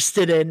more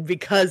interested in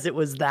because it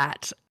was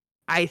that.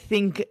 I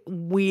think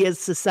we as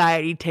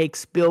society take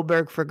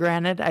Spielberg for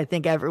granted. I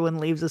think everyone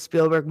leaves a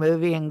Spielberg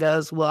movie and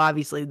goes, well,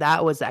 obviously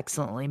that was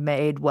excellently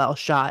made, well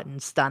shot,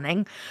 and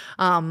stunning.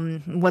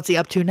 What's he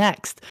up to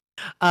next?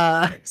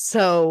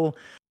 So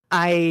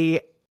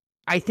I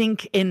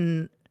think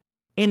in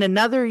in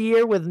another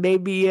year with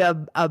maybe a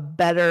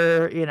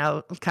better,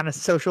 kind of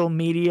social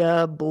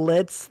media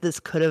blitz, this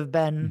could have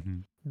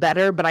been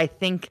better. But I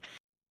think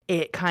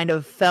it kind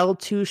of fell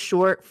too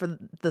short for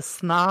the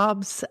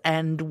snobs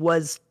and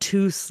was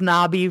too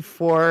snobby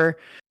for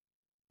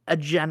a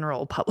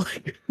general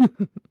public.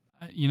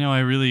 I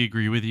really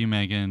agree with you,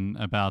 Megan,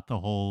 about the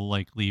whole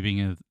like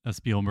leaving a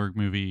Spielberg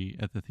movie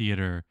at the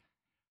theater.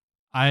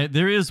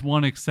 There is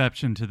one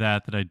exception to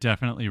that I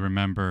definitely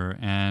remember,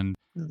 and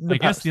I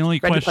guess the only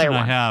question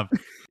I have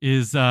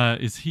is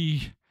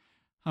he?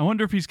 I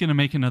wonder if he's going to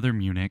make another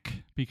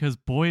Munich, because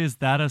boy, is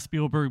that a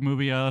Spielberg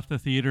movie I left the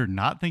theater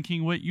not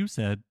thinking what you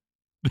said.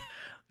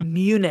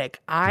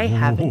 Munich, I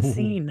haven't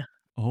seen.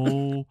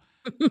 Oh,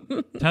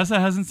 Tessa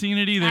hasn't seen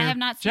it either. I have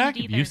not seen Jack,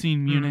 it either. Have you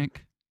seen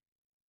Munich?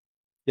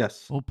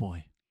 Yes. Oh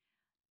boy.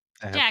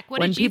 Jack,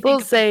 what did you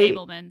think of The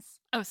Fabelmans?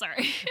 Oh,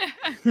 sorry.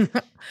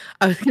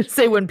 I was going to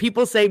say, when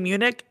people say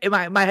Munich,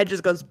 my head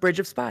just goes Bridge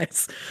of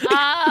Spies.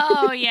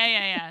 Oh,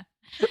 yeah.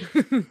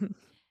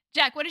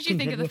 Jack, what did you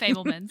think of The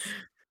Fabelmans?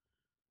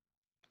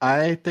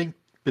 I think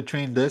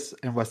between this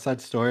and West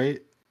Side Story,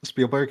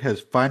 Spielberg has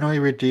finally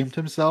redeemed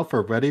himself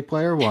for Ready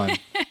Player One.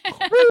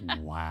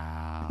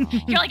 Wow.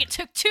 You're like, it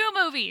took two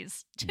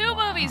movies to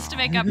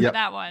make up for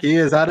that one. He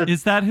is out of.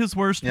 Is that his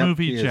worst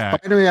movie, he Jack? Is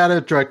finally out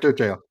of director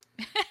jail.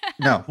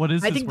 No. What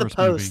is I think The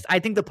Post. I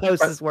think The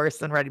Post is worse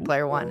than Ready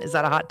Player One. Is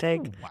that a hot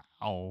take?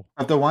 Wow.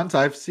 Of the ones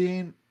I've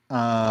seen,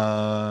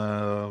 probably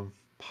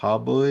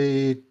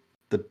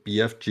the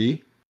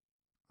BFG.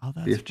 Oh,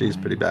 that's BFG is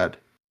pretty bad.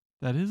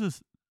 That is a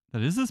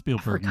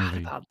Spielberg I forgot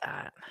movie. about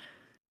that.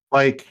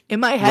 Like, in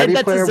my head, Ready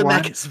that's Player a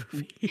Zemeckis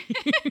movie.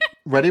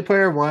 Ready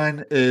Player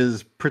One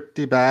is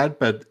pretty bad,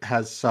 but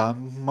has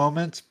some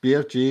moments.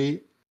 BFG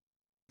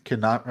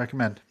cannot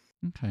recommend.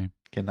 Okay.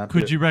 Cannot.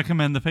 Could you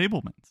recommend The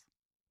Fabelmans?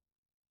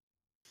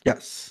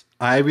 Yes,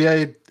 I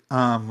really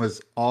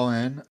was all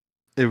in.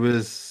 It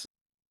was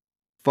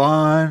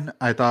fun.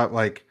 I thought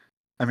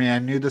I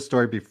knew the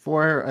story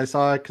before I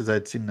saw it because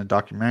I'd seen the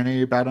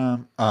documentary about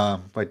him.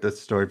 Like the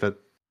story,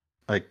 but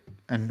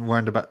and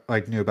learned about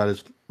knew about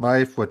his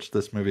life, which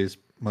this movie is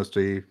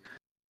mostly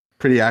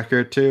pretty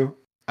accurate to.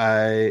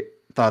 I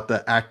thought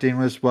the acting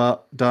was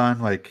well done,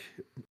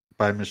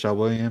 by Michelle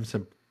Williams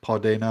and Paul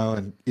Dano,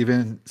 and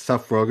even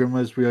Seth Rogen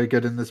was really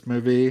good in this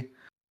movie.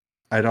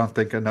 I don't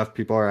think enough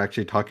people are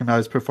actually talking about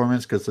his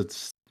performance because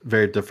it's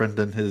very different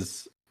than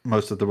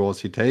most of the roles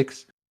he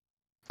takes.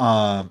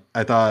 I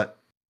thought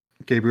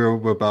Gabriel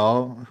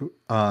Rubel,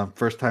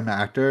 first time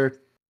actor,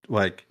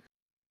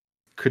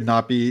 could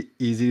not be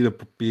easy to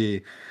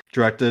be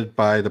directed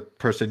by the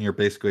person you're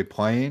basically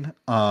playing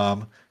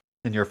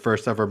in your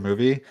first ever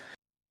movie.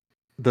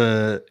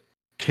 The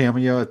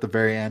cameo at the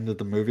very end of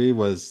the movie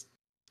was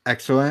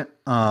excellent.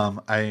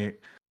 I'm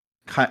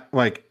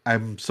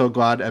so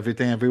glad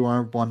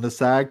everyone won the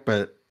SAG,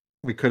 but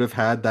we could have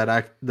had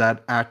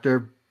that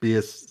actor be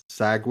a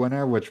SAG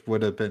winner, which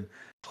would have been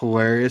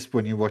hilarious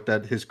when you looked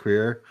at his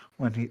career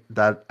when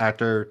that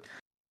actor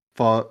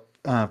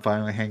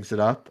finally hangs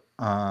it up.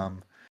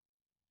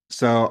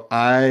 So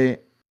I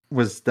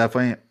was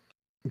definitely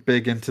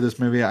big into this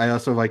movie. I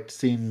also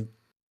liked I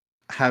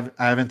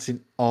haven't seen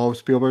all of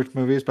Spielberg's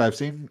movies, but I've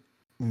seen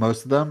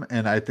most of them,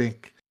 and I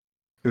think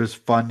it was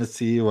fun to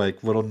see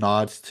little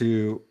nods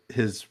to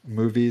his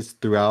movies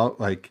throughout.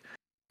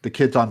 The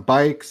Kids on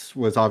Bikes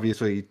was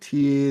obviously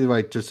E.T.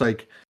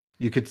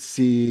 You could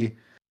see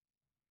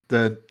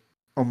the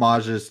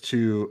homages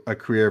to a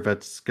career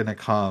that's gonna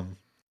come.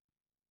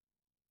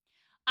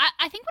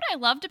 I think what I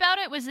loved about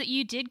it was that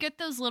you did get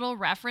those little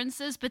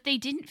references, but they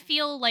didn't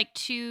feel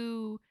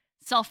too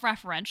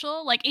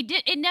self-referential.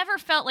 It never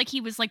felt like he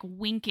was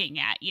winking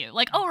at you.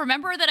 Oh,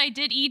 remember that I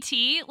did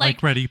E.T.?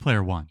 Like Ready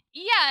Player One.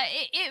 Yeah,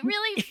 it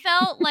really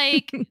felt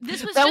like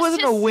this was that just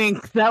wasn't a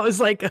wink. That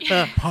was like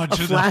a punch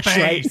a in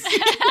flashlight. the face.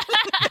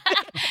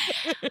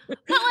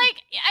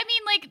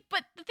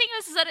 But the thing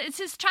is that it's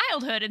his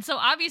childhood, and so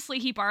obviously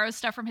he borrows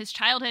stuff from his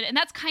childhood, and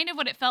that's kind of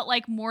what it felt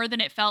like more than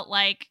it felt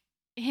like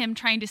him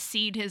trying to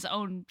seed his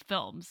own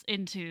films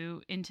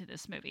into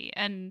this movie.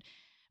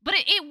 But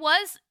it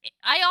was,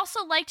 I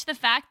also liked the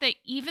fact that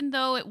even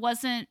though it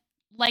wasn't,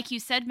 like you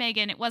said,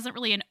 Megan, it wasn't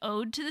really an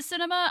ode to the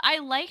cinema, I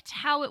liked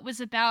how it was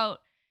about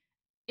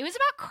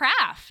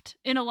craft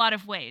in a lot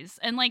of ways.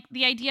 And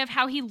the idea of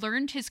how he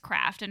learned his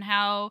craft and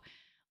how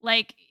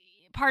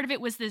part of it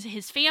was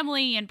his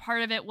family and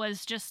part of it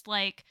was just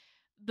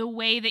the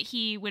way that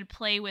he would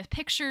play with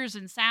pictures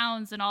and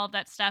sounds and all of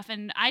that stuff.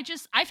 And I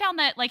found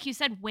that, like you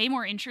said, way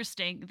more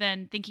interesting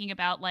than thinking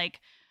about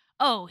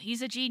oh,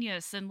 he's a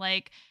genius and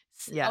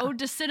ode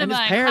to cinema.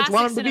 And his parents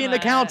want him to be an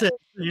accountant.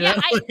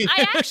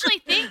 I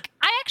actually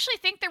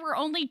think there were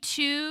only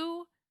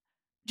two,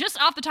 just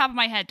off the top of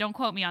my head, don't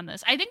quote me on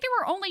this. I think there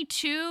were only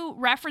two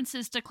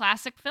references to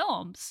classic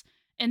films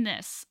in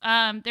this.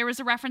 There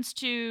was a reference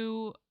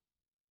to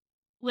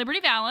Liberty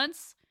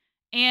Valance,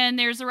 and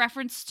there's a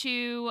reference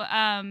to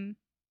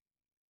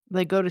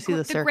They go to see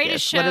the circus.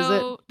 Greatest What is it?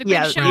 show. The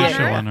Greatest Show on Greatest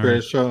Show Earth. on Earth.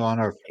 Greatest show on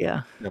Earth.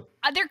 Yeah. Yep.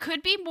 There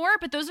could be more,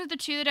 but those are the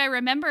two that I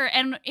remember.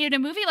 And in a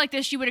movie like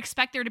this, you would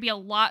expect there to be a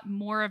lot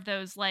more of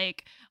those,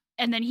 like,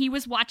 and then he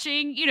was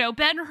watching,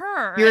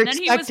 Ben-Hur. You're and then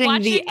he was expecting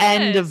watching the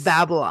end of this.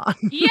 Babylon.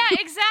 Yeah,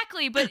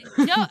 exactly. But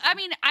no, I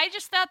mean, I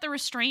just thought the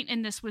restraint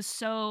in this was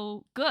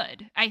so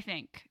good, I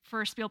think,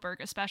 for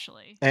Spielberg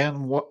especially.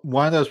 And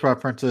one of those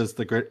references,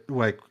 the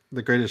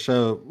Greatest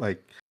Show,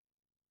 like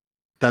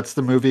that's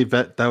the movie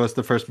that was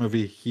the first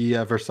movie he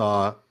ever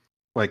saw,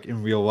 like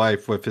in real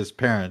life with his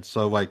parents.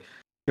 So like,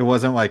 it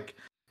wasn't like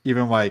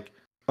even like,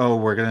 oh,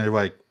 we're gonna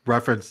like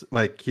reference,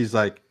 like he's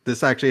like,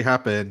 this actually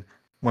happened.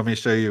 Let me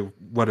show you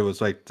what it was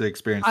like to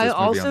experience this movie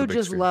on also the big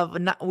just screen. love,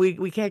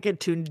 we can't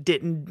get too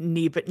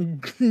knee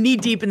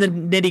deep in the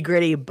nitty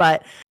gritty,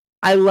 but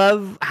I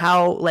love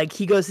how like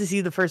he goes to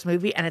see the first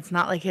movie and it's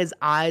not like his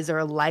eyes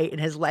are light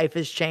and his life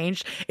has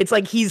changed. It's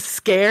like he's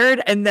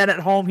scared, and then at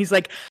home he's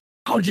like,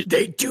 how did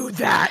they do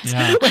that?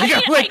 Yeah.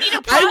 I need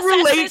to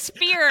process this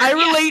fear. I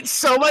relate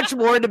so much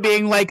more to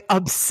being like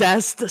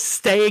obsessed,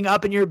 staying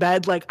up in your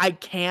bed. Like I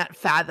can't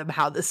fathom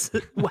how this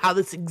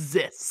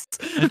exists.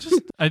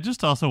 I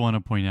just also want to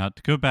point out,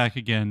 to go back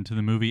again to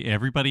the movie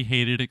everybody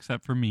hated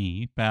except for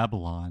me,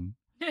 Babylon.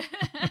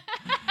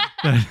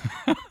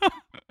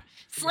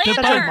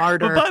 Slander.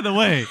 Martyr. But by the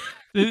way,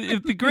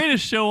 if the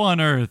Greatest Show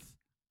on Earth,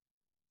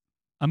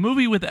 a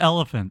movie with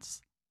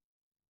elephants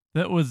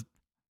that was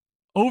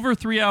over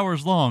 3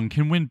 hours long,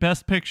 can win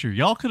Best Picture,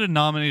 y'all could have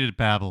nominated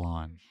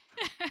Babylon.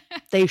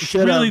 They It's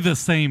should really have. the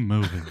same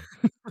movie,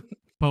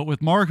 but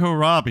with Margot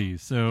Robbie,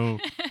 so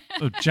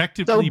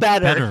objectively So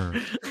better.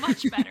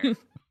 Much better.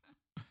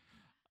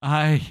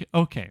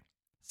 Okay.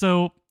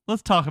 So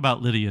let's talk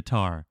about Lydia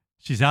Tarr.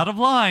 She's out of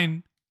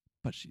line,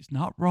 but she's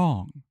not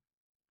wrong.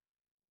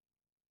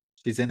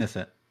 She's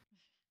innocent.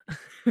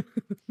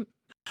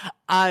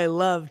 I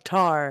love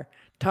Tar.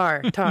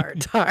 In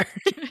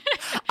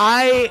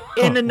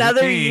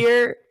another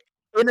year,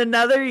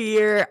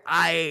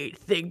 I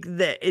think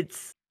that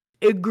it's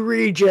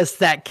egregious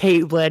that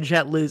Cate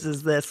Blanchett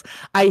loses this.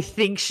 I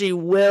think she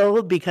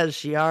will because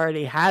she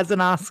already has an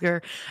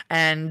Oscar,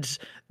 and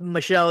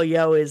Michelle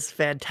Yeoh is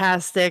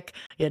fantastic.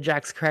 Yeah,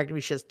 Jack's correct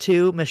me, she has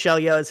two. Michelle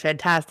Yeoh is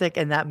fantastic,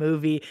 and that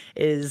movie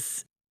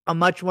is a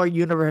much more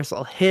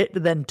universal hit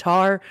than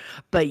Tar.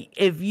 But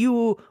if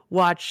you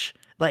watch,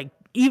 like,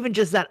 even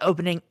just that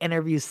opening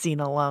interview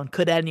scene alone,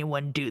 could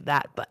anyone do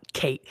that but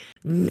Cate?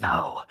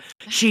 No.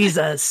 She's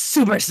a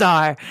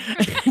superstar.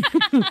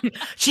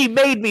 She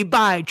made me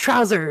buy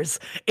trousers.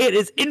 It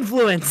is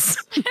influence.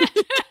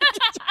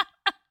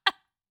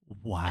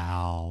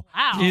 Wow.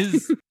 Wow.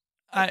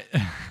 I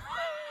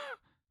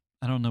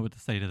don't know what to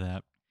say to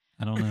that.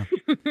 I don't know.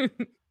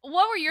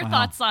 What were your Wow.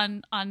 thoughts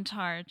on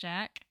Tar,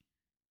 Jack?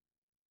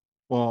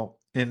 Well,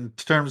 in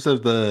terms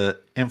of the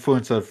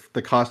influence of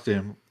the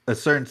costume, a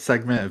certain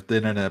segment of the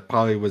internet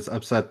probably was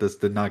upset this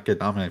did not get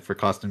nominated for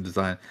costume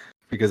design,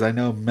 because I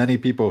know many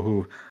people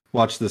who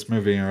watch this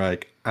movie and are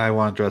like, I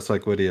want to dress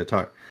like Lydia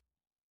Tarr.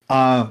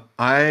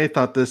 I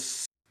thought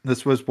this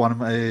was one of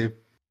my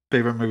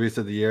favorite movies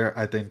of the year.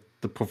 I think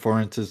the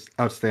performance is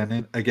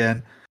outstanding.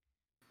 Again,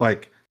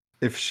 like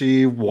if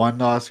she won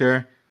the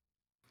Oscar,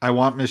 I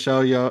want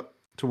Michelle Yeoh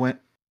to win.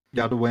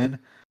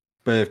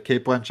 But if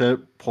Cate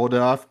Blanchett pulled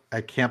it off,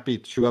 I can't be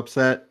too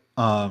upset.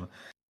 It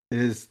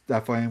is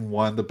definitely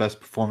one of the best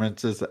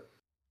performances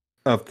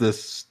of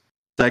this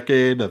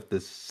decade, of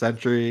this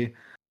century.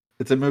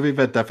 It's a movie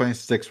that definitely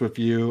sticks with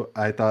you.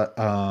 I thought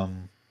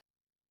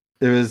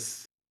it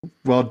was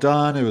well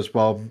done. It was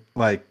well,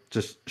 like,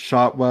 just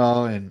shot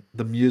well, and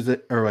the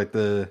music, or like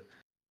the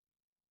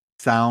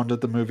sound of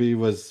the movie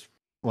was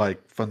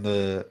like, from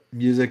the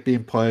music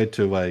being played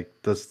to like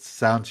the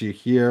sounds you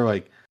hear,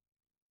 like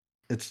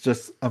it's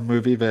just a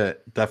movie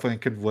that definitely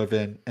could live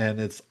in, and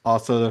it's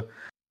also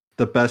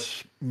the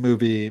best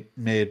movie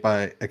made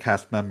by a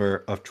cast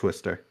member of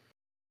Twister.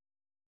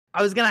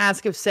 I was going to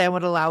ask if Sam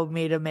would allow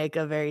me to make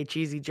a very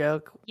cheesy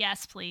joke.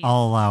 Yes, please.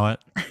 I'll allow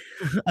it.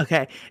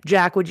 Okay.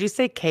 Jack, would you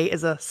say Cate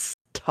is a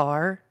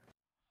star?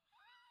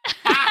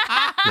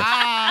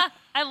 I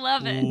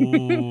love it.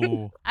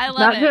 Ooh. I love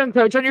Not it. to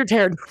encroach on your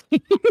territory.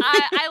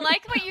 I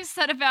like what you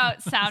said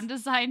about sound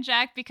design,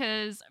 Jack,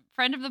 because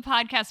friend of the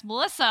podcast,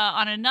 Melissa,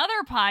 on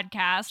another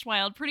podcast,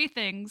 Wild Pretty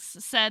Things,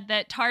 said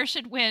that Tar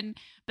should win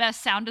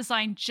Best Sound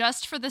Design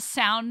just for the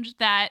sound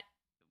that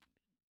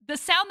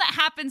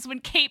happens when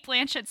Cate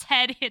Blanchett's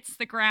head hits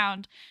the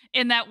ground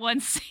in that one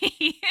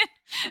scene.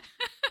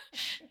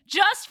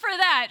 Just for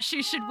that,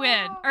 she should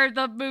win, or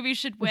the movie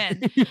should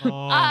win.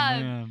 Oh,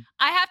 man.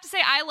 I have to say,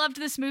 I loved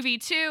this movie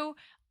too.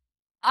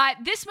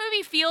 This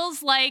movie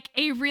feels like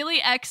a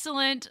really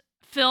excellent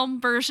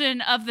film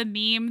version of the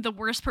meme "The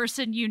Worst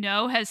Person You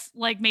Know" has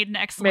like made an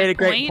excellent Made a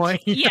great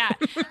point. Yeah,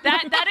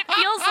 that it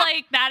feels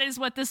like that is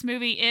what this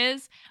movie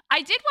is.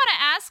 I did want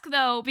to ask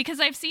though, because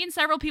I've seen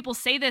several people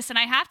say this, and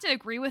I have to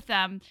agree with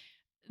them.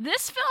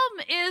 This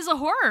film is a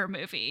horror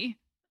movie.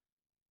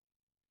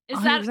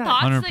 Is that 100%.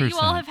 thoughts that you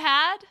all 100%. have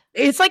had?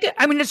 It's like,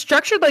 I mean, it's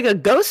structured like a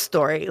ghost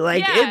story.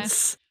 Like Yeah.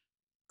 it's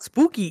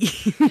Spooky.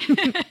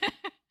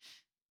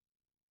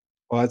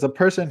 Well, as a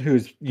person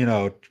who's,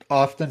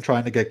 often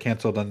trying to get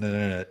canceled on the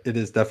internet, it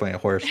is definitely a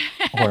horror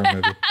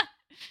movie.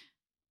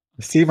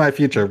 See my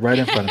future right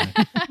in front of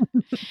me.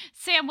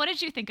 Sam, what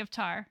did you think of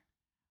Tar?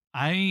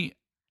 I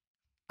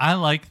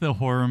like the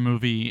horror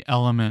movie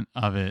element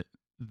of it.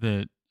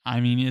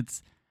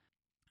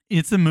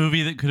 It's a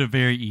movie that could have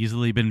very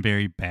easily been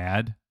very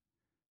bad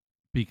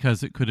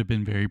because it could have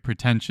been very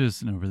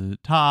pretentious and over the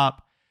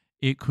top.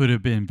 It could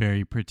have been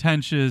very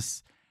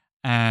pretentious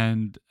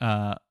and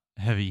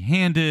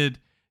heavy-handed.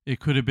 It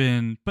could have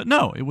been, but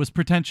no, it was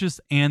pretentious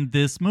and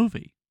this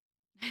movie.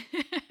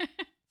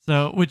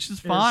 So, which is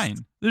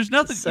fine. There's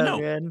nothing, so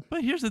good.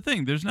 But here's the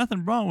thing: there's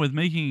nothing wrong with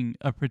making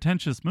a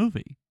pretentious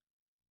movie.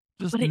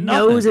 But it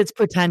knows it's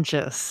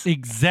pretentious.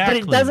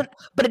 Exactly. But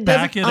it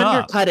doesn't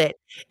undercut it.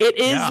 It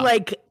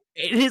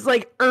is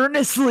like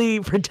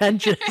earnestly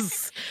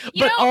pretentious,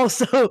 but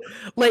also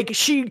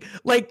because you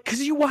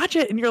watch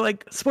it and you're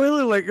like,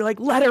 spoiler alert, you're like,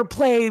 let her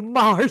play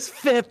Mars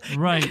 5th.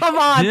 Right. Come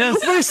on,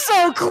 we're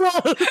so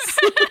close.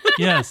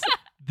 Yes.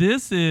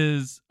 This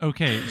is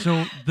okay.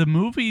 So the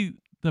movie,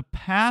 the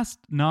past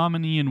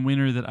nominee and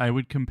winner that I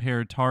would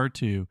compare Tar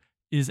to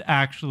is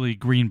actually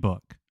Green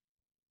Book.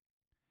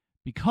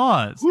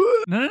 Because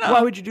no.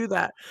 Why would you do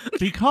that?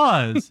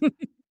 Because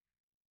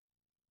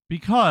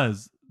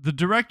the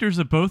directors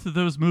of both of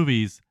those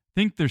movies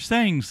think they're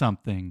saying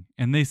something,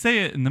 and they say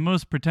it in the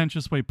most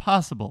pretentious way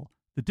possible.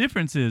 The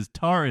difference is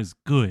Tar is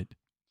good.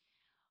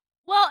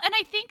 Well, and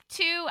I think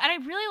too, and I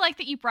really like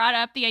that you brought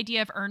up the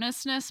idea of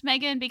earnestness,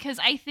 Megan, because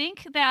I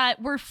think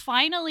that we're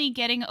finally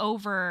getting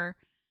over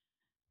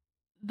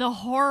the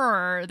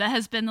horror that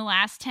has been the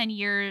last 10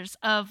 years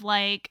of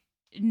like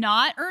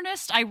not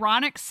earnest,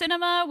 ironic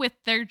cinema with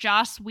their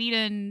Joss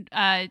Whedon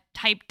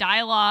type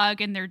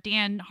dialogue and their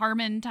Dan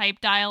Harmon type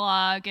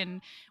dialogue,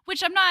 and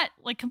which I'm not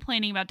like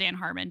complaining about Dan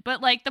Harmon,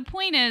 but like the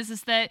point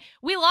is that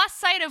we lost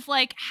sight of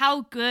like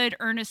how good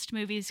earnest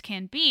movies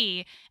can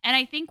be, and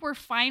I think we're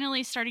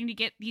finally starting to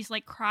get these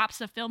like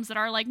crops of films that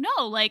are like,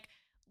 no, like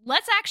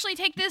let's actually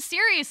take this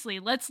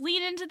seriously. Let's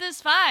lean into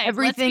this vibe.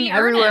 Everything,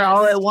 everywhere,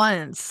 all at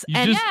once.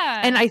 And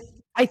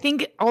I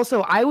think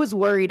also I was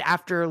worried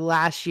after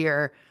last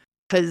year.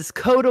 Because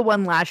Coda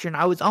won last year, and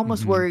I was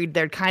almost worried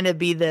there'd kind of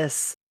be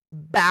this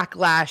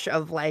backlash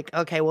of like,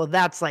 okay, well,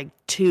 that's like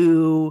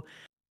too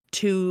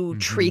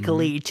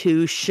treacly,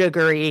 too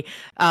sugary.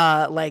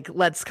 Like,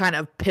 let's kind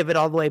of pivot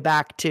all the way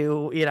back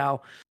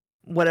to,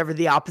 whatever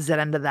the opposite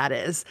end of that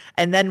is.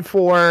 And then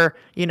for,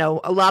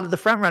 a lot of the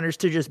frontrunners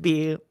to just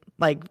be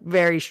like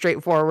very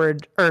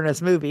straightforward,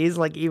 earnest movies,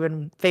 like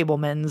even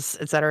Fabelmans,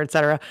 et cetera, et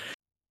cetera.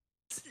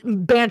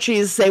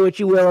 Banshees, say what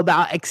you will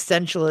about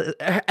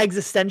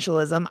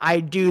existentialism, I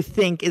do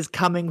think is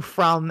coming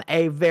from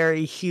a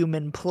very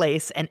human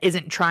place and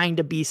isn't trying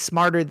to be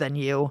smarter than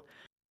you.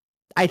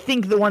 I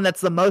think the one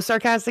that's the most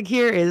sarcastic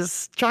here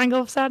is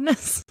Triangle of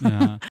Sadness.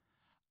 Yeah.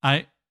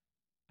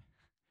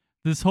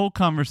 This whole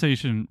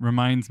conversation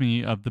reminds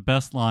me of the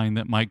best line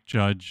that Mike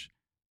Judge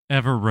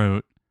ever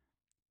wrote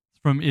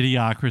from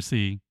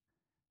Idiocracy.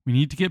 We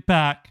need to get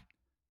back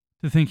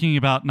to thinking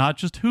about not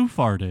just who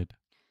farted,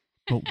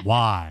 but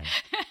why?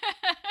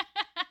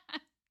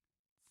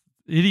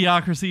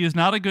 Idiocracy is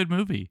not a good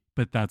movie,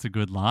 but that's a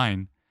good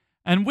line.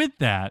 And with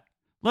that,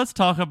 let's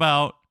talk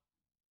about,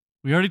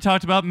 we already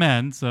talked about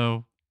men,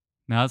 so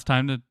now it's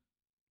time to,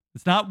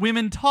 it's not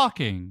women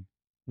talking.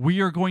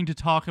 We are going to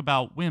talk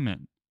about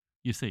women,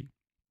 you see.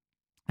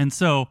 And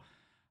so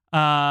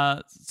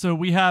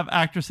we have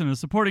actress in a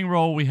supporting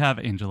role. We have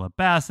Angela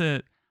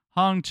Bassett,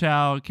 Hong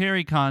Chow,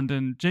 Carrie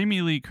Condon,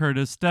 Jamie Lee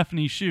Curtis,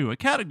 Stephanie Hsu, a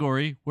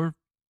category where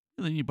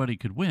anybody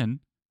could win.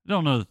 I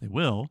don't know that they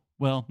will.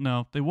 Well,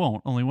 no, they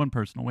won't. Only one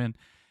person will win.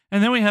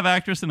 And then we have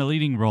actress in a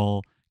leading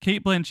role,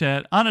 Cate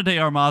Blanchett, Ana de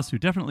Armas, who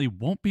definitely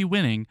won't be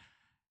winning,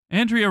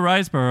 Andrea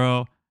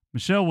Riseborough,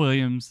 Michelle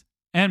Williams,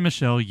 and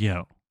Michelle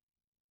Yeoh.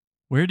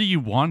 Where do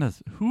you want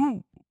us?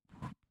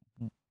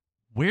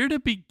 Where to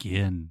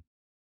begin?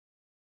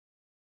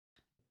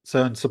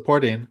 So in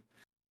supporting,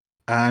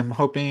 I'm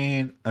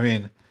hoping,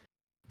 the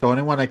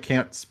only one I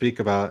can't speak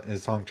about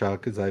is Hong Chow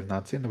because I've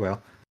not seen The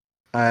Whale.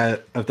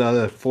 Of the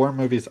other 4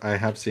 movies I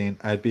have seen,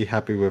 I'd be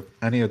happy with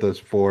any of those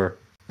 4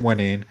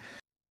 winning.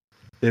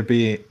 It'd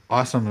be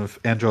awesome if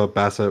Angela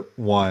Bassett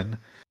won,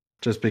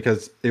 just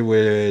because it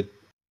would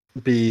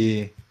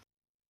be,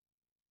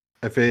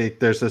 I think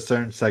there's a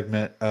certain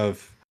segment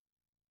of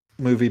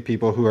movie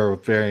people who are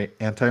very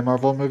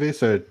anti-Marvel movies,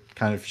 so it'd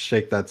kind of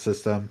shake that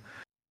system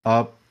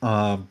up.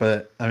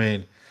 But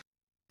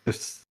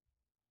if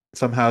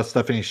somehow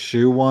Stephanie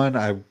Hsu won,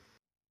 I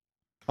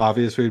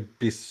obviously would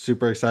be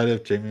super excited.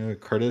 If Jamie Lee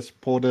Curtis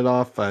pulled it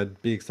off,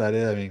 I'd be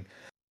excited.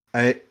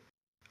 I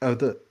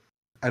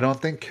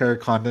don't think Carrie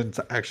Condon's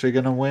actually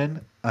gonna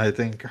win. I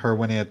think her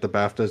winning at the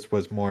BAFTAs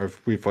was more of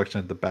reflection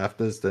of the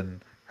BAFTAs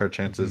than her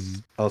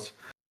chances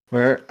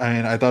elsewhere.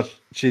 I thought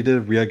she did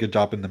a really good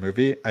job in the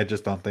movie. I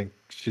just don't think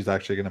she's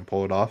actually gonna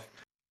pull it off.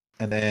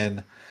 And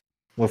then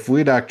with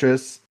lead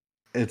actress,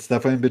 it's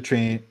definitely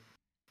between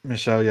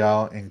Michelle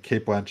Yeoh and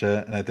Kate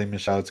Blanchett, and I think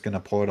Michelle's gonna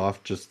pull it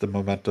off. Just the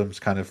momentum's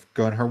kind of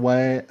going her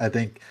way. I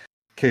think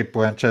Kate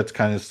Blanchett's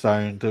kind of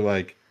starting to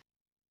like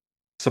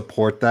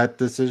support that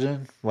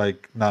decision,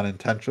 like not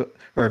intentional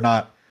or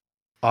not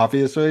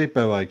obviously,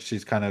 but like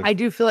she's kind of. I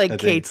do feel like I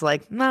Kate's think,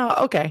 like, no,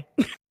 okay.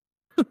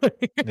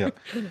 yeah,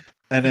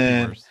 and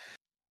then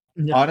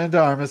Yeah. Ana de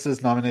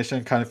Armas's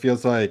nomination kind of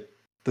feels like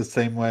the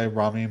same way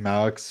Rami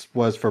Malek's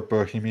was for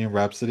Bohemian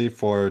Rhapsody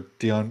for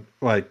dealing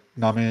like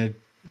nominated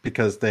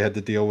because they had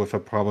to deal with a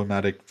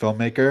problematic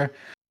filmmaker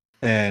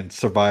and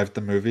survived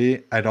the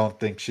movie. I don't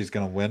think she's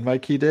gonna win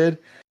like he did.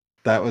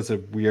 That was a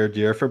weird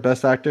year for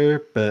Best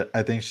Actor, but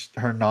I think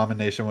her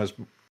nomination was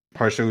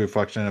partially a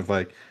reflection of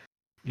like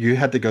you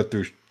had to go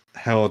through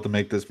hell to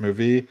make this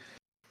movie,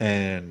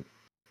 and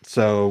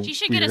so She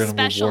should we're get a gonna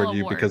special reward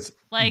you award. because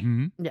Like,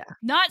 Mhm.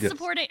 not Yes.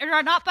 supporting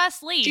or not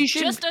best lead. She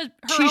should- just her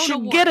She own should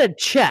award. get a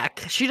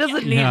check. She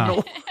doesn't need Yeah.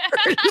 an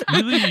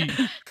Really,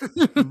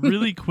 award.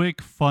 really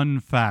quick fun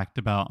fact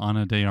about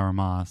Ana de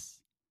Armas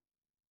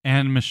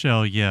and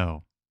Michelle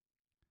Yeoh.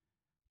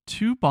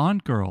 2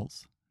 Bond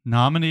girls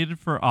nominated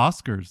for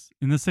Oscars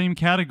in the same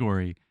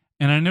category.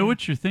 And I know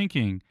what you're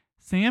thinking.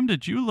 Sam,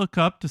 did you look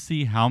up to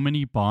see how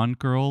many Bond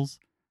girls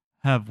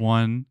have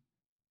won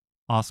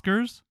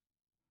Oscars?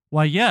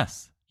 Why,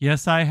 yes.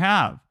 Yes, I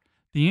have.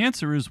 The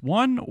answer is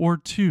 1 or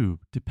 2,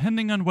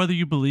 depending on whether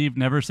you believe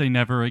Never Say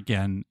Never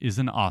Again is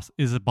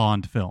a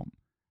Bond film.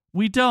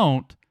 We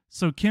don't,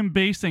 so Kim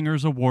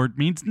Basinger's award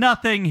means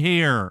nothing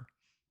here.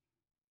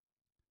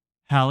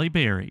 Halle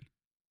Berry.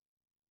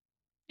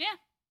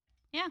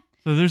 Yeah.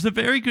 So there's a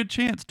very good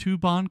chance 2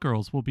 Bond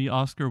girls will be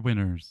Oscar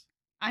winners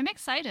I'm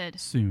excited.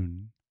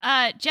 soon.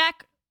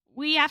 Jack,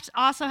 we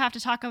also have to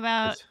talk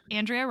about Yes.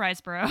 Andrea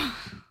Riseborough.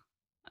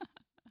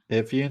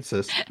 if you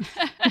insist.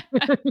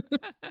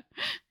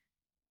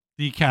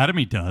 The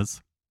Academy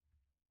does.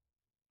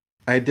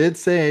 I did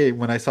say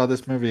when I saw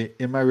this movie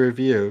in my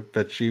review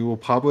that she will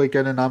probably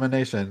get a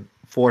nomination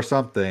for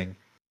something,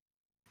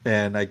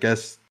 and I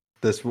guess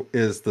this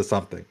is the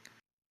something.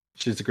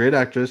 She's a great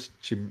actress.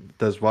 She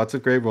does lots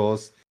of great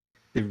roles.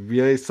 It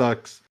really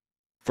sucks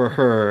for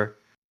her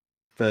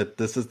that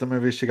this is the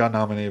movie she got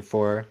nominated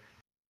for,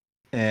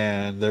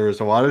 and there was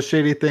a lot of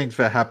shady things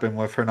that happened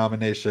with her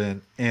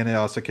nomination, and it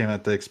also came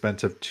at the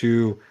expense of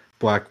 2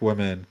 black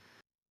women.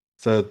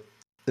 So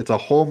it's a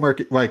whole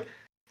murky. Like,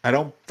 I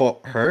don't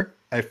fault her.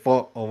 I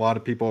fault a lot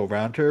of people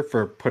around her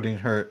for putting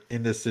her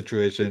in this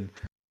situation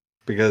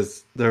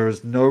because there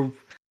was no.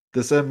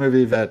 This is a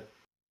movie that,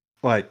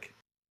 like,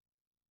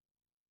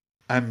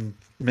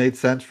 made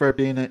sense for it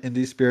being an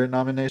Indie Spirit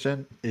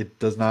nomination. It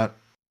does not,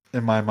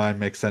 in my mind,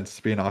 make sense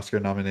to be an Oscar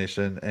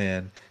nomination,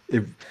 and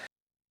it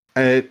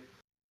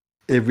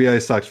really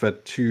sucks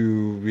that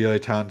 2 really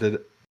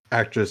talented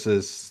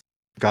actresses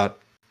got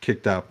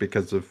kicked out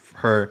because of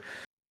her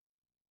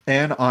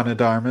and Ana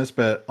de Armas,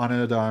 but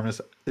Ana de Armas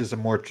is a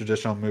more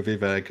traditional movie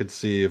that I could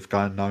see if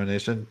gotten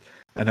nomination.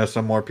 I know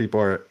some more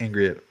people are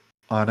angry at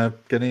Ana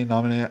getting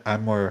nominated.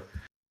 I'm more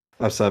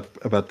upset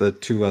about the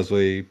 2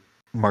 Leslie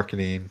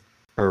marketing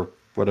or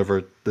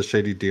whatever the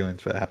shady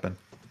dealings that happened.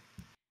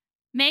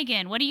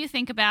 Megan, what do you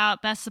think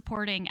about Best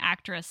Supporting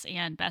Actress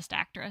and Best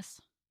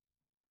Actress?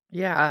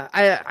 Yeah,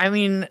 I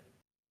mean,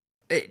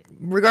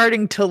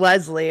 regarding to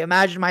Leslie,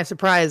 imagine my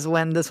surprise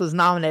when this was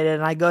nominated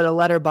and I go to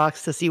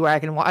Letterboxd to see where I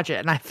can watch it,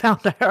 and I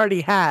found I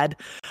already had.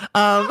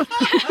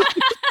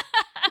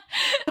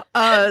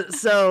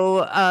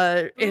 So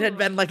it had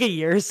been like a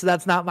year, so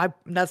that's not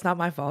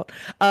my fault.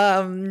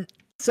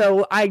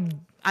 So I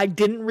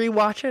didn't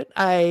rewatch it.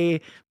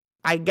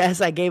 I guess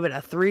I gave it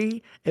a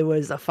 3. It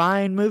was a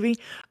fine movie.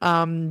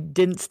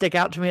 Didn't stick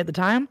out to me at the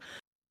time.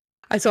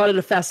 I saw it at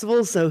a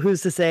festival, so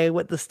who's to say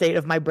what the state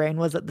of my brain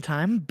was at the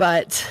time?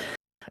 But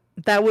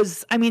that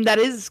was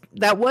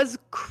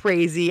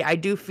crazy. I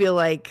do feel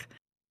like,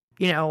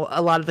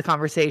 a lot of the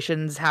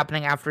conversations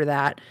happening after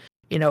that,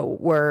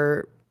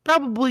 were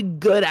probably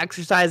good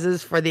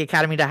exercises for the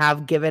Academy to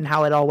have, given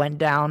how it all went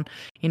down.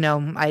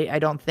 I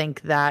don't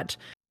think that,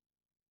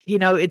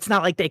 it's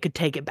not like they could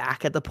take it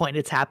back at the point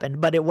it's happened,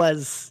 but it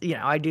was,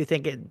 I do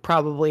think it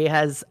probably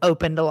has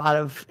opened a lot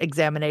of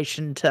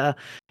examination to,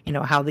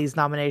 how these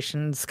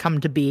nominations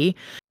come to be.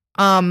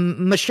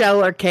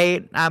 Michelle or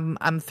Kate,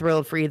 I'm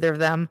thrilled for either of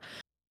them.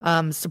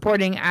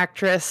 Supporting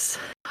actress,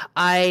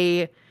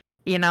 I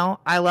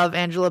love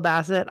Angela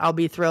Bassett. I'll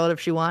be thrilled if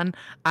she won.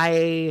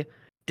 I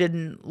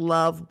didn't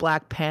love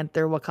Black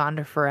Panther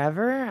Wakanda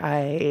Forever.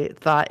 I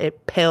thought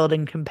it paled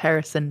in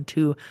comparison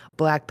to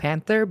Black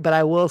Panther, but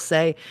I will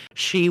say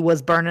she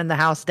was burning the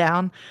house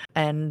down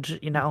and,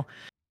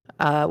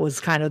 was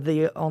kind of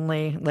the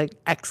only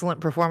excellent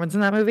performance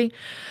in that movie.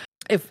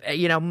 If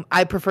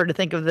I prefer to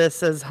think of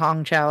this as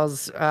Hong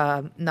Chau's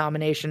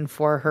nomination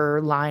for her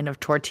line of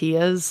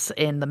tortillas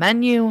in the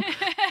menu.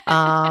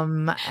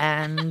 And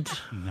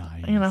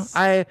Nice.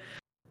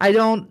 I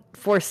don't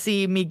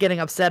foresee me getting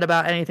upset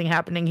about anything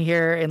happening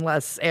here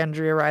unless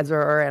Andrea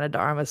Riseborough or Ana de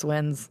Armas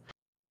wins.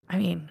 I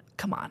mean,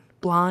 come on,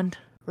 Blonde,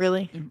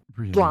 really?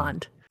 Really.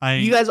 Blonde.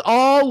 You guys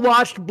all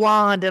watched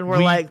Blonde and were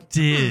we like,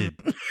 did.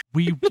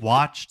 We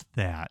watched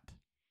that.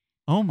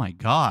 Oh my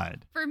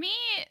God. For me,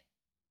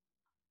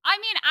 I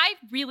mean, I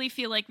really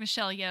feel like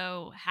Michelle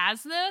Yeoh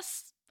has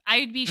this.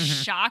 I'd be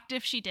shocked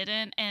if she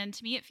didn't. And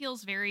to me, it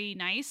feels very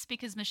nice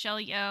because Michelle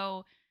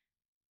Yeoh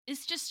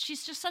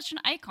she's just such an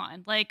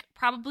icon. Like,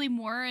 probably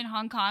more in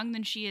Hong Kong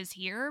than she is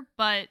here,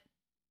 but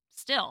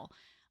still.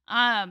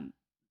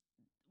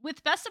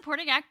 With Best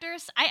Supporting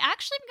Actress, I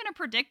actually am going to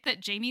predict that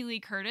Jamie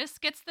Lee Curtis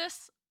gets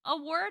this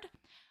award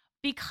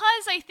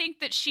because I think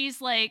that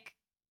she's like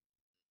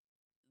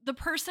the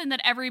person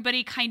that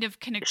everybody kind of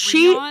can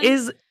agree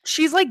on.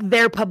 She's like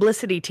their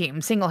publicity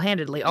team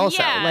single-handedly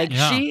also. Yeah. Like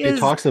Yeah. she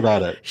talks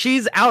about it.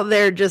 She's out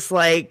there just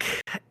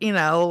like,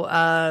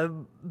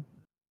 on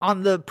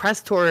the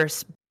press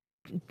tours,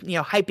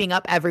 hyping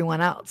up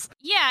everyone else.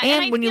 Yeah.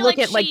 And when you look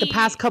at like the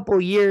past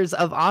couple years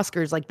of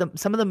Oscars, like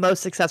some of the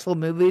most successful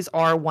movies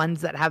are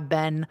ones that have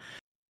been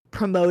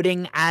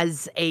promoting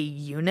as a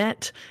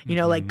unit.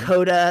 Like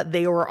Coda,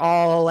 they were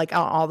all like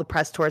on all the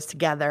press tours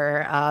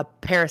together.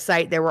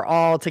 Parasite, they were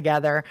all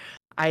together.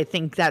 I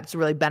think that's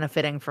really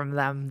benefiting from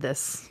them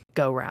this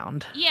go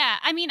round. Yeah,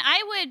 I mean,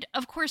 I would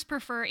of course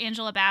prefer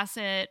Angela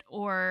Bassett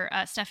or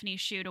Stephanie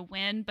Hsu to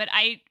win, but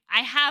I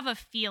have a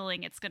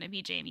feeling it's going to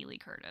be Jamie Lee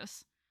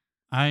Curtis.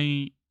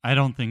 I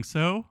don't think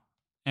so.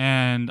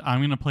 And I'm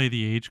going to play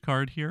the age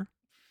card here.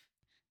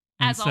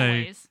 As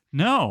always.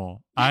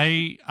 No,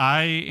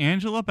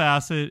 Angela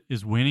Bassett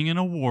is winning an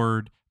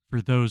award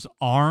for those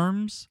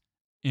arms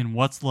in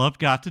What's Love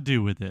Got to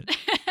Do with It.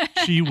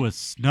 She was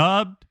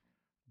snubbed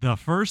the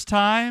first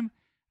time,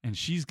 and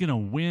she's going to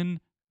win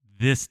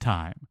this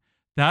time.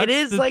 It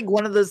is like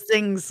one of those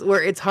things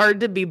where it's hard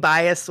to be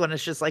biased when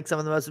it's just like some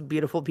of the most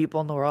beautiful people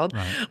in the world.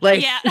 Right.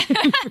 Like, yeah.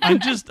 I'm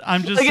just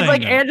like saying it's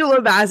like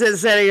Angela Bassett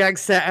sitting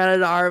next to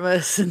Anna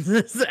Armas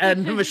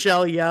and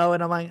Michelle Yeoh,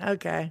 and I'm like,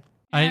 okay.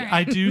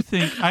 I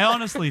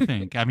honestly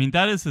think, I mean,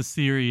 that is a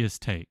serious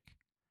take.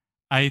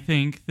 I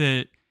think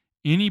that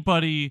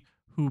anybody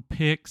who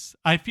picks,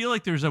 I feel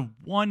like there's a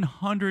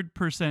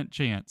 100%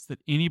 chance that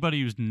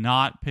anybody who's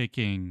not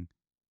picking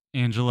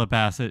Angela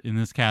Bassett in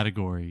this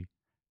category,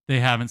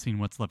 they haven't seen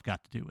What's Love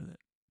Got to Do with It.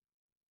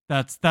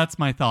 That's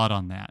my thought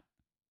on that,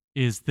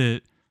 is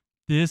that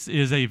this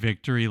is a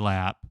victory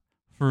lap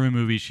for a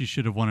movie she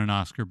should have won an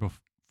Oscar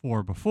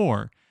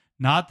before.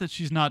 Not that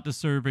she's not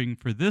deserving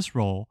for this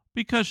role,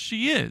 because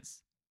she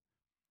is.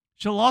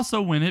 She'll also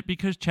win it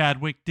because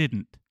Chadwick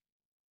didn't.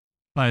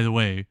 By the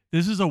way,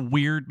 this is a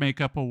weird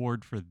makeup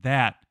award for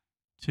that,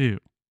 too.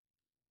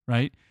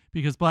 Right?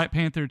 Because Black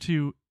Panther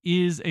 2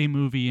 is a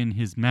movie in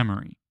his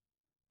memory.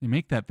 They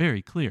make that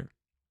very clear.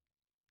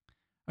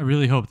 I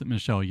really hope that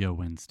Michelle Yeoh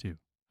wins, too.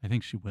 I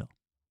think she will.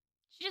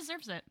 She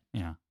deserves it.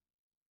 Yeah.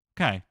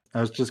 Okay. I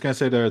was just going to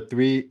say there are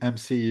 3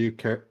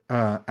 MCU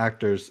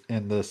actors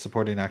in the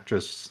supporting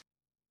actress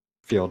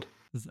field.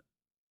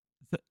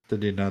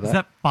 Did you know that? Is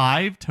that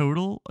 5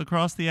 total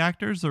across the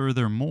actors, or are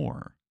there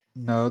more?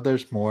 No,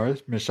 there's more.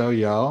 Michelle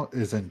Yeoh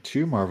is in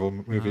 2 Marvel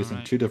movies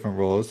in 2 different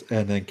roles,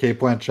 and then Cate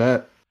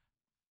Blanchett.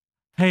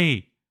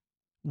 Hey,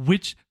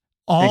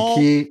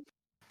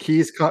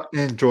 Key's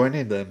in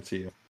joining the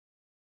MCU.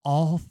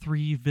 All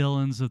 3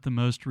 villains of the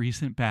most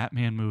recent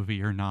Batman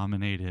movie are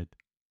nominated.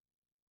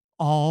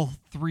 All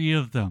 3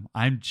 of them.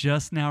 I'm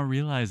just now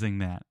realizing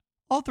that.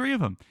 All 3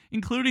 of them,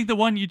 including the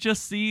one you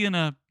just see in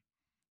a,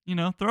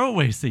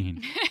 throwaway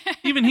scene.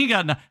 Even he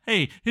got,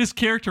 hey, his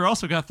character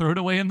also got thrown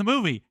away in the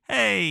movie.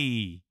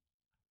 Hey.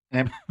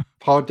 And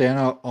Paul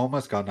Dano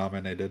almost got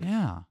nominated.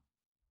 Yeah.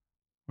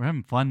 We're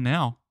having fun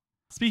now.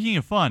 Speaking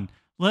of fun,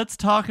 let's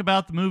talk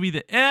about the movie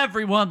that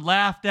everyone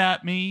laughed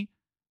at me.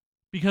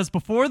 Because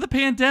before the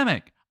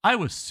pandemic, I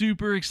was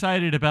super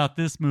excited about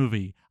this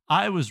movie.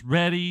 I was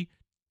ready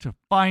to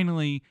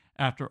finally,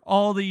 after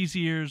all these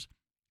years,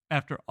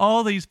 after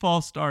all these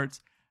false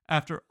starts,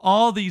 after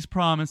all these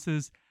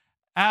promises,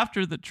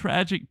 after the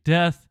tragic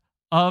death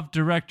of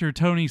director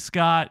Tony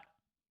Scott,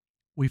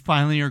 we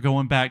finally are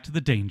going back to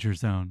the danger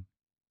zone.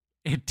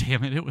 And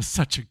damn it, it was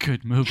such a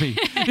good movie.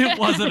 It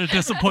wasn't a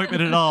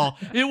disappointment at all.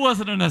 It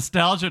wasn't a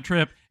nostalgia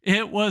trip.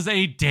 It was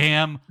a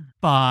damn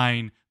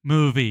fine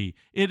movie.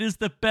 It is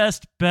the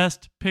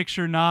best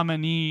picture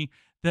nominee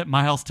that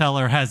Miles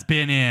Teller has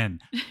been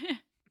in.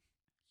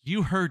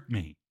 You heard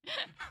me.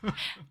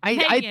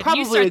 I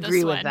probably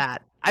agree with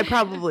that. I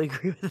probably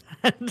agree with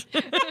that.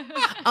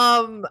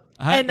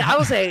 And I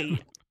will say,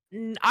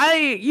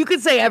 you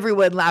could say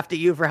everyone laughed at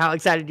you for how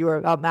excited you were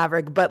about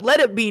Maverick, but let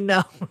it be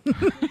known,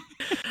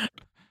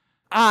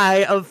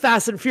 I, of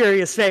Fast and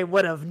Furious fame,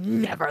 would have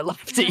never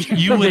laughed at you.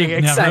 You would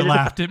have never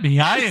laughed at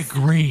me. I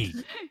agree.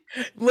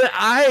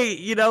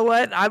 You know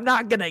what? I'm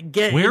not going to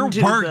get Where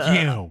into were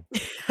you?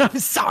 I'm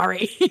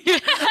sorry.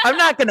 I'm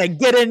not going to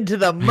get into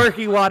the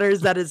murky waters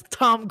that is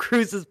Tom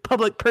Cruise's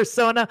public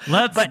persona.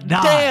 But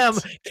not. Damn,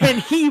 can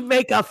he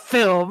make a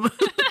film?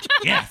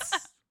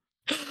 Yes.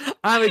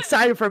 I'm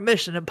excited for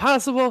Mission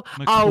Impossible.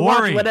 McQuarrie. I'll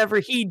watch whatever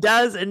he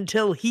does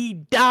until he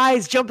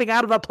dies jumping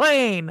out of a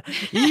plane.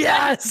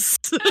 Yes.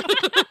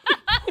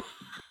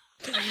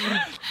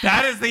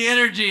 That is the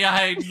energy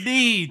I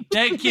need.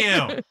 Thank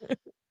you.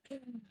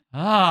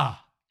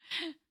 Ah,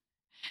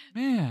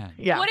 man.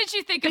 Yeah. What did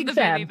you think of Big the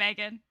fan. movie,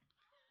 Megan?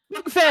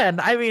 Big fan.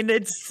 I mean,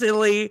 it's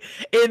silly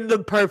in the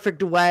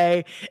perfect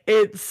way.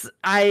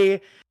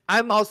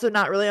 I'm also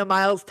not really a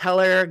Miles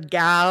Teller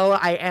gal.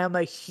 I am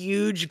a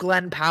huge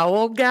Glenn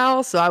Powell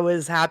gal, so I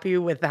was happy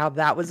with how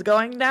that was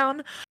going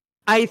down.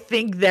 I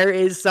think there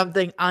is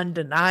something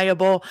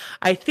undeniable.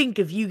 I think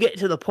if you get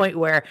to the point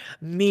where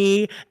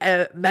me,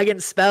 Megan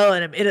Spell,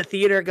 and I'm in a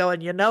theater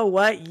going, you know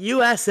what,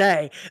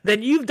 USA,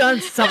 then you've done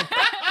something.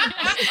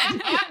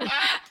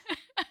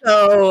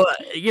 So,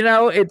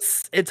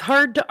 it's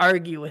hard to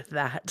argue with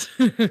that.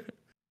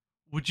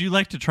 Would you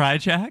like to try,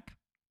 Jack?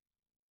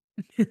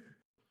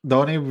 The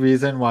only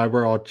reason why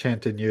we're all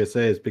chanting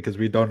USA is because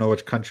we don't know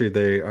which country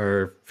they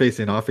are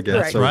facing off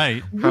against. Right. So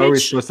Right. how are we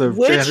supposed to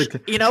chant Which,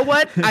 it? you know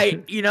what?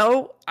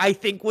 I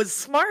think was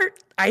smart.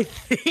 I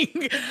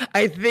think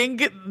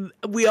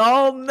we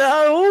all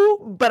know,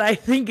 but I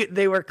think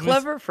they were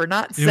clever for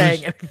not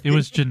saying anything. It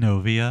was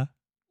Genovia.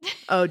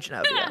 Oh,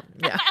 Genovia.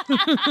 Yeah.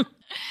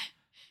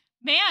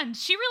 Man,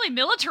 she really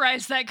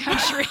militarized that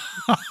country.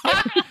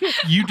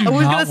 You do I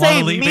was not gonna want say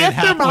to leave Mia it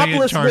halfway in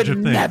Thermopolis charge would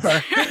of things.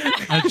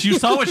 never. You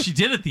saw what she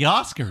did at the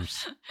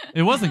Oscars.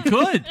 It wasn't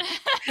good.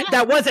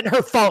 That wasn't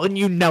her fault, and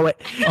you know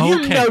it. You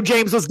Okay. know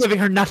James was giving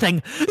her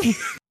nothing.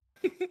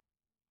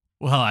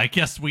 Well, I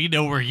guess we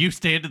know where you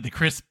stand in the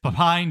Chris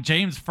Pine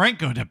James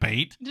Franco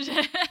debate.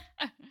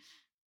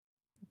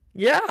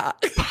 Yeah.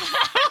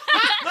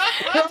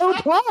 Oh,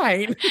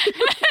 fine.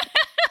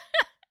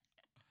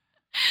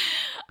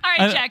 All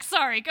right, Jack,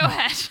 sorry. Go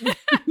ahead.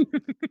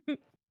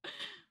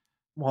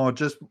 Well,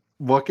 just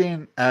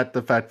looking at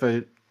the fact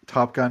that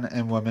Top Gun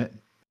and women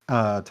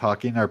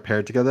talking are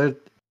paired together,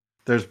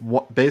 there's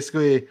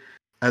basically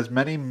as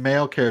many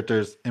male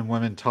characters in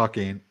women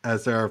talking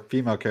as there are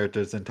female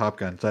characters in Top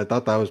Gun. So I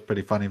thought that was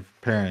pretty funny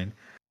pairing.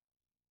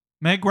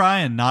 Meg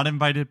Ryan not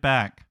invited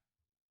back.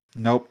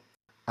 Nope.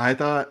 I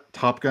thought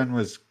Top Gun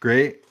was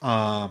great.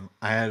 I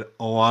had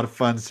a lot of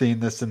fun seeing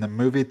this in the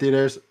movie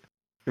theaters.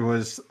 It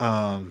was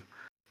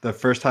the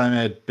first time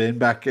I had been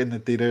back in the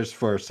theaters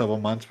for several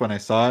months when I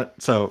saw it.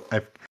 So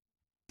I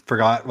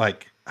forgot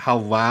like how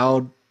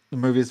loud the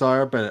movies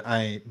are, but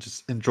I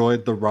just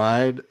enjoyed the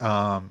ride.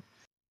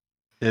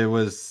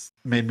 It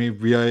made me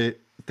really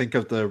think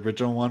of the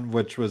original one,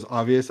 which was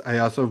obvious. I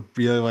also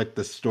really like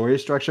the story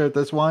structure of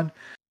this one.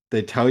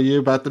 They tell you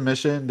about the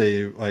mission.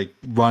 They like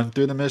run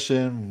through the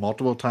mission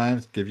multiple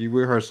times, give you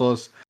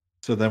rehearsals.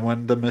 So then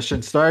when the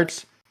mission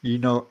starts, you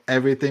know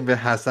everything that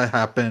has to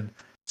happen.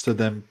 So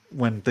then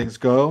when things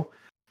go,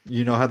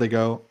 you know how they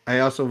go. I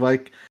also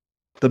like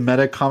the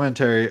meta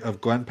commentary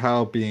of Glenn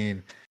Powell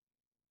being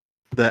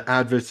the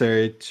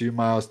adversary to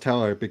Miles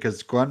Teller,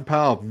 because Glenn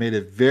Powell made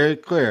it very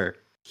clear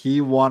he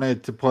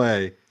wanted to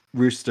play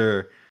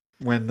Rooster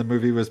when the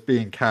movie was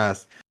being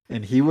cast.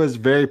 And he was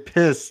very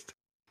pissed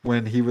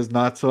when he was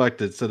not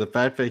selected. So the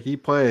fact that he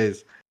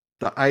plays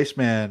the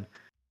Iceman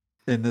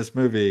in this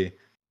movie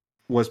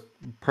was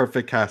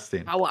perfect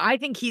casting. Oh, well, I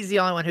think he's the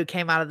only one who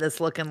came out of this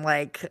looking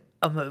like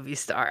a movie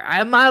star.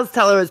 Miles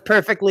Teller was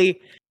perfectly.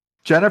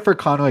 Jennifer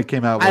Connelly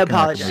came out. I looking like a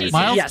apologize. movie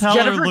Miles star. Teller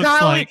Jennifer looks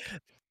Connelly. like-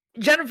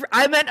 Jennifer.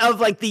 I meant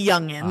of like the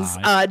youngins.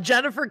 Ah,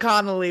 Jennifer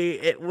Connelly.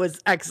 It was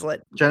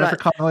excellent. Jennifer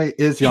but- Connelly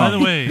is young. By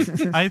the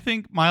way, I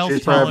think Miles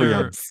She's forever Teller.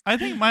 young. I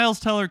think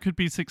Miles Teller could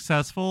be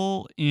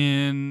successful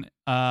in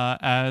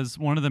as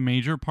one of the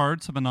major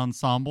parts of an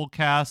ensemble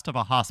cast of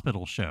a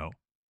hospital show.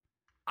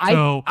 I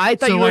thought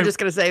so you were I- just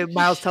gonna say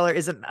Miles Teller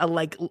isn't a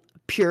like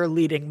pure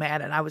leading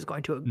man, and I was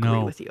going to agree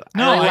No. with you.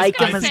 No, I like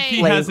gonna him as think he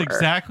flavor. has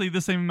exactly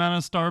the same amount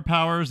of star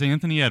power as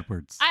Anthony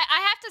Edwards. I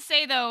have to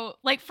say, though,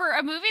 like, for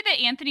a movie that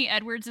Anthony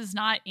Edwards is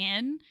not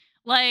in,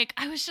 like,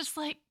 I was just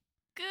like,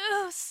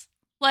 Goose.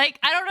 Like,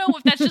 I don't know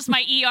if that's just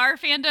my ER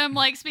fandom,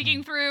 like,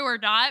 speaking through or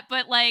not,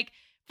 but, like,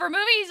 for a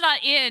movie he's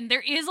not in,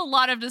 there is a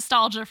lot of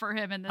nostalgia for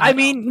him in this I film.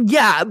 mean,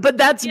 yeah, but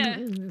that's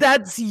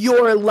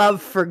your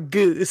love for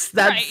Goose.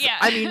 That's Right, yeah.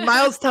 I mean,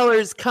 Miles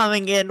Teller's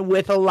coming in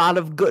with a lot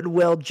of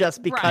goodwill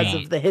just because Right.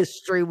 of the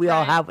history we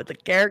all Right. have with the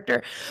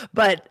character.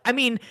 But I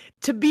mean,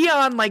 to be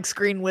on like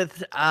screen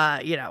with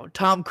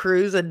Tom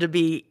Cruise and to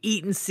be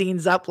eating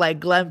scenes up like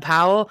Glenn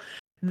Powell.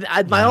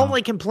 My Yeah.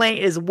 only complaint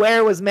is,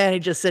 where was Manny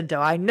Jacinto?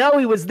 I know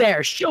he was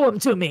there. Show him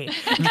to me.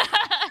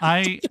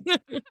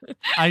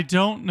 I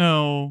don't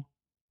know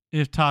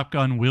if Top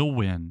Gun will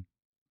win.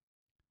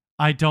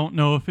 I don't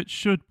know if it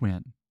should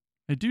win.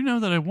 I do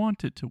know that I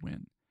want it to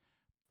win.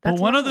 But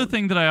That's one other valid.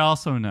 thing that I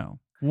also know,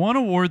 one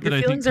award that Your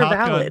I think feelings are Top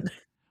Gun, valid.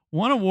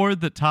 one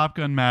award that Top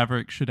Gun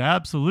Maverick should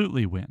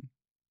absolutely win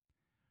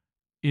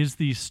is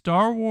the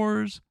Star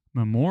Wars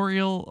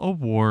Memorial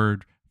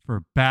Award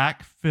for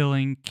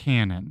backfilling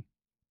canon.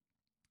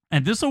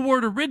 And this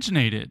award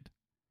originated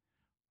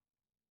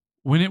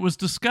when it was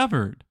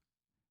discovered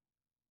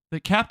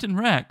that Captain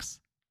Rex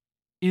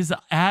is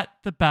at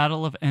the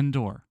Battle of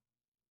Endor.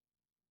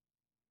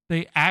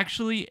 They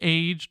actually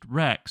aged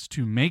Rex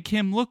to make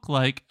him look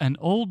like an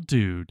old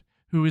dude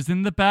who is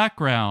in the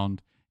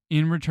background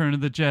in Return of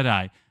the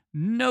Jedi.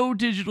 No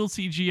digital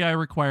CGI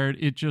required.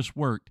 It just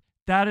worked.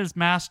 That is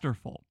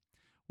masterful.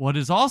 What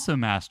is also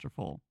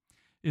masterful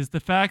is the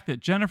fact that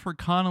Jennifer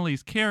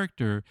Connelly's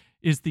character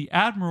is the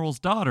Admiral's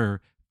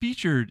daughter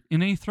featured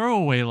in a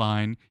throwaway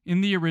line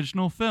in the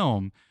original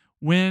film.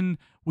 When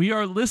we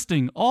are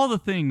listing all the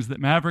things that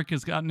Maverick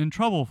has gotten in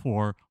trouble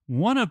for,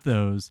 one of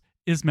those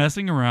is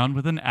messing around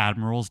with an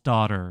Admiral's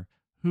daughter,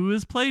 who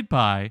is played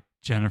by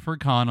Jennifer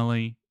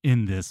Connelly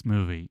in this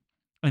movie.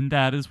 And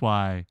that is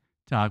why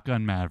Top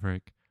Gun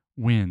Maverick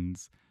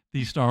wins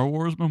the Star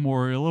Wars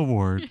Memorial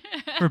Award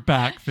for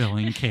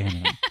backfilling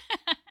canon.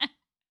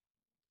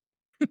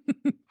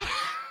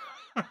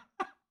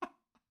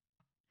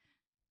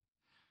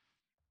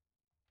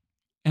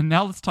 And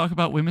now let's talk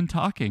about women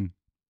talking.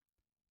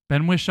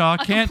 Ben Whishaw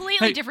can't.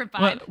 Completely different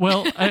vibe.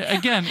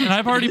 Again, and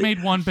I've already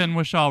made one Ben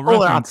Whishaw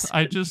Polar reference.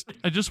 opposite.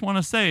 I just want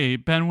to say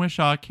Ben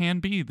Whishaw can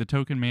be the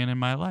token man in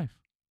my life.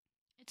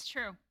 It's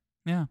true.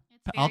 Yeah,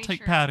 It's I'll very take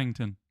true.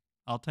 Paddington.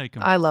 I'll take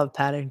him. I love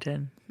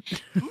Paddington.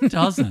 Who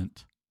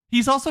doesn't?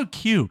 He's also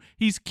Q.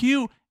 He's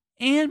Q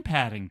and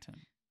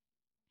Paddington.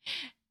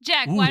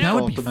 Jack, Ooh, why that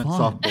don't would be Ultimate fun.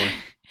 soft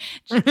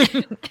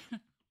boy.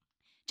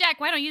 Jack,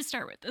 why don't you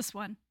start with this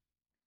one?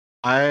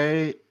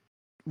 I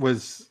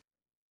was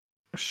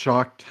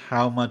shocked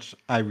how much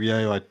I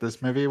really liked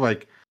this movie.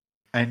 Like,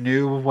 I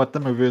knew what the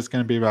movie was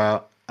going to be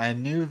about. I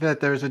knew that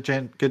there was a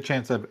good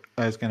chance that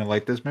I was going to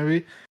like this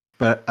movie,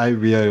 but I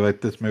really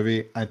liked this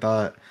movie. I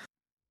thought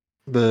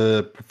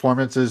the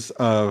performances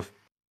of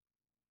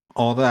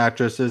all the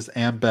actresses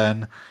and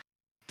Ben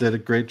did a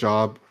great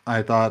job.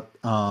 I thought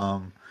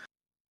I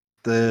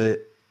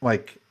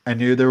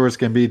knew there was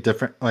going to be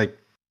different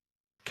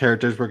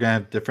characters were going to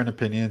have different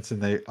opinions,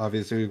 and they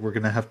obviously were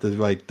going to have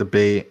to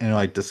debate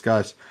and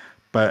discuss,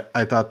 but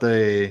I thought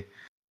they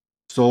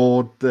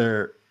sold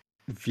their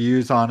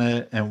views on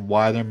it and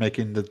why they're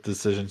making the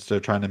decisions they're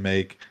trying to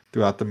make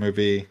throughout the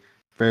movie.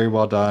 Very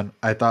well done.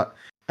 I thought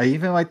I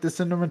even liked the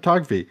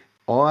cinematography.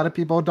 A lot of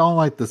people don't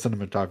like the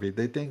cinematography.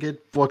 They think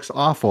it looks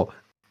awful.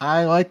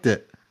 I liked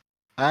it.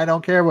 I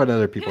don't care what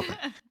other people think.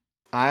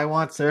 I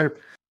want Sarah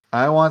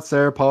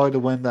Polley to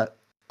win that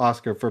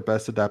Oscar for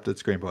Best Adapted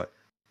Screenplay.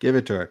 Give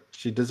it to her.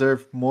 She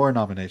deserved more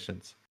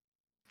nominations.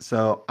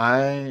 So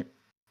I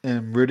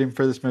am rooting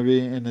for this movie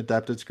in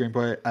Adapted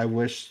Screenplay. I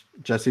wish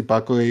Jessie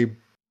Buckley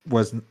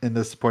was in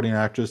the supporting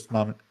actress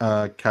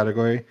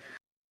category.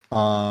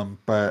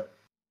 But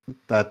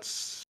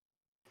that's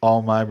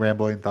all my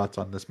rambling thoughts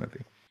on this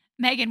movie.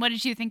 Megan, what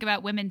did you think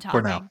about women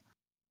talking? For now.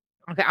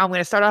 Okay, I'm going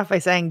to start off by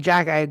saying,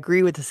 Jack, I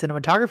agree with the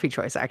cinematography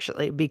choice,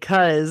 actually,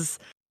 because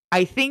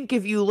I think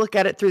if you look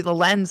at it through the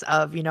lens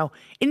of,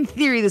 in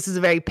theory, this is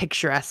a very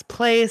picturesque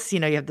place.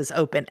 You have this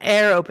open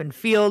air, open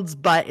fields,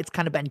 but it's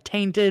kind of been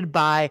tainted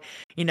by,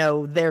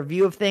 their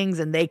view of things,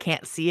 and they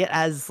can't see it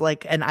as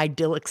an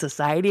idyllic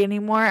society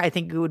anymore. I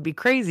think it would be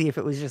crazy if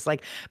it was just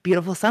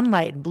beautiful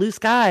sunlight and blue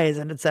skies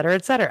and et cetera,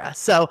 et cetera.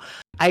 So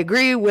I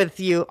agree with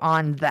you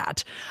on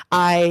that.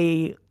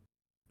 I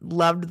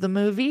loved the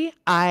movie.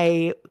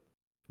 I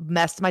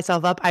messed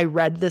myself up. I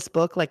read this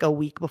book a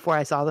week before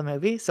I saw the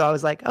movie. So I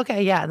was like,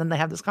 okay, yeah. And then they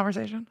have this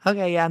conversation.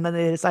 Okay, yeah. And then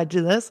they decide to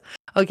do this.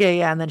 Okay,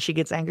 yeah. And then she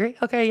gets angry.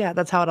 Okay, yeah.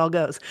 That's how it all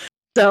goes.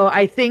 So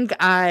I think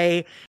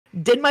I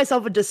did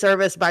myself a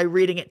disservice by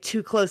reading it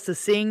too close to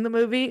seeing the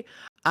movie.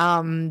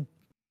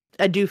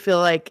 I do feel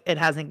like it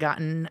hasn't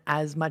gotten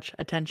as much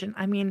attention.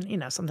 I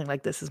mean, something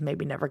like this is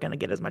maybe never going to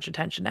get as much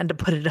attention, and to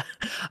put it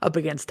up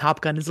against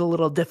Top Gun is a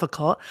little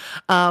difficult.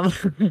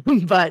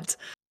 But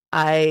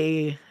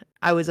I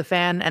was a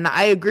fan, and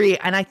I agree.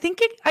 And I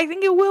think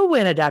it will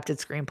win Adapted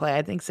Screenplay.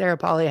 I think Sarah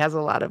Polley has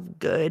a lot of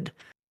good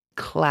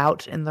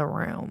clout in the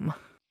room.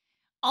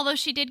 Although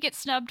she did get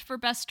snubbed for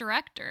Best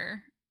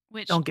Director,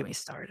 which Don't get me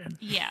started.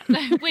 yeah,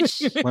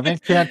 which Women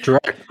can't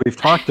direct. We've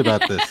talked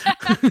about this.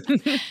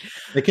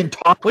 They can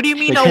talk. What do you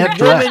mean They a can't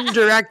direct. woman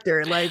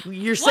director?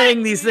 You're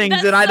saying these things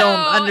That's and I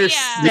don't so-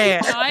 understand.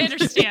 Yeah, no, I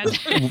understand.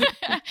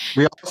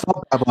 We all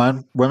saw that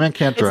one. Women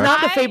can't It's direct.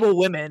 not the I- Fable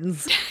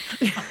Women's.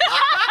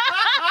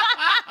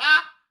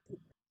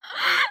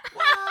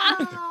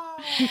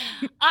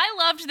 I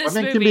loved this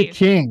Women movie. can be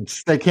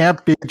kings. They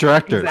can't be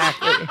directors.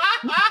 Exactly.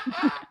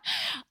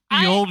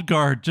 The old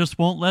guard just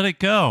won't let it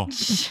go.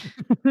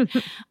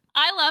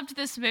 I loved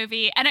this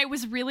movie, and I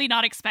was really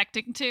not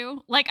expecting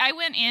to. I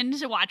went in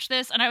to watch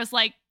this, and I was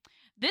like,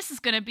 this is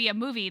going to be a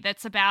movie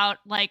that's about,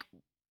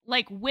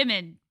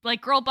 women,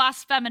 girl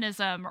boss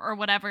feminism or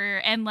whatever,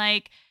 and,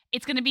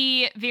 it's going to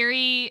be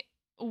very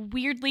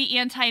weirdly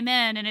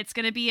anti-men, and it's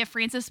going to be a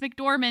Frances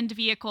McDormand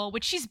vehicle,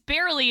 which she's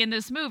barely in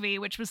this movie,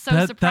 which was so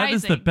surprising. That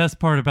is the best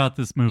part about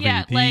this movie.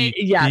 Yeah,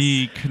 Yes.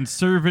 The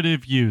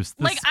conservative use,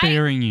 the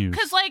sparing use.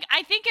 Because,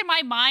 I think in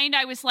my mind,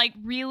 I was,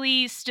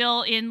 really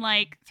still in,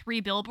 Three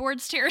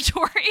Billboards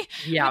territory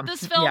Yeah. with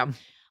this film. Yeah.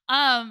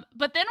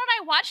 But then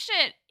when I watched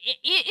it,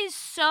 it is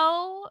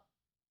so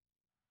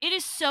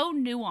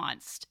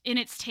nuanced in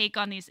its take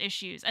on these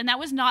issues. And that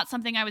was not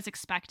something I was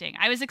expecting.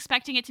 I was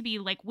expecting it to be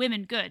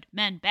women good,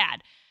 men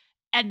bad.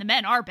 And the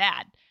men are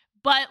bad.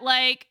 But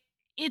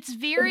it's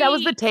very. If that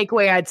was the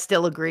takeaway, I'd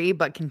still agree,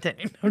 but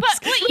continue. But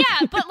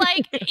yeah, but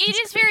like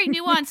it is very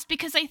nuanced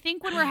because I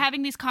think when we're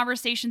having these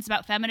conversations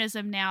about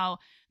feminism now,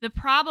 the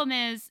problem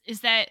is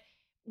that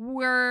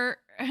we're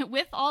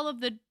with all of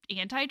the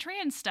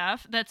anti-trans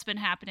stuff that's been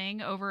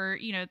happening over,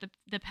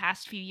 the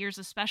past few years,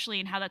 especially,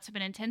 and how that's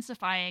been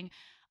intensifying.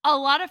 A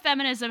lot of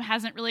feminism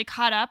hasn't really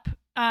caught up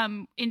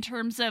in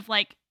terms of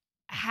like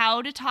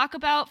how to talk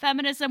about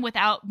feminism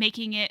without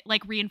making it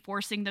like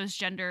reinforcing those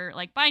gender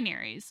like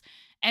binaries.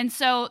 And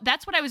so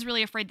that's what I was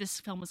really afraid this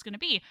film was going to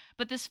be.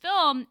 But this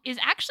film is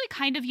actually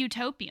kind of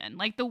utopian.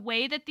 Like the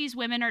way that these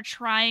women are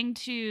trying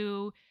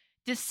to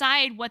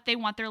decide what they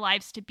want their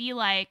lives to be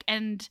like,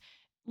 and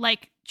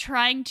like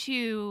trying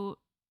to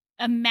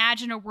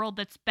imagine a world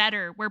that's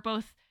better where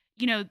both,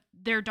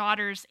 their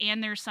daughters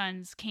and their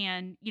sons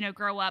can,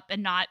 grow up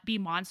and not be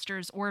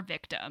monsters or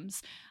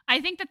victims.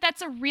 I think that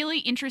that's a really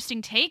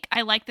interesting take.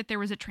 I like that there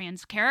was a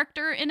trans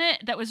character in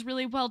it that was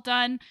really well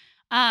done.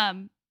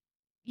 And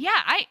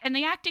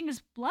the acting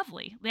is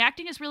lovely. The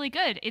acting is really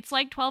good. It's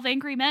like 12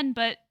 Angry Men,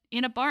 but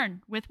in a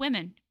barn with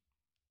women.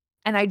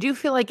 And I do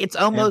feel like it's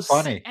almost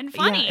funny. And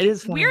funny. Yeah, it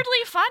is funny.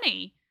 Weirdly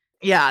funny.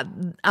 Yeah,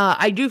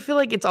 I do feel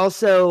like it's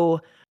also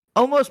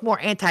almost more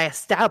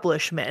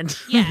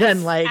anti-establishment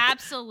than like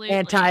absolutely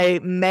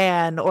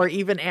anti-man or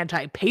even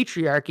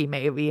anti-patriarchy.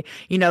 Maybe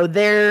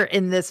they're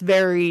in this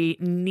very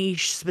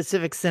niche,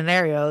 specific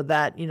scenario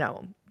that which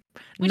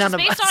none is of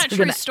based us on a are true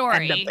gonna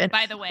story, end up in,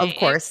 by the way. of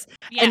course.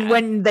 Yeah. And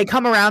when they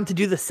come around to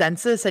do the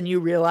census, and you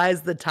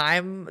realize the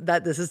time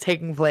that this is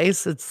taking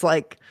place, it's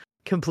like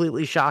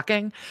completely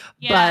shocking.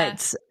 Yeah.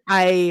 But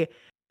I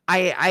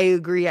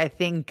agree. I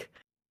think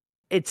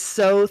it's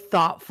so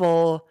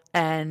thoughtful,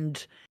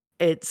 and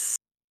it's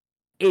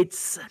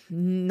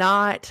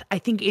not, I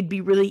think it'd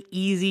be really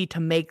easy to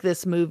make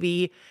this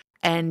movie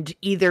and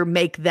either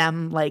make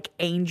them like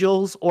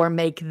angels or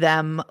make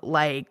them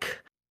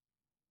like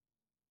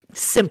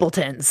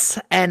simpletons.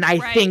 And I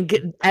think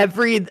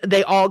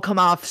they all come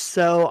off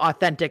so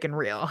authentic and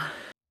real.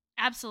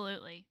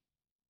 Absolutely.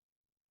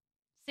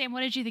 Sam, what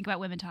did you think about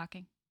Women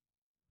Talking?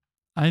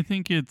 I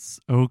think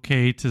it's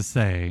okay to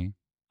say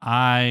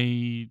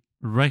I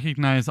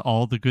recognize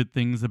all the good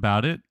things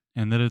about it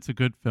and that it's a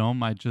good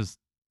film. I just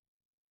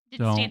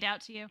didn't stand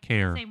out to you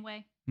care. Same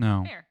way.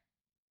 No. Fair.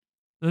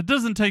 That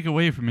doesn't take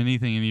away from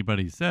anything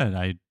anybody said.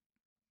 I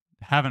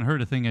haven't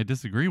heard a thing I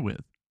disagree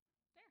with.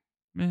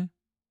 Meh.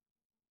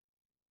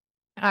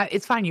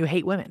 It's fine. You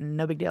hate women.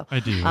 No big deal. I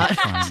do.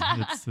 It's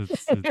fine.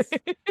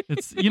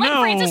 It's like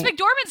Frances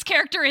McDormand's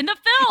character in the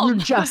film. You're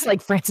just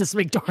like Frances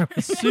McDormand.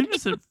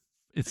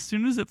 As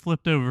soon as it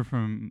flipped over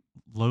from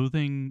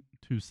loathing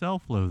to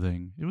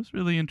self-loathing, it was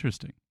really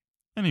interesting.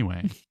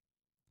 Anyway,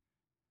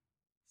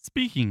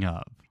 speaking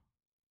of,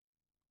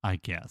 I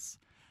guess,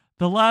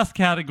 the last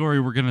category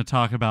we're going to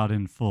talk about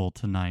in full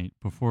tonight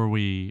before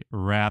we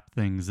wrap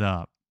things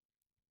up.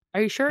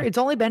 Are you sure? It's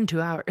only been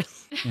 2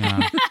 hours.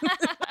 Yeah.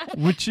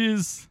 Which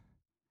is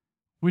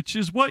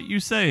what you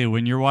say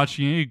when you're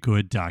watching a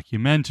good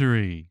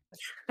documentary.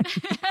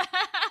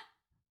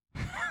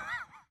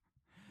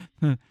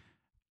 Yeah,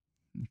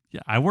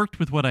 I worked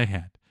with what I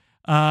had.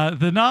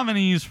 The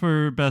nominees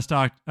for Best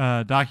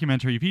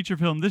Documentary Feature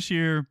Film this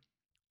year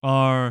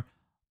are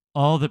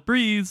All That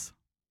Breathes,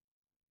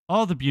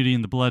 All the Beauty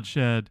and the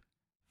Bloodshed,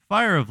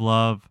 Fire of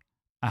Love,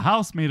 A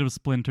House Made of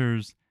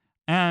Splinters,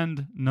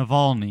 and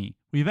Navalny.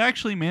 We've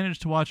actually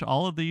managed to watch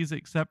all of these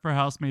except for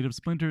House Made of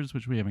Splinters,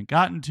 which we haven't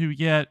gotten to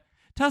yet.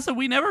 Tessa,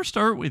 we never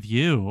start with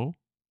you.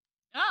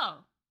 Oh.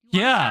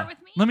 Yeah. Start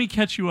with me? Let me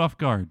catch you off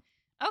guard.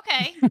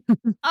 Okay.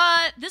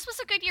 This was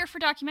a good year for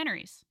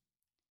documentaries.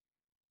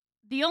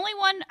 The only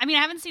one, I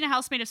haven't seen A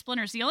House Made of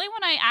Splinters. The only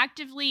one I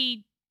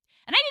actively,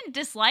 and I didn't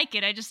dislike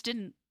it,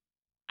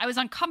 I was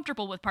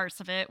uncomfortable with parts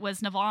of it, was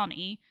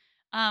Navalny,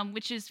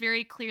 which is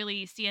very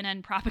clearly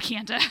CNN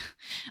propaganda.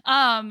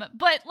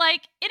 But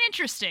like an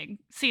interesting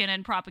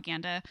CNN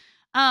propaganda.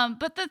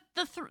 But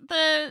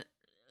the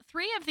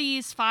three of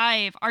these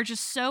 5 are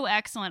just so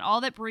excellent. All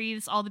That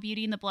Breathes, All the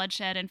Beauty and the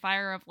Bloodshed, and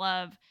Fire of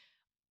Love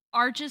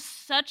are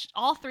just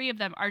all 3 of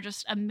them are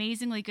just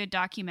amazingly good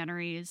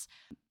documentaries.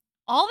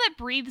 All That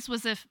Breathes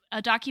was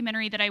a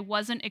documentary that I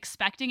wasn't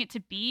expecting it to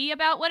be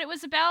about what it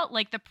was about.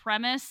 Like the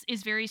premise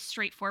is very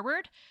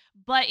straightforward,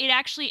 but it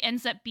actually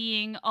ends up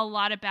being a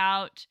lot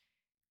about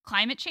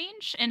climate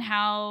change and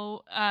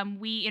how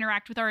we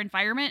interact with our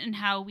environment and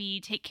how we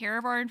take care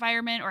of our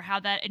environment, or how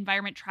that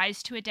environment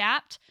tries to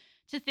adapt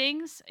to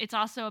things. It's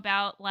also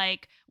about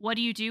like, what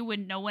do you do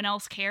when no one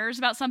else cares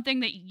about something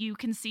that you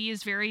can see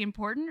is very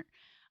important?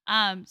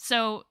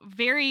 So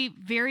very,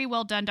 very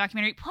well done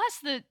documentary. Plus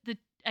the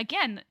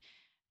again,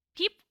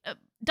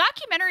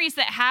 documentaries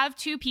that have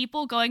 2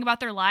 people going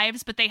about their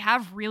lives, but they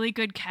have really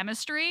good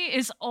chemistry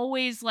is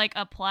always like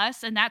a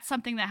plus. And that's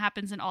something that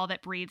happens in All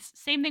That Breathes.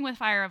 Same thing with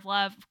Fire of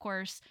Love, of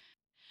course.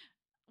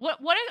 What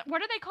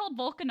are they called?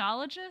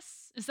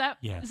 Volcanologists? Is that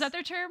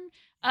their term?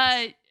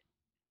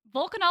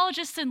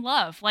 Volcanologists in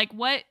love. Like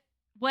what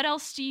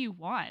else do you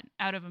want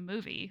out of a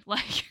movie?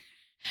 Like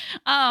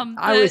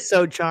I was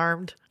so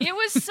charmed. It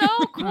was so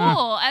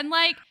cool. And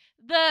like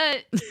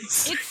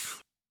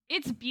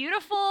it's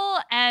beautiful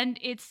and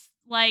it's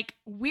like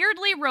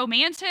weirdly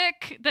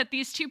romantic that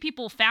these two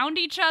people found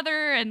each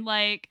other and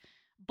like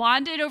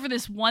bonded over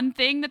this one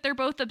thing that they're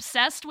both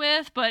obsessed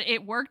with, but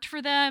it worked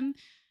for them.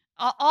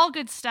 All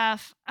good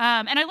stuff.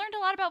 And I learned a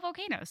lot about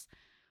volcanoes.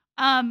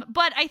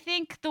 But I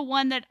think the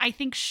one that I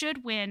think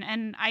should win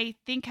and I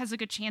think has a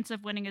good chance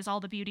of winning is All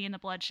the Beauty and the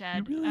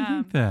Bloodshed. You really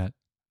think that?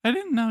 I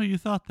didn't know you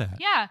thought that.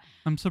 Yeah.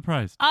 I'm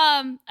surprised.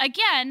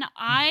 Again,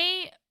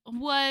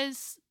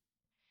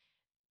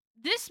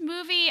 this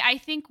movie I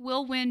think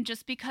will win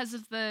just because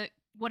of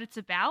what it's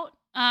about.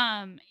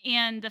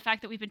 And the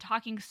fact that we've been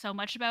talking so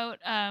much about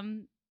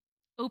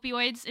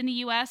opioids in the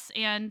US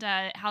and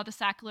how the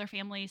Sackler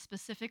family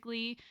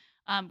specifically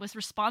was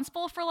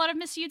responsible for a lot of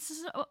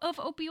misuses of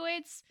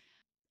opioids.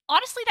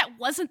 Honestly, that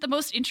wasn't the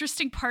most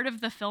interesting part of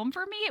the film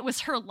for me. It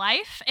was her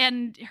life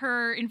and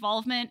her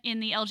involvement in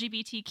the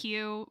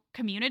LGBTQ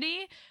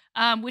community,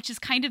 which is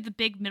kind of the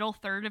big middle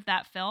third of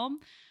that film.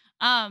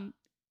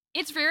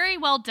 It's very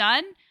well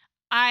done.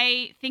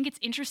 I think it's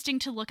interesting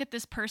to look at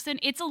this person.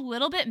 It's a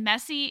little bit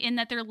messy in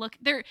that they're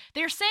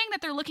saying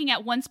that they're looking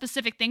at one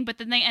specific thing, but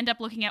then they end up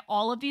looking at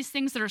all of these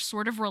things that are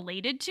sort of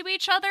related to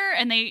each other,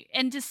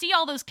 and to see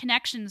all those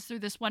connections through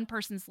this one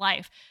person's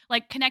life,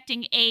 like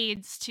connecting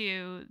AIDS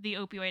to the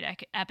opioid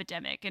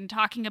epidemic and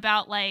talking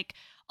about like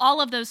all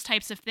of those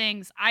types of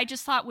things, I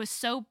just thought was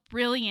so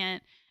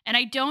brilliant, and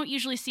I don't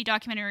usually see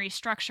documentaries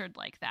structured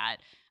like that.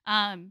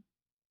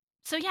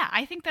 So yeah,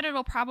 I think that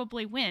it'll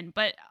probably win,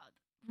 but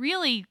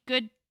really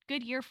good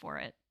year for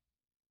it.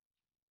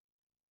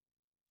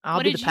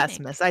 I'll be the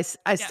pessimist. I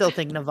still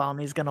think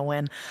Navalny's gonna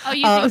win. Oh,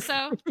 you think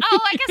so? Oh,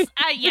 I guess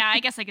I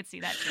guess I could see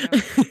that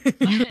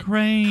too.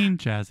 Ukraine,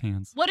 jazz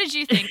hands. What did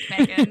you think,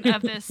 Megan,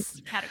 of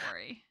this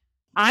category?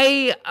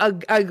 I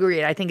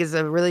agree. I think it's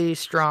a really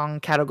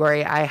strong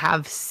category. I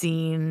have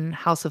seen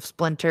House of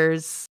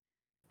Splinters.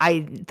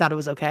 I thought it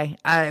was okay.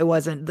 It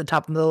wasn't the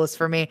top of the list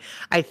for me.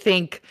 I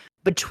think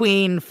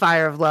between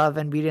Fire of Love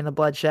and Beauty and the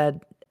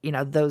Bloodshed,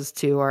 those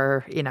two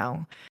are,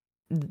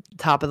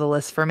 top of the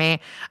list for me.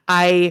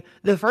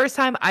 The first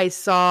time I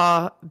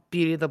saw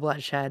Beauty of the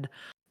Bloodshed,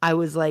 I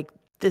was like,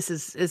 this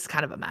is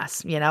kind of a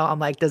mess. I'm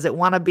like, does it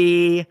want to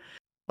be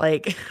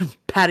like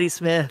Patti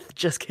Smith,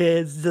 Just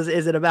Kids?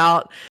 Is it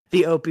about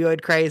the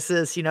opioid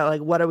crisis?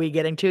 Like, what are we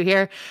getting to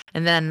here?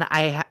 And then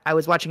I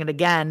was watching it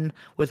again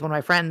with one of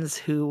my friends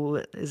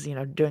who is,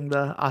 doing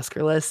the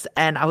Oscar list.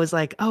 And I was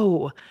like,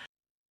 oh,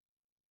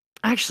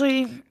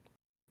 actually,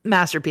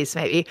 masterpiece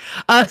maybe.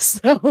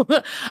 So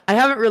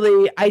I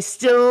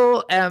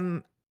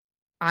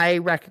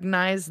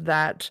recognize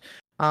that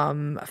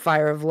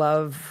Fire of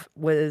Love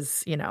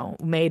was,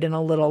 made in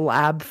a little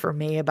lab for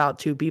me about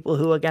two people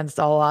who against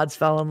all odds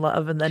fell in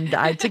love and then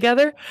died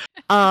together.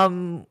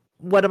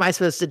 What am I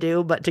supposed to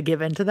do but to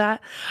give into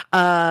that?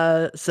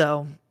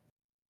 So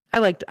I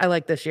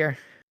liked this year.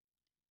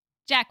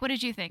 Jack, what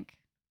did you think?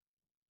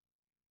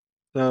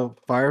 So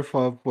Fire of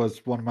Love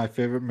was one of my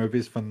favorite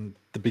movies from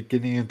the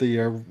beginning of the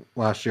year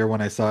last year when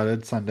I saw it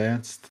at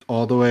Sundance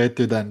all the way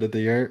through the end of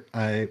the year.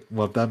 I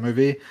love that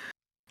movie.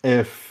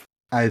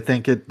 I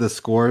think the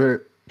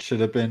score should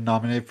have been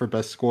nominated for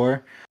Best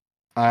Score.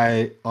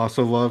 I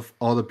also love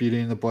All the Beauty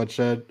and the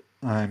Bloodshed.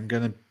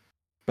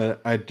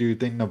 But I do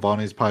think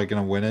Navalny's probably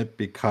gonna win it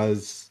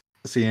because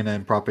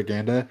CNN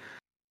propaganda.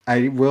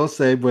 I will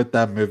say with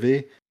that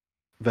movie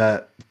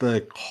that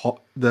the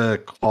call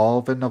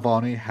that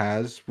Navalny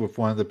has with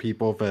one of the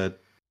people that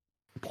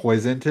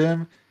poisoned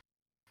him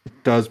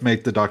does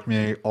make the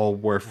documentary all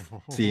worth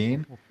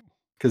seeing,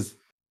 because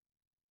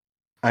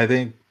I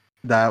think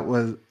that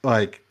was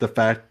like the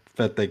fact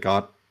that they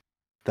got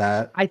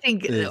that. I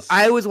think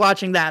I was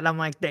watching that and I'm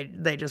like,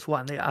 they just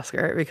won the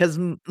Oscar because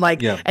and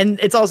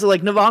it's also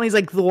like Navalny's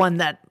like the one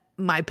that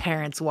my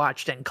parents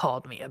watched and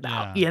called me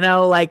about,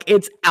 like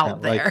it's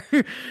out there.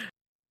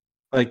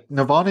 Like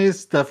Navalny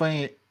is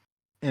definitely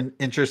an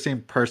interesting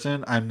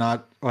person. I'm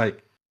not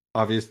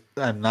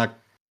I'm not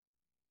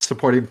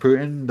supporting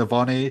Putin.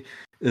 Navalny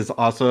is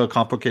also a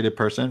complicated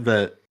person,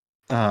 but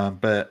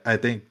I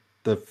think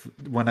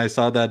when I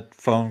saw that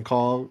phone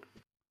call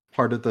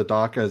part of the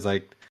doc, I was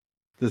like,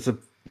 this is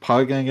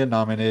probably gonna get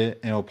nominated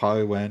and it'll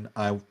probably win.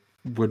 I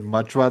would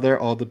much rather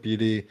All the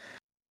Beauty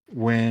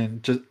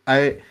win.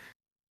 I'd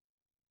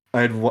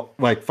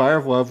like Fire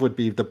of Love would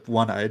be the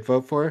one I'd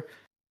vote for,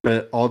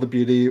 but All the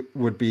Beauty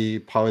would be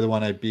probably the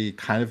one I'd be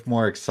kind of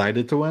more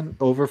excited to win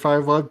over Fire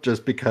of Love,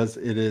 just because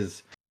it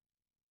is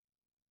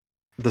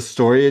the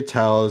story it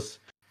tells,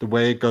 the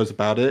way it goes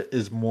about it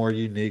is more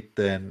unique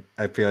than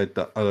I feel like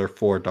the other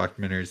four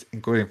documentaries,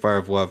 including Fire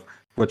of Love,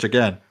 which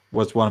again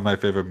was one of my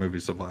favorite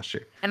movies of last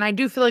year. And I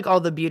do feel like All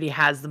the Beauty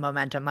has the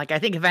momentum. Like, I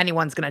think if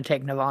anyone's going to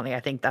take Navalny, I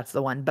think that's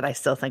the one, but I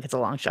still think it's a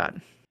long shot.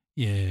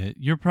 Yeah,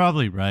 you're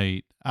probably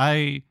right.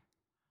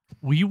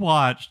 We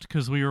watched,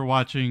 because we were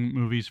watching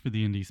movies for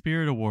the Indie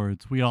Spirit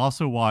Awards, we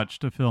also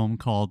watched a film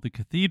called The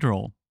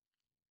Cathedral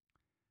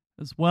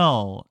as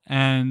well.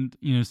 And,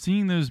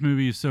 seeing those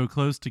movies so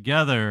close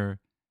together,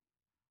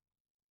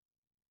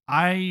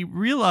 I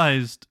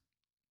realized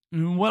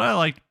what I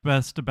liked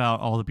best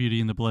about All the Beauty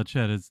and the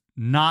Bloodshed is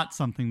not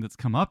something that's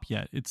come up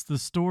yet. It's the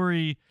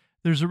story.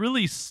 There's a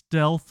really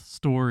stealth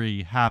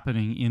story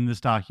happening in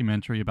this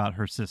documentary about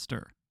her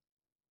sister.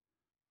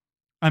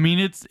 I mean,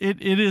 it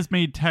is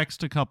made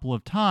text a couple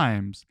of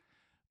times,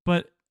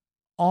 but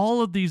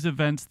all of these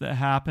events that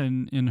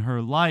happen in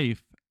her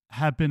life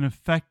have been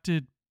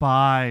affected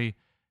by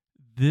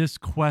this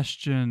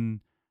question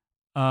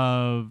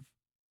of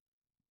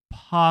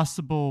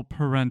possible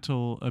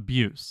parental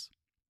abuse.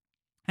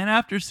 And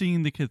after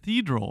seeing The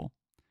Cathedral,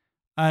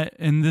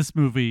 in this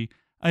movie,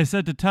 I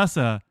said to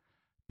Tessa,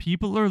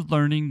 people are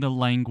learning the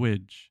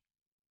language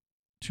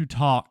to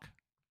talk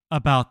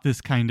about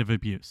this kind of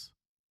abuse.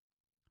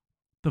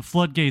 The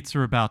floodgates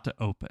are about to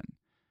open.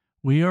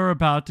 We are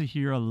about to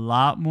hear a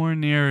lot more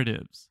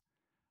narratives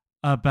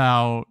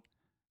about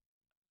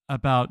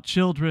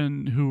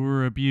children who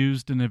were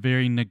abused in a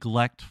very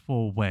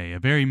neglectful way, a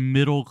very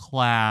middle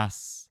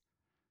class,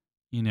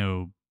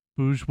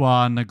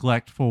 bourgeois,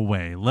 neglectful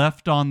way,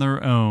 left on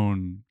their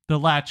own, the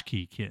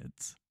latchkey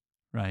kids,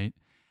 right?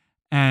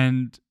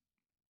 And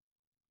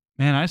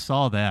man, I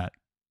saw that.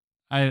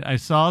 I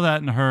saw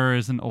that in her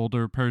as an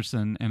older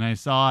person, and I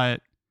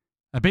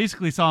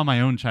basically saw my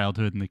own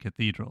childhood in The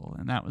Cathedral,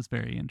 and that was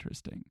very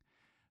interesting.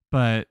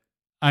 But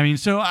I mean,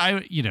 so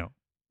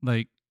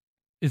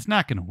it's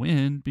not going to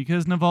win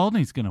because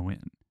Navalny's going to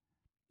win.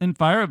 And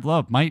Fire of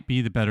Love might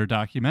be the better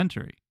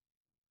documentary.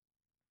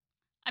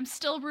 I'm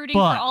still rooting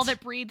for All That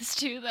Breathes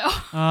too, though.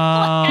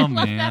 Oh,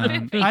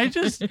 man. I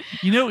just,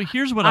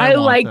 here's what I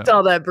want, liked though.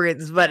 All That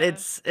Breathes, but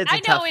it's a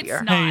tough year.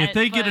 It's not, hey, if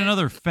they get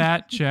another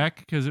fat check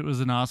because it was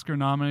an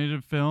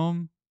Oscar-nominated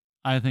film,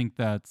 I think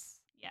that's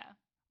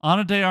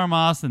Ana de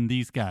Armas and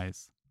these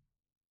guys.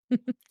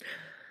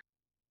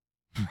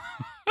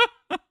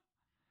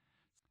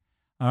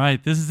 All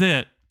right, this is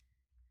it.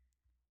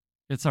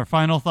 It's our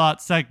final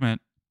thought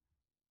segment.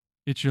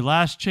 It's your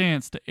last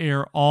chance to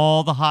air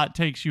all the hot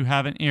takes you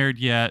haven't aired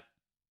yet.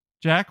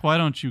 Jack, why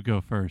don't you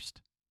go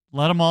first?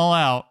 Let them all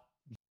out.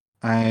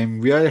 I'm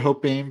really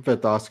hoping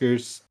that the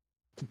Oscars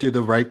do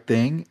the right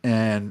thing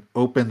and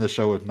open the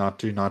show with Not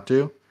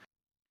To.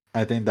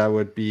 I think that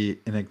would be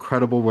an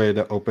incredible way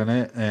to open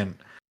it. And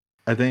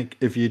I think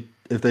if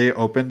they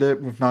opened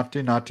it with Not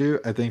To,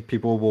 I think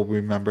people will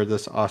remember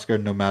this Oscar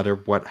no matter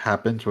what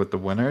happens with the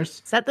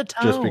winners. Set the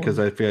tone. Just because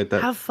I feel like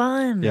that. Have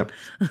fun. Yep.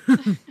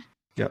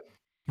 Yep.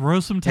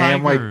 Throw some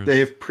tigers.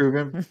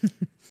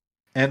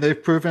 And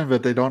they've proven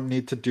that they don't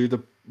need to do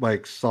the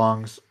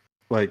songs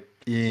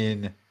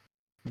in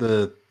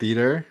the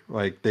theater.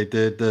 Like they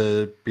did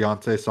the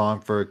Beyonce song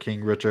for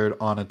King Richard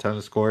on a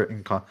tennis court,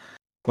 and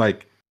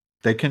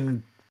they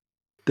can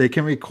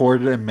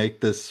record it and make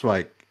this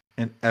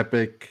an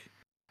epic.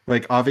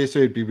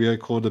 Obviously it'd be really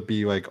cool to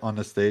be on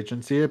the stage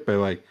and see it,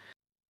 but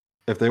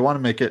if they want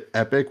to make it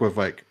epic with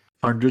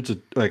hundreds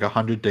of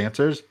 100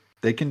 dancers,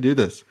 they can do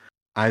this.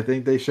 I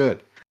think they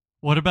should.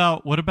 What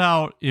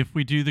about if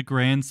we do the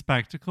grand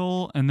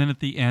spectacle and then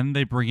at the end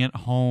they bring it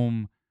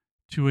home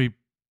to a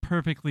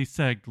perfectly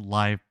segged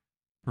live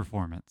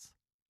performance?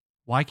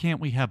 Why can't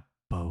we have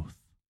both?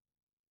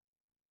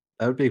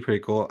 That would be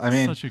pretty cool. I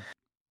mean,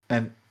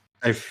 and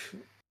I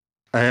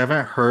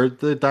haven't heard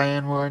the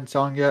Diane Warren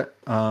song yet,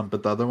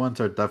 but the other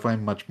ones are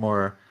definitely much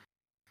more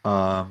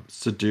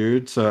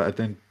subdued. So I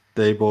think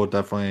they will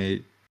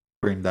definitely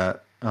bring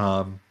that.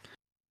 And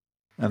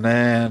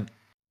then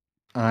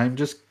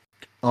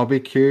I'll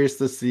be curious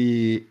to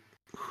see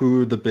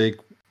who the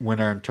big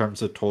winner in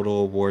terms of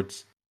total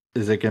awards.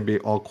 Is it going to be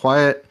All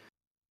Quiet?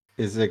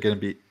 Is it going to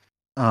be,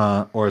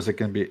 or is it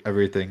going to be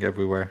Everything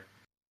Everywhere?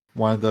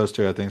 One of those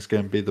two, I think, is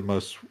going to be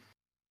the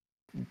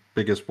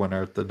biggest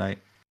winner of the night.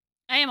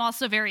 I am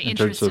also very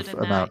interested in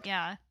that.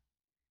 Yeah.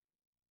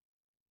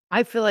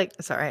 I feel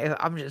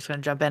I'm just going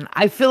to jump in.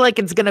 I feel like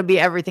it's going to be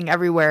Everything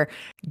Everywhere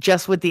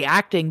just with the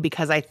acting,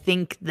 because I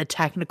think the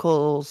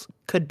technicals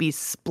could be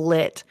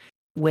split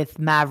with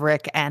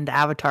Maverick and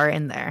Avatar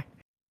in there.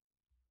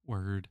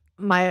 Word.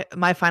 My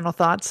final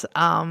thoughts.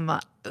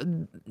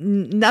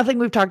 Nothing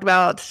we've talked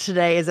about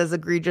today is as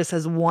egregious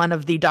as one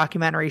of the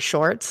documentary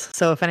shorts.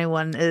 So if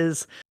anyone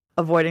is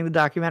avoiding the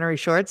documentary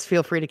shorts,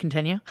 feel free to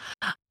continue.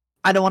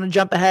 I don't want to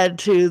jump ahead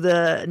to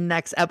the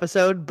next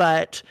episode,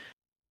 but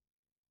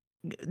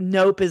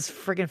Nope is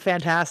freaking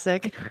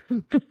fantastic.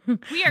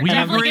 We are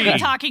definitely going to be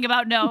talking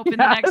about Nope in the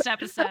next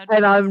episode.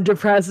 And I'm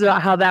depressed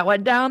about how that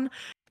went down.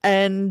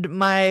 And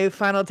my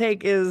final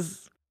take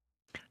is,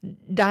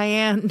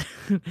 Diane,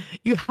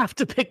 you have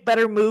to pick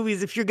better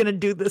movies if you're going to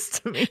do this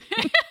to me.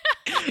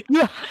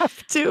 You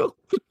have to.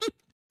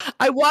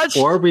 I watched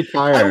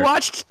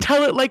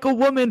Tell It Like a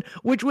Woman,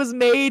 which was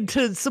made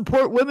to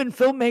support women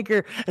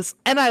filmmakers,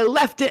 and I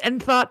left it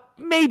and thought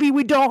maybe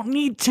we don't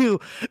need to,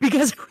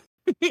 because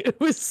it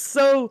was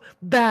so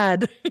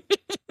bad.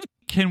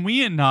 Can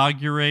we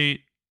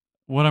inaugurate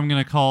what I'm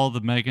going to call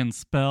the Megan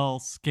Spell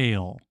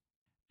scale?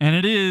 And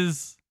it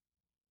is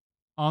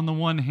on the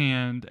one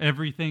hand,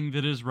 everything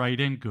that is right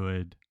and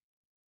good.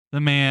 The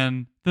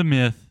man, the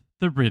myth,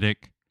 the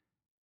Riddick,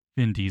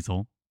 Vin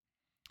Diesel.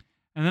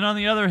 And then on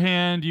the other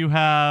hand, you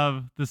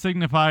have the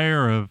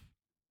signifier of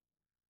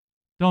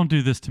don't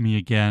do this to me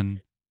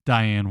again,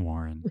 Diane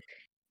Warren.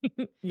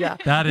 Yeah.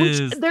 That Which,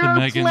 is there the are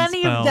Megan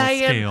plenty Spell of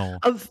Diane scale.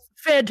 of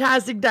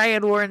fantastic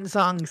Diane Warren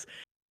songs.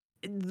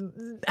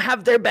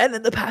 Have there been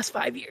in the past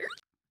 5 years?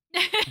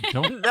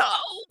 Don't, No.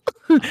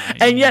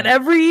 And yet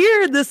every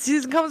year this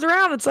season comes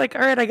around, it's like,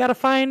 all right, I gotta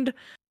find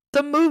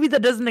some movie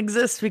that doesn't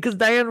exist because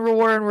Diane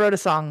Warren wrote a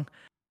song.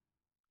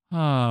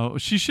 Oh,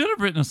 she should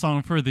have written a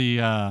song for the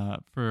Irish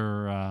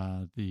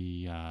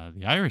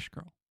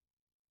girl,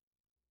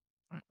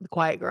 The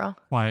Quiet Girl.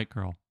 Quiet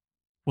Girl.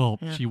 Well,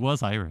 Yeah. she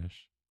was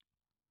Irish.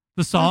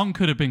 The song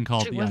could have been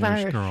called She The was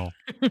Irish Irish. Girl.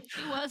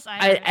 She was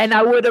Irish. And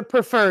I would have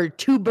preferred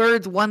Two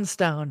Birds, One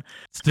Stone.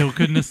 Still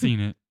couldn't have seen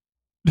it.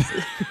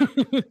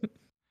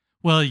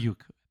 Well, you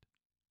could.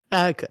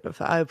 I could have.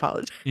 I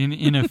apologize.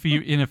 In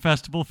a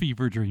festival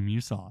fever dream,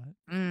 you saw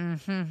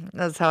it.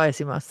 That's how I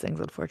see most things,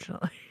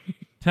 unfortunately.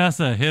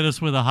 Tessa, hit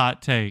us with a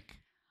hot take.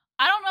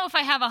 I don't know if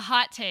I have a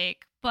hot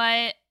take,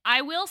 but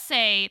I will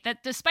say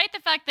that despite the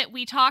fact that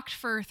we talked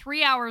for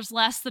 3 hours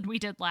less than we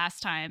did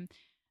last time,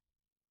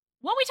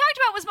 what we talked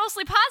about was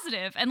mostly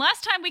positive. And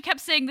last time we kept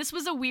saying this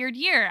was a weird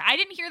year. I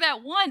didn't hear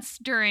that once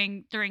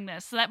during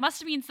this. So that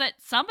must mean that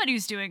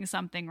somebody's doing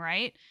something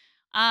right.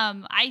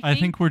 I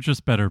think we're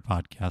just better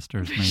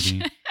podcasters,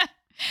 maybe.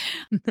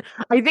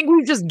 I think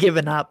we've just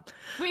given up.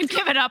 We've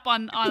given up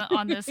on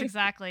this,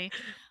 exactly.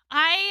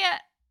 I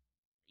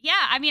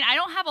mean, I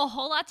don't have a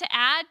whole lot to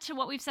add to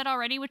what we've said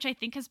already, which I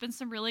think has been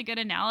some really good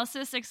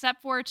analysis,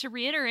 except for to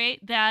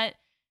reiterate that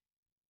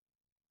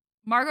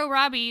Margot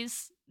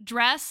Robbie's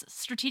dress,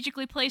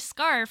 strategically placed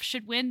scarf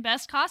should win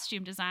Best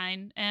Costume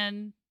Design,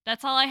 and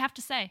that's all I have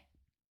to say.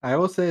 I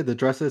will say the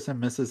dresses in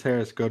Mrs.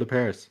 Harris Go to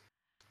Paris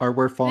are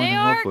worth falling They in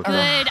love are with.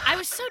 good. I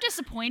was so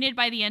disappointed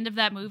by the end of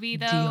that movie,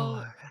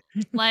 though.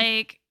 Dior.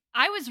 Like,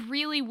 I was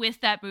really with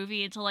that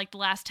movie until like the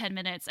last 10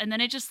 minutes, and then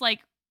it just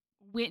like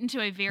went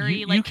into a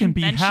very you can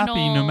be happy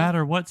conventional... no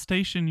matter what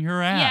station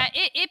you're at.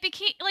 Yeah, it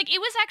became like it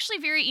was actually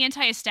very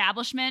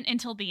anti-establishment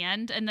until the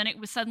end, and then it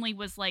was suddenly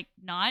was like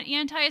not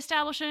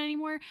anti-establishment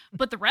anymore.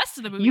 But the rest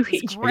of the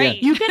movie was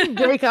great. You can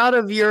break out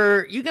of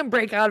your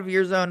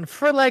zone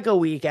for like a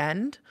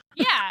weekend.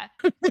 Yeah.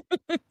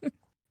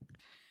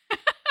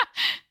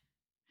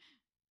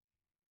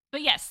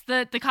 But yes,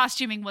 the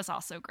costuming was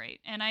also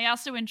great, and I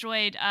also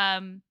enjoyed.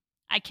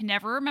 I can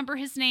never remember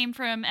his name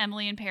from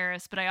Emily in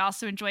Paris, but I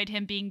also enjoyed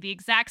him being the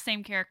exact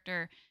same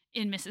character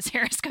in Mrs.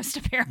 Harris Goes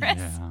to Paris.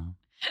 Yeah.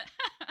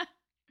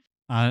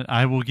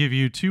 I will give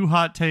you 2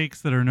 hot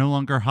takes that are no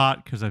longer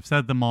hot because I've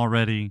said them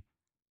already.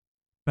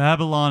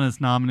 Babylon is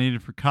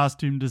nominated for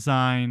costume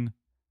design,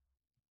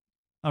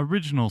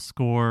 original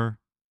score,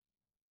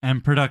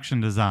 and production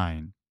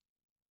design.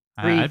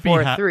 3,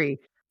 4, 3.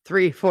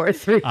 3, 4,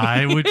 3.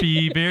 I would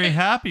be very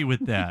happy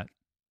with that.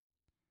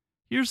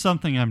 Here's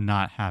something I'm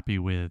not happy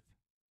with.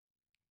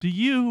 Do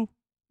you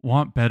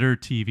want better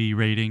TV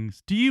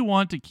ratings? Do you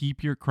want to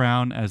keep your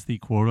crown as the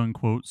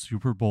quote-unquote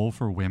Super Bowl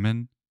for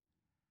women?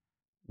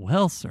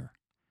 Well, sir,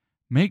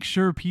 make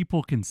sure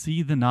people can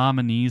see the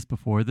nominees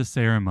before the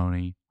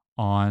ceremony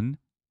on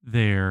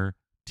their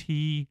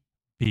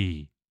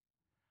TV.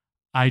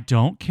 I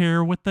don't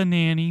care what the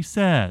nanny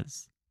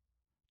says.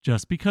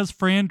 Just because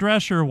Fran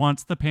Drescher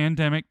wants the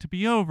pandemic to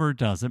be over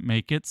doesn't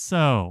make it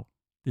so.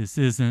 This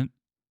isn't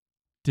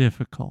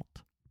difficult.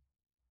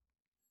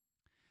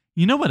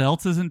 You know what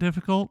else isn't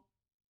difficult?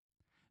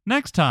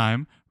 Next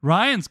time,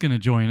 Ryan's going to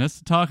join us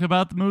to talk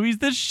about the movies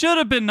that should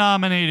have been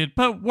nominated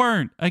but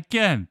weren't.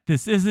 Again,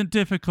 this isn't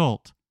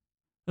difficult,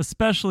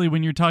 especially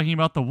when you're talking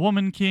about The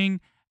Woman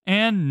King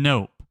and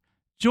Nope.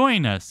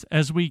 Join us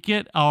as we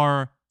get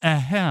our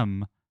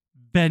ahem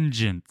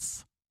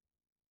vengeance.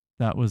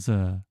 That was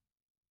a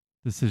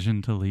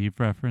Decision to Leave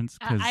reference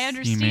because I he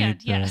understand, made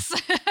the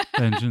yes.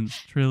 Vengeance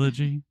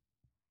trilogy.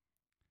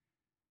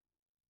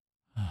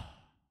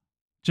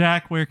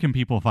 Jack, where can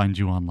people find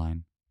you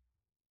online?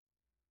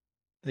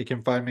 They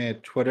can find me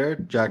at Twitter,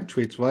 Jack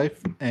Tweets Wife,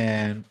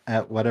 and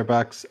at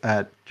Letterboxd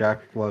at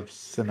Jack Loves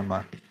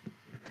Cinema.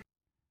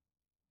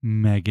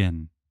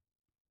 Megan.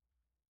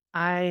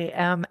 I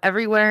am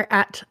everywhere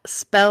at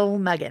Spell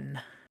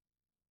Megan.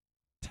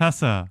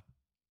 Tessa.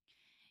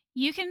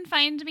 You can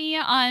find me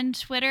on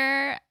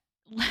Twitter,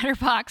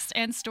 Letterboxd,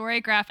 and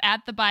Storygraph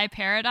at The Bi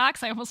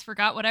Paradox. I almost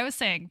forgot what I was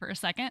saying for a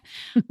second.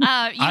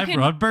 I'm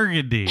Rod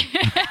Burgundy.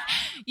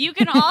 You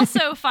can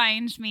also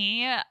find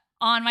me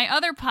on my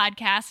other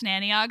podcast,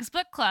 Nanny Ogg's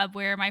Book Club,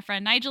 where my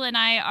friend Nigel and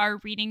I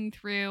are reading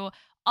through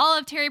all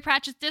of Terry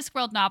Pratchett's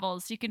Discworld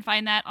novels. You can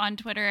find that on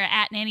Twitter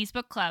at Nanny's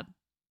Book Club.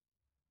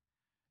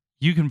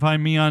 You can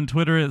find me on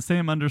Twitter at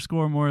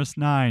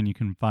Sam_Morris9. You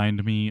can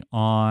find me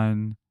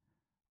on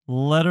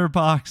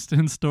Letterboxd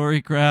and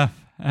Storygraph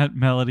at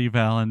Melody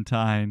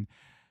Valentine.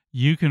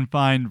 You can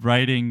find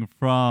writing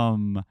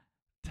from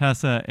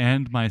Tessa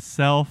and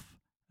myself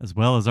as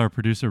well as our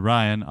producer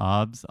Ryan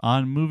Obbs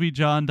on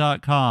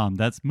moviejawn.com.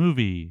 That's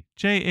movie,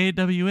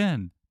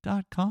 JAWN.com.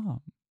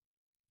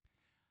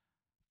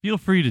 Feel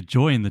free to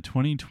join the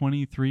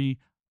 2023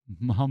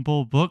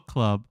 Humble Book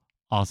Club,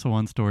 also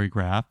on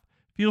Storygraph.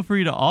 Feel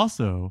free to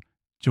also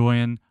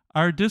join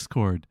our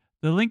Discord,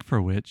 the link for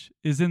which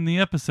is in the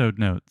episode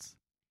notes.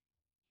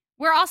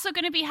 We're also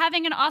going to be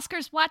having an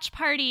Oscars watch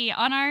party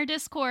on our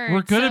Discord.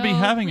 We're going to be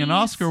having an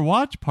Oscar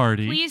watch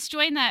party. Please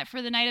join that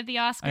for the night of the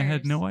Oscars. I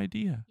had no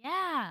idea.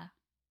 Yeah.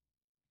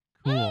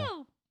 Cool.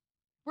 Woo!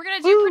 We're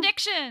going to do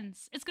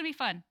predictions. It's going to be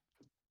fun.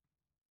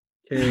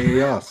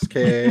 Chaos,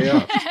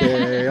 chaos,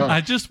 chaos.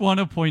 I just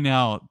want to point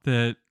out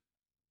that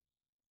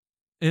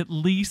at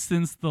least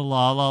since the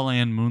La La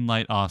Land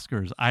Moonlight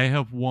Oscars, I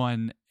have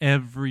won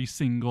every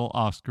single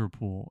Oscar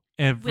pool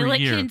every year. Will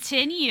year. it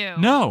continue?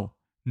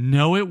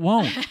 No, it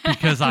won't,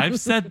 because I've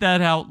said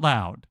that out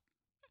loud.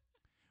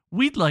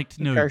 We'd like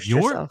to know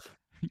yourself.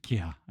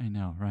 Yeah, I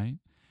know, right?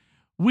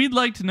 We'd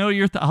like to know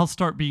your I'll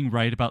start being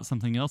right about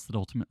something else that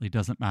ultimately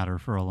doesn't matter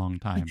for a long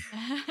time.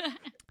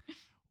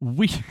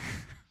 We'd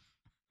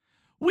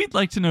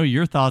like to know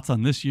your thoughts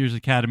on this year's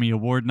Academy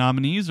Award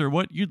nominees, or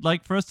what you'd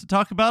like for us to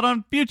talk about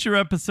on future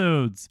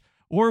episodes,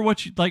 or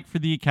what you'd like for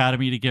the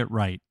Academy to get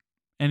right.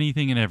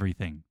 Anything and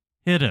everything.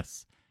 Hit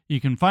us. You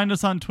can find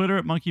us on Twitter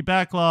at Monkey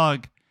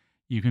Backlog.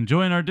 You can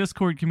join our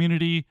Discord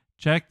community.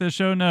 Check the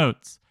show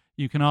notes.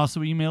 You can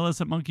also email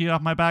us at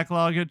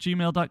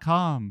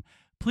monkeyoffmybacklog@gmail.com.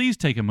 Please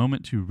take a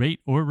moment to rate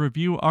or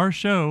review our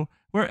show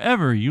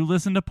wherever you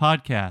listen to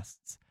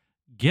podcasts.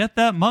 Get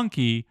that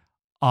monkey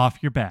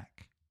off your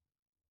back.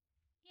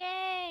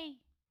 Yay!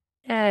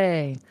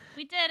 Yay.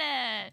 We did it!